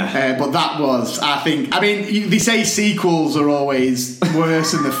 Yeah. But that was, I mean, they say sequels are always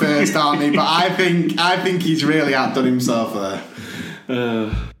worse than the first, aren't they? But I think he's really outdone himself there.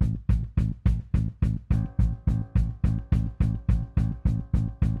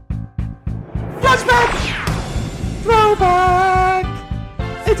 Flashback! Throwback!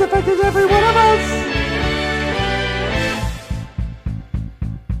 It's affected every one of us!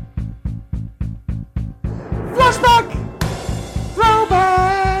 Flashback!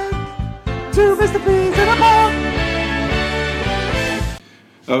 Throwback! To Mr. P's in a pot!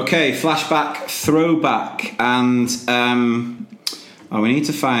 Okay, flashback, throwback, and we need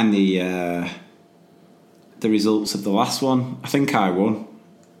to find the results of the last one. I think I won.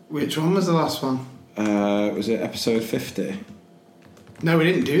 Which one was the last one? Was it episode 50? No, we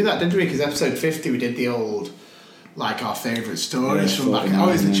didn't do that, did we? Because episode 50 we did the old, like, our favourite stories from back. Oh,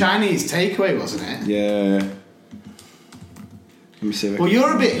 it was the Chinese takeaway, wasn't it? Yeah. Let me see. Well,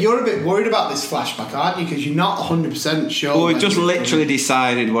 you're a bit worried about this flashback, aren't you? Because you're not 100% sure. Well, we just literally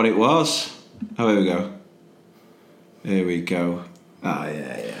decided what it was. Oh, here we go. Here we go. Oh,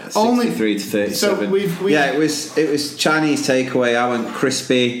 yeah. 63 to 37. So we've yeah, it was Chinese takeaway. I went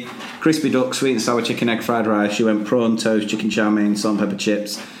crispy duck, sweet and sour chicken, egg fried rice. You went prawn toast, chicken chow mein, salt and pepper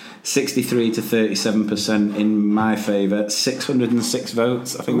chips. 63 to 37% in my favour. 606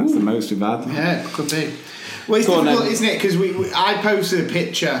 votes. I think that's the most we've had. Yeah, it could be. Well, it's difficult, isn't it? Because I posted a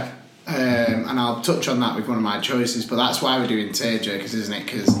picture, and I'll touch on that with one of my choices. But that's why we're doing tearjerkers, isn't it?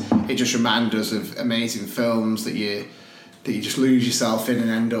 Because it just reminds us of amazing films that you just lose yourself in and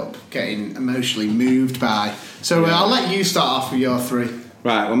end up getting emotionally moved by. So I'll let you start off with your three.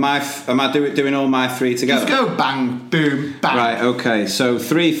 Right, well, am I doing all my 3 together? Just go bang, boom, bang. Right, okay, so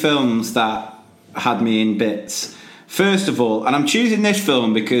 3 films that had me in bits. First of all, and I'm choosing this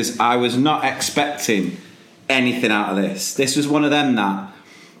film because I was not expecting anything out of this. This was one of them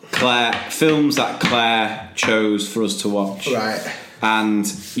films that Claire chose for us to watch. Right. And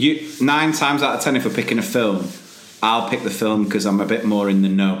 9 times out of 10, if we're picking a film, I'll pick the film because I'm a bit more in the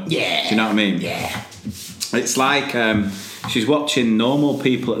know. Yeah. Do you know what I mean? Yeah. It's like she's watching Normal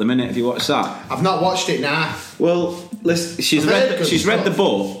People at the minute. Have you watched that? I've not watched it now. Well, listen, she's read the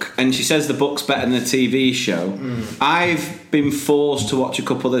book, and she says the book's better than the TV show. I've been forced to watch a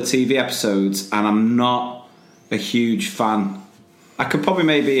couple of the TV episodes, and I'm not a huge fan. I could probably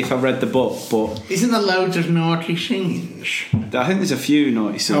maybe if I read the book, but isn't there loads of naughty scenes? I think there's a few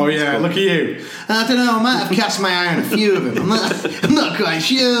naughty scenes. Oh yeah, look at you. I don't know. I might have cast my eye on a few of them. I'm not quite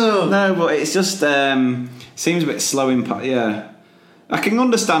sure. No, but it's just seems a bit slow in. Yeah, I can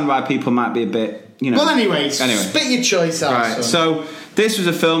understand why people might be a bit. Well, anyway, spit your choice out. Right, so this was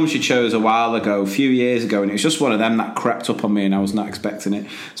a film she chose a while ago, a few years ago, and it was just one of them that crept up on me, and I was not expecting it.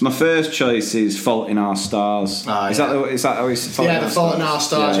 So my first choice is Fault in Our Stars. Oh, is that always Fault in Our Stars? Fault in Our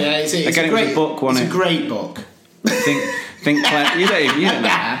Stars. Yeah, it's again, it was a book, wasn't it? It's a great book. Think Claire, you don't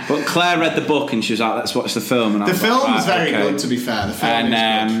know. But Claire read the book and she was like, "Let's watch the film." And the film's very good, to be fair. The film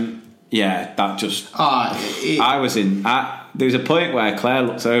is good. Yeah, that just. I was in. There was a point where Claire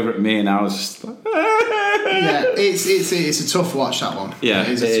looked over at me and I was just like, yeah, it's a tough watch, that one. Yeah,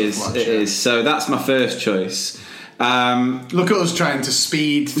 it is. So that's my first choice. Look at us trying to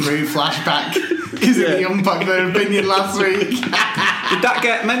speed through flashback because we unpopular opinion last week. Did that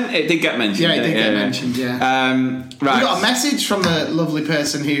get mentioned? It did get mentioned. Yeah, it did get mentioned. Yeah. Right. We got a message from the lovely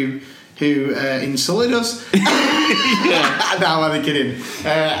person who insulted us. No, I'm only kidding.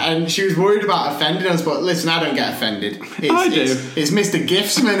 And she was worried about offending us, but listen, I don't get offended. I do. It's Mr.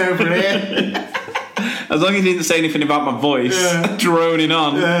 Giftsman over here. As long as he didn't say anything about my voice, droning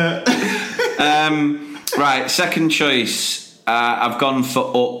on. Right, second choice. I've gone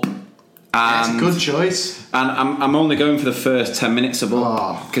for Up. That's a good choice. And I'm only going for the first 10 minutes of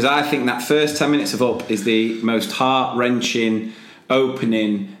Up because I think that first 10 minutes of Up is the most heart-wrenching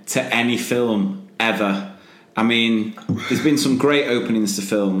opening to any film ever. I mean, there's been some great openings to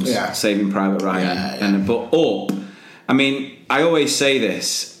films, Saving Private Ryan, but Up. I mean, I always say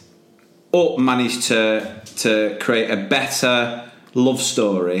this: Up managed to create a better love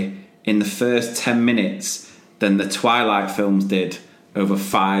story in the first 10 minutes than the Twilight films did over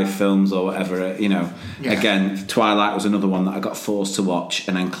 5 films or whatever. Again, Twilight was another one that I got forced to watch,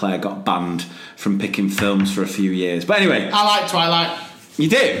 and then Claire got banned from picking films for a few years. But anyway, I like Twilight. You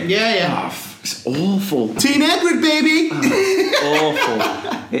do? Yeah. Oh, it's awful. Teen Edward, baby.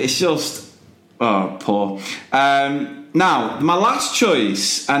 Awful. It's just poor. Now, my last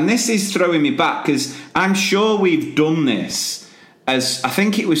choice, and this is throwing me back because I'm sure we've done this as I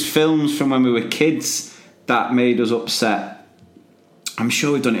think it was films from when we were kids that made us upset. I'm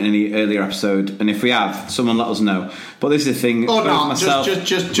sure we've done it in any earlier episode, and if we have, someone let us know. But this is the thing. Or not,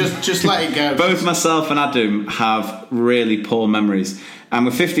 just let it go. Both myself and Adam have really poor memories. And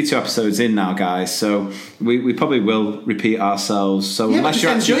we're 52 episodes in now, guys, so we probably will repeat ourselves. So unless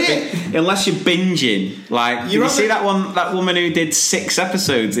you're binging, like did you see that woman who did 6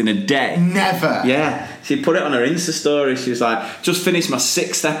 episodes in a day? Never. Yeah, she put it on her Insta story. She was like, "Just finished my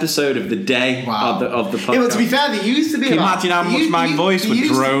 6th episode of the day of the podcast." Yeah, but to be fair, they used to be. Can you imagine how much my voice would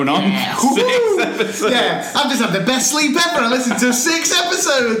drone on? 6 episodes. Yeah, I've just had the best sleep ever. I listened to 6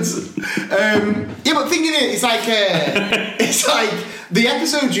 episodes. Yeah, but thinking it's like. The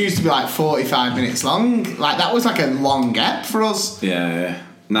episodes used to be like 45 minutes long. Like that was like a long gap for us. Yeah.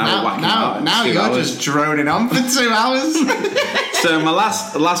 Now you're just droning on for 2 hours. So my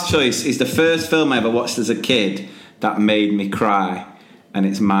last choice is the first film I ever watched as a kid that made me cry, and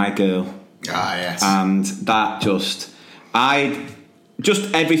it's My Girl. Ah, yes. And that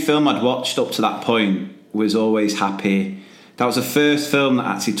every film I'd watched up to that point was always happy. That was the first film that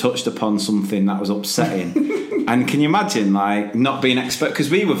actually touched upon something that was upsetting. And can you imagine, like, not being expert? Because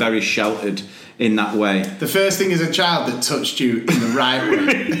we were very sheltered in that way. The first thing as a child that touched you in the right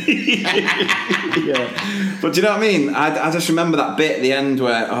way. Yeah. But do you know what I mean? I just remember that bit at the end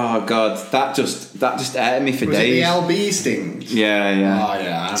where, oh God, that just ate me for was days. Was it the LB stings? Yeah. Oh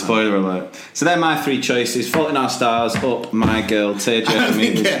yeah. Spoiler alert. So they're my 3 choices: Fault in Our Stars, Up, My Girl,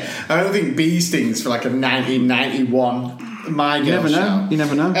 Tearjerker. I don't think bee stings for like a 1991. My Girl show. You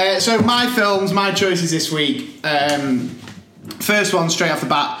never know. So my films, my choices this week. First one straight off the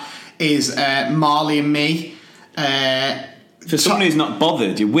bat is Marley and Me. For someone who's not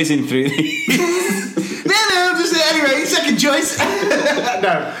bothered, you're whizzing through these. No, just Anyway, second choice.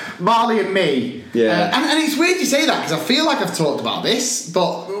 No, Marley and Me. Yeah. And it's weird you say that because I feel like I've talked about this,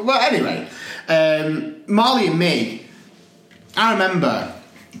 but well, anyway, Marley and Me. I remember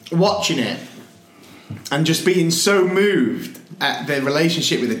watching it and just being so moved at the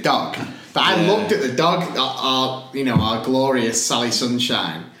relationship with the dog that I looked at the dog, our glorious Sally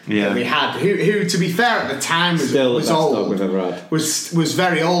Sunshine. That we had, who to be fair at the time was old. Dog we've ever had. Was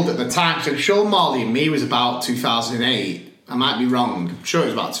very old at the time. So I'm sure Marley and Me was about 2008. I might be wrong. I'm sure it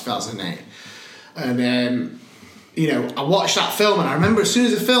was about 2008. And I watched that film, and I remember as soon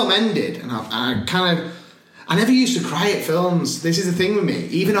as the film ended, and I never used to cry at films. This is the thing with me.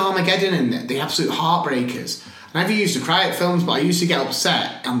 Even Armageddon and the absolute heartbreakers. I never used to cry at films, but I used to get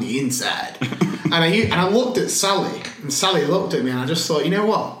upset on the inside. And I looked at Sally, and Sally looked at me, and I just thought, you know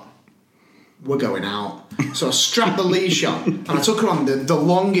what? We're going out. So I strapped the leash on, and I took her on the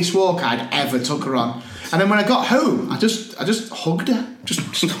longest walk I'd ever took her on. And then when I got home, I just hugged her, just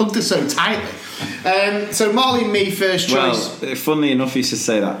hugged her so tightly. So Marley and Me, first choice. Well, funnily enough, you should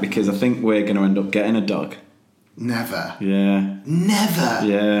say that because I think we're going to end up getting a dog. Never. Yeah. Never.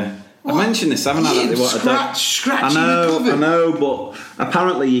 Yeah. What? I mentioned this, haven't I? Scratching the cover. I know, but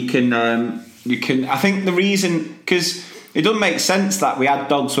apparently you can. I think the reason, because it doesn't make sense that we had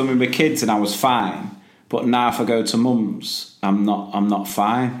dogs when we were kids and I was fine, but now if I go to mum's, I'm not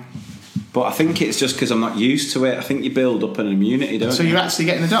fine. But I think it's just because I'm not used to it. I think you build up an immunity, don't you? So you're actually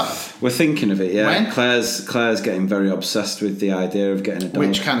getting a dog? We're thinking of it, yeah. When? Claire's getting very obsessed with the idea of getting a dog.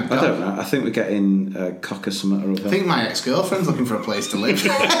 Which kind of dog? I don't know. I think we're getting a cock or something or other. I think my ex-girlfriend's looking for a place to live.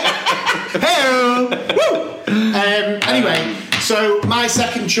 Hey-o! Woo! Anyway, so my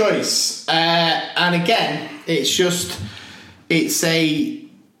second choice, and again, it's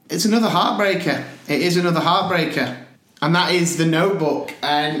another heartbreaker. It is another heartbreaker. And that is The Notebook.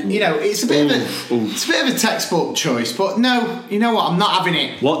 And, it's a bit of a textbook choice. But no, you know what? I'm not having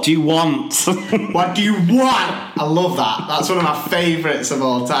it. What do you want? What do you want? I love that. That's one of my favourites of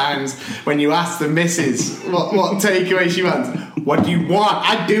all times. When you ask the missus what takeaway she wants. What do you want?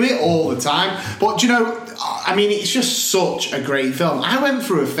 I do it all the time. But, it's just such a great film. I went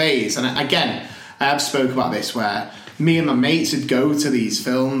through a phase, and again, I have spoke about this, where me and my mates would go to these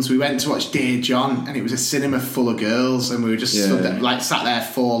films. We went to watch Dear John, and it was a cinema full of girls, and we were just sat there,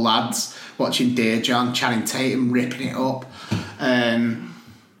 four lads watching Dear John, Channing Tatum ripping it up. A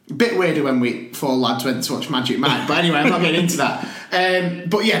bit weirder when four lads went to watch Magic Mike, but anyway, I'm not getting into that.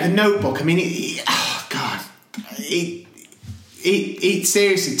 But yeah, The Notebook. I mean, it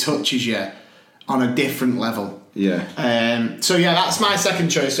seriously touches you on a different level. Yeah. So yeah, that's my second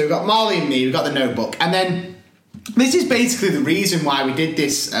choice. So we've got Marley and Me, we've got The Notebook, and then this is basically the reason why we did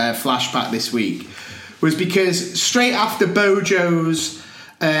this flashback this week, was because straight after Bojo's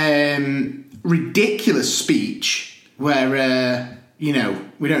ridiculous speech, where we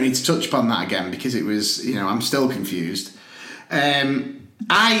don't need to touch upon that again because it was, I'm still confused.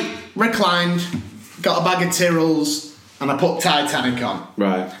 I reclined, got a bag of Tyrrells, and I put Titanic on.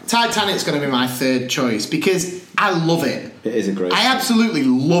 Right. Titanic's going to be my third choice because I love it. It is a great I absolutely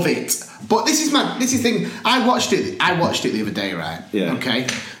love it. But this is the thing. I watched it the other day, right? Yeah. Okay.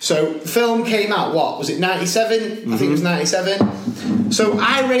 So the film came out, what was it, 97? Mm-hmm. I think it was 97. So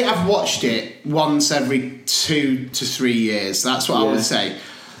I've watched it once every 2 to 3 years. That's what I would say.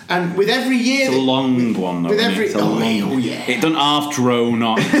 And with every year, it's a long one, though. With every yeah, it doesn't half drone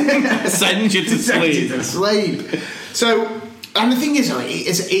on. Send you to sleep. So. And the thing is,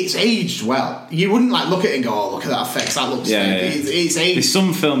 it's aged well. You wouldn't look at it and go, "Oh, look at that effects. That looks fake." It's aged. There's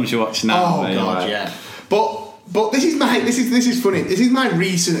some films you watch now. Oh god, yeah. But this is funny. This is my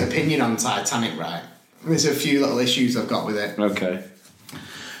recent opinion on Titanic. Right, there's a few little issues I've got with it. Okay.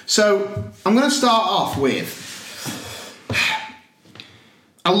 So I'm going to start off with.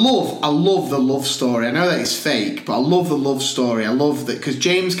 I love the love story. I know that it's fake, but I love the love story. I love that because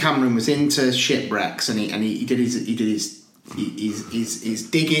James Cameron was into shipwrecks, and he did his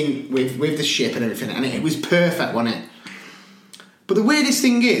digging with the ship and everything, and it was perfect, wasn't it? But the weirdest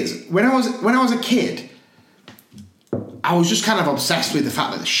thing is, when I was a kid, I was just kind of obsessed with the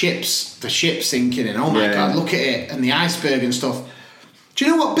fact that the ship's sinking, and oh my god, look at it, and the iceberg and stuff. Do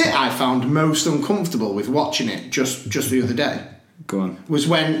you know what bit I found most uncomfortable with watching it just the other day? Go on. Was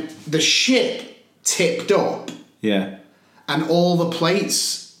when the ship tipped up. Yeah. And all the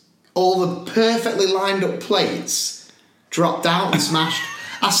perfectly lined up plates dropped out and smashed.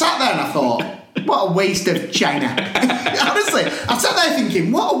 I sat there and I thought, what a waste of china. Honestly, I sat there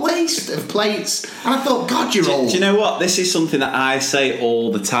thinking, what a waste of plates. And I thought, God, you're old. Do you know what? This is something that I say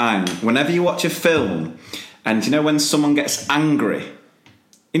all the time. Whenever you watch a film, and do you know when someone gets angry,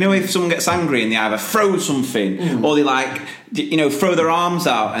 You know, if someone gets angry and they either throw something or they like, you know, throw their arms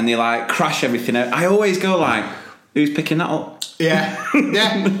out and they like crash everything out. I always go like, who's picking that up? Yeah.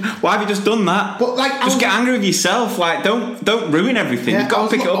 Why have you just done that? But like, just get angry with yourself. Like, don't ruin everything. You've got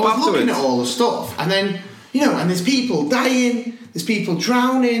to pick it up afterwards. I was looking at all the stuff, and then, you know, and there's people dying, there's people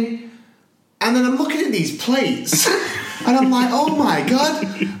drowning, and then I'm looking at these plates, and I'm like, oh my God,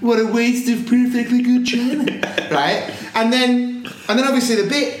 what a waste of perfectly good china, right? And then obviously the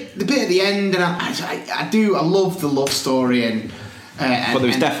bit at the end, and I love the love story, and but there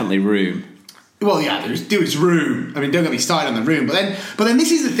was definitely room. Well, yeah, there's room. I mean, don't get me started on the room. But then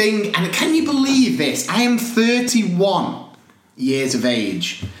this is the thing, and can you believe this? I am 31 years of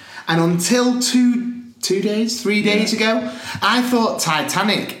age, and until 3 days ago, I thought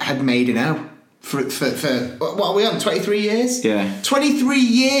Titanic had made an O. For what are we on? 23 years? Yeah. 23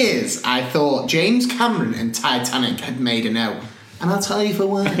 years. I thought James Cameron and Titanic had made an O, and I'll tell you for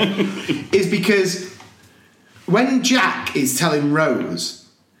why. Is because when Jack is telling Rose,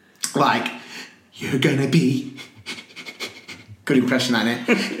 like, you're gonna be... Good impression, that,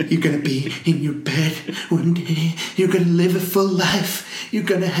 innit? You're gonna be in your bed one day. You're gonna live a full life. You're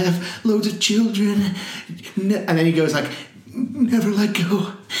gonna have loads of children. And then he goes like, never let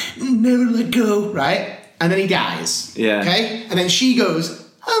go. Never let go. Right? And then he dies. Yeah. Okay? And then she goes,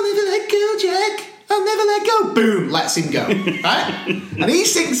 I'll never let go, Jack. I'll never let go. Boom, lets him go. Right? And he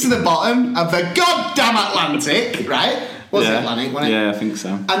sinks to the bottom of the goddamn Atlantic. Right? Was it Atlantic? Wasn't it? Yeah, I think so.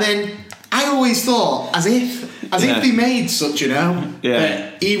 And then I always thought, as if they made such an O,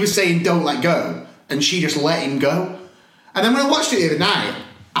 that he was saying don't let go, and she just let him go. And then when I watched it the other night,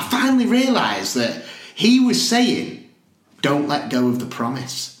 I finally realised that he was saying don't let go of the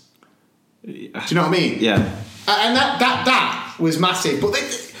promise. Do you know what I mean? Yeah. And that was massive. But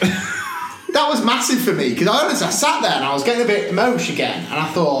that was massive for me, because I sat there and I was getting a bit emotional again, and I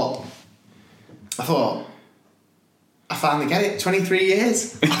thought, I finally get it. 23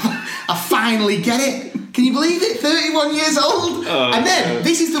 years. I finally get it. Can you believe it? 31 years old. Oh, and then,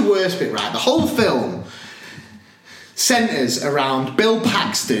 this is the worst bit, right? The whole film centres around Bill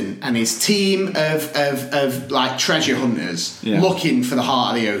Paxton and his team of like treasure hunters looking for the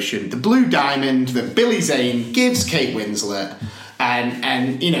heart of the ocean. The blue diamond that Billy Zane gives Kate Winslet.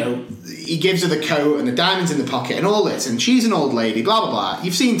 And you know, he gives her the coat and the diamonds in the pocket and all this. And she's an old lady, blah, blah, blah.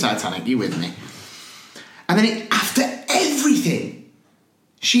 You've seen Titanic, you with me? And then after everything,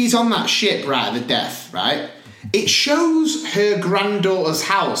 she's on that ship right at the death, right? It shows her granddaughter's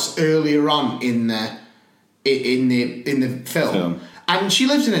house earlier on in the film, and she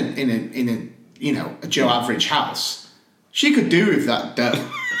lives in a you know, a Joe average house. She could do with that dough.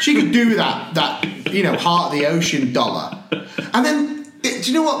 She could do that you know, heart of the ocean dollar. And then do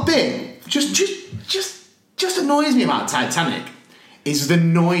you know what bit just annoys me about Titanic is the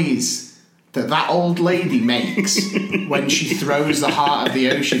noise that old lady makes when she throws the heart of the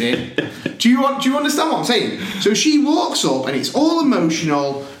ocean in. Do you understand what I'm saying? So she walks up and it's all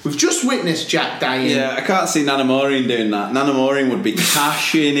emotional. We've just witnessed Jack dying. Yeah, I can't see Nana Maureen doing that. Nana Maureen would be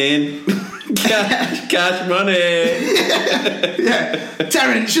cashing in. cash money. Yeah.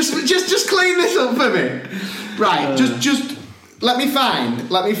 Terence, just clean this up for me. Right, just let me find.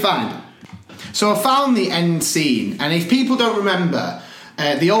 So I found the end scene, and if people don't remember,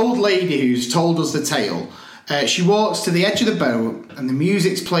 the old lady who's told us the tale, she walks to the edge of the boat and the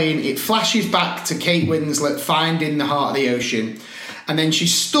music's playing. It flashes back to Kate Winslet finding the heart of the ocean, and then she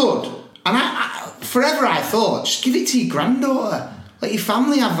stood, and I forever I thought, just give it to your granddaughter, let your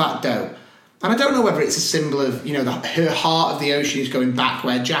family have that dough. And I don't know whether it's a symbol of, you know, that her heart of the ocean is going back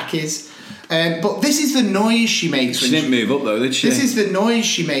where Jack is, but this is the noise she makes. She didn't move up though, did she? This is the noise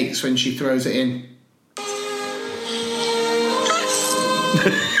she makes when she throws it in.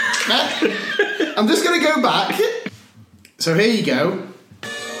 I'm just going to go back. So here you go.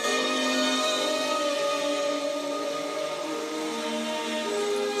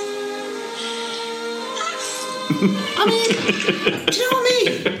 I mean, do you know what I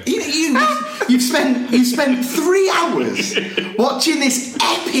mean? You've spent 3 hours watching this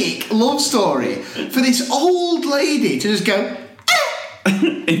epic love story for this old lady to just go.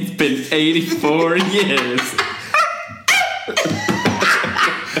 It's been 84 years.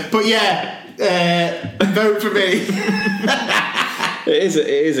 But yeah, vote for me. It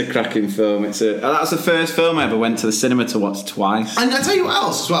is a cracking film. That's the first film I ever went to the cinema to watch twice. And I tell you what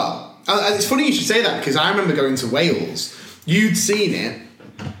else as well. And it's funny you should say that, because I remember going to Wales. You'd seen it,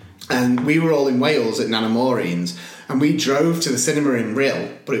 and we were all in Wales at Nana Maureen's, and we drove to the cinema in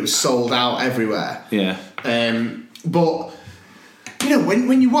Rhyl, but it was sold out everywhere. Yeah. But you know, still,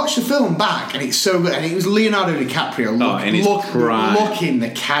 when you watch the film back, and it's so good, and it was Leonardo DiCaprio looking the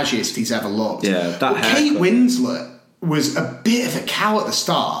casualest he's ever looked. Yeah, Kate Winslet was a bit of a cow at the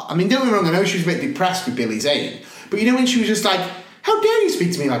start. I mean, don't get me wrong, I know she was a bit depressed with Billy Zane, but you know when she was just like, how dare you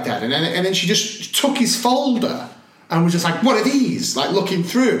speak to me like that? And then she just took his folder and was just like, what are these? Like looking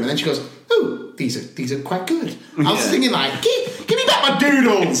through, and then she goes, oh, these are quite good. I was thinking like, give me back my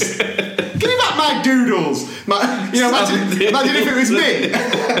doodles. Give me back my doodles. Imagine if it was me.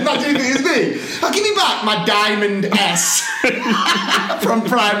 Imagine if it was me. Oh, give me back my Diamond S from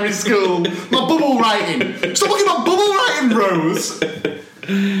primary school. My bubble writing. Stop looking at my bubble writing, Rose. The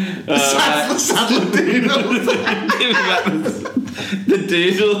saddle doodles. Give me back the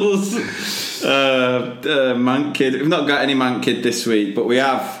doodles. Man Kid. We've not got any Man Kid this week, but we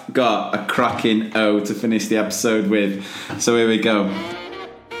have got a cracking O to finish the episode with. So here we go.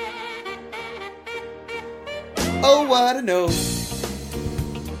 Oh, what I know.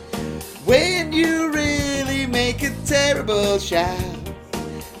 When you really make a terrible shout,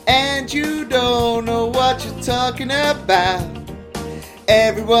 and you don't know what you're talking about,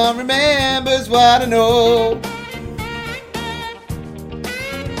 everyone remembers what I know.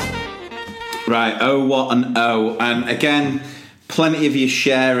 Right, oh, what an O. And again, plenty of you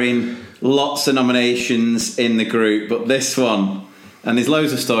sharing lots of nominations in the group, but this one, and there's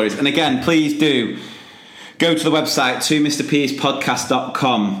loads of stories. And again, please do go to the website,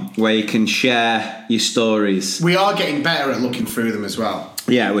 2mrpspodcast.com, where you can share your stories. We are getting better at looking through them as well.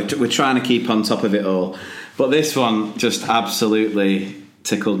 Yeah, we're trying to keep on top of it all. But this one just absolutely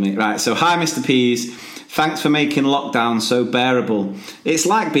tickled me. Right, so hi Mr. Peas. Thanks for making lockdown so bearable. It's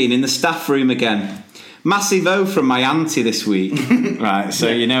like being in the staff room again. Massive O from my auntie this week. Right, so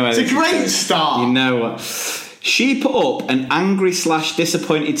you know where it's a great start. You know what? She put up an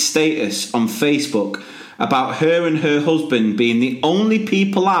angry/disappointed status on Facebook about her and her husband being the only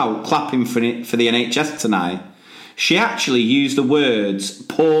people out clapping for the NHS tonight. She actually used the words,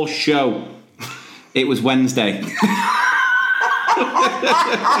 poor show. It was Wednesday.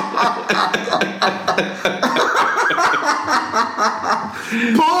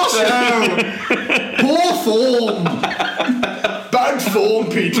 Poor show. Poor form. Bad form,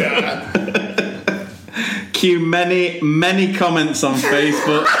 Peter. Cue many comments on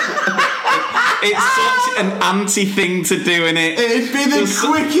Facebook. It's such an anti thing to do, innit? It'd be the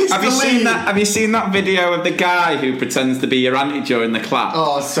quickest. Have you seen that video of the guy who pretends to be your auntie during the clap?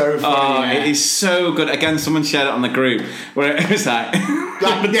 Oh, so funny. It is so good. Again, someone shared it on the group where it was like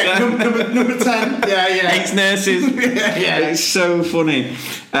number 10. Yeah. Hates nurses. Yeah. It's so funny.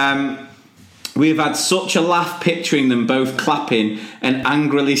 We've had such a laugh picturing them both clapping and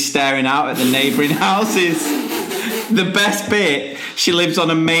angrily staring out at the neighbouring houses. The best bit, she lives on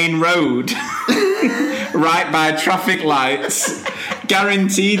a main road, right by traffic lights,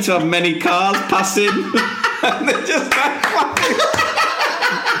 guaranteed to have many cars passing, and they're just clapping.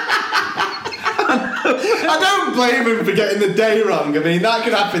 I don't blame him for getting the day wrong. I mean, that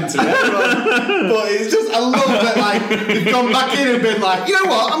could happen to everyone. But it's just, I love that, like, they've gone back in and been like, you know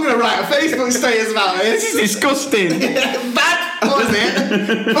what, I'm going to write a Facebook status about this. This is disgusting.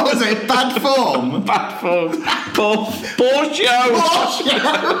 What was it? Bad form? Bad form. Poor show.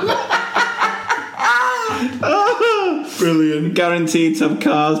 Brilliant. Guaranteed to have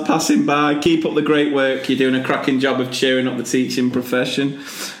cars passing by. Keep up the great work. You're doing a cracking job of cheering up the teaching profession.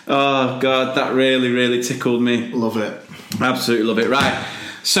 Oh God, that really tickled me. Love it. Absolutely love it. Right,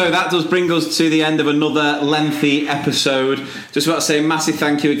 so that does bring us to the end of another lengthy episode. Just want to say a massive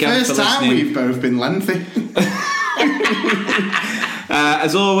thank you again for listening. First time we've both been lengthy.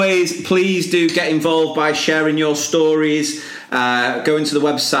 As always, please do get involved by sharing your stories. Go into the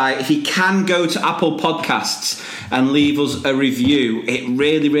website. If you can, go to Apple Podcasts and leave us a review. It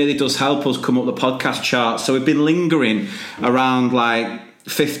really does help us come up the podcast charts. So we've been lingering around like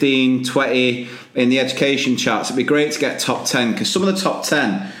 15, 20 in the education charts. It'd be great to get top 10 because some of the top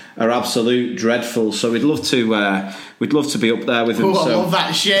 10 are absolute dreadful. So we'd love to be up there with them. I love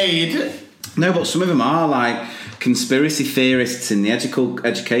that shade. No, but some of them are like conspiracy theorists in the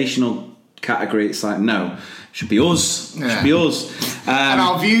educational category. It's like, no, should be us. Yeah. Should be us. And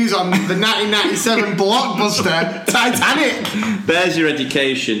our views on the 1997 blockbuster Titanic. There's your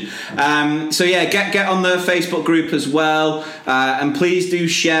education. So yeah, get on the Facebook group as well, and please do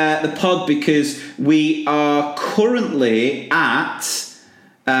share the pod because we are currently at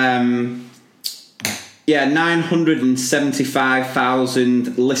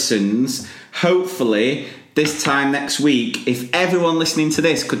 975,000 listens. Hopefully this time next week, if everyone listening to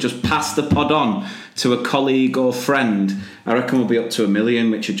this could just pass the pod on to a colleague or friend, I reckon we'll be up to 1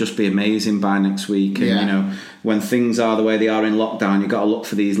 million, which would just be amazing by next week. And you know, when things are the way they are in lockdown, you've got to look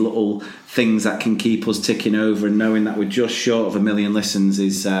for these little things that can keep us ticking over, and knowing that we're just short of 1 million listens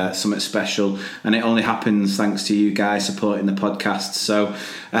is something special, and it only happens thanks to you guys supporting the podcast. So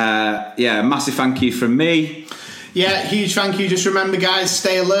massive thank you from me. Yeah, huge thank you. Just remember, guys,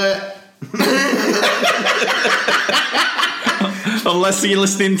 stay alert. Unless you're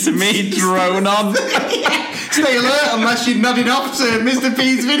listening to me drone on. Stay alert unless you're nodding off to Mr.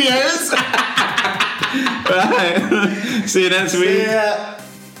 P's videos. Right. See you next week. See ya.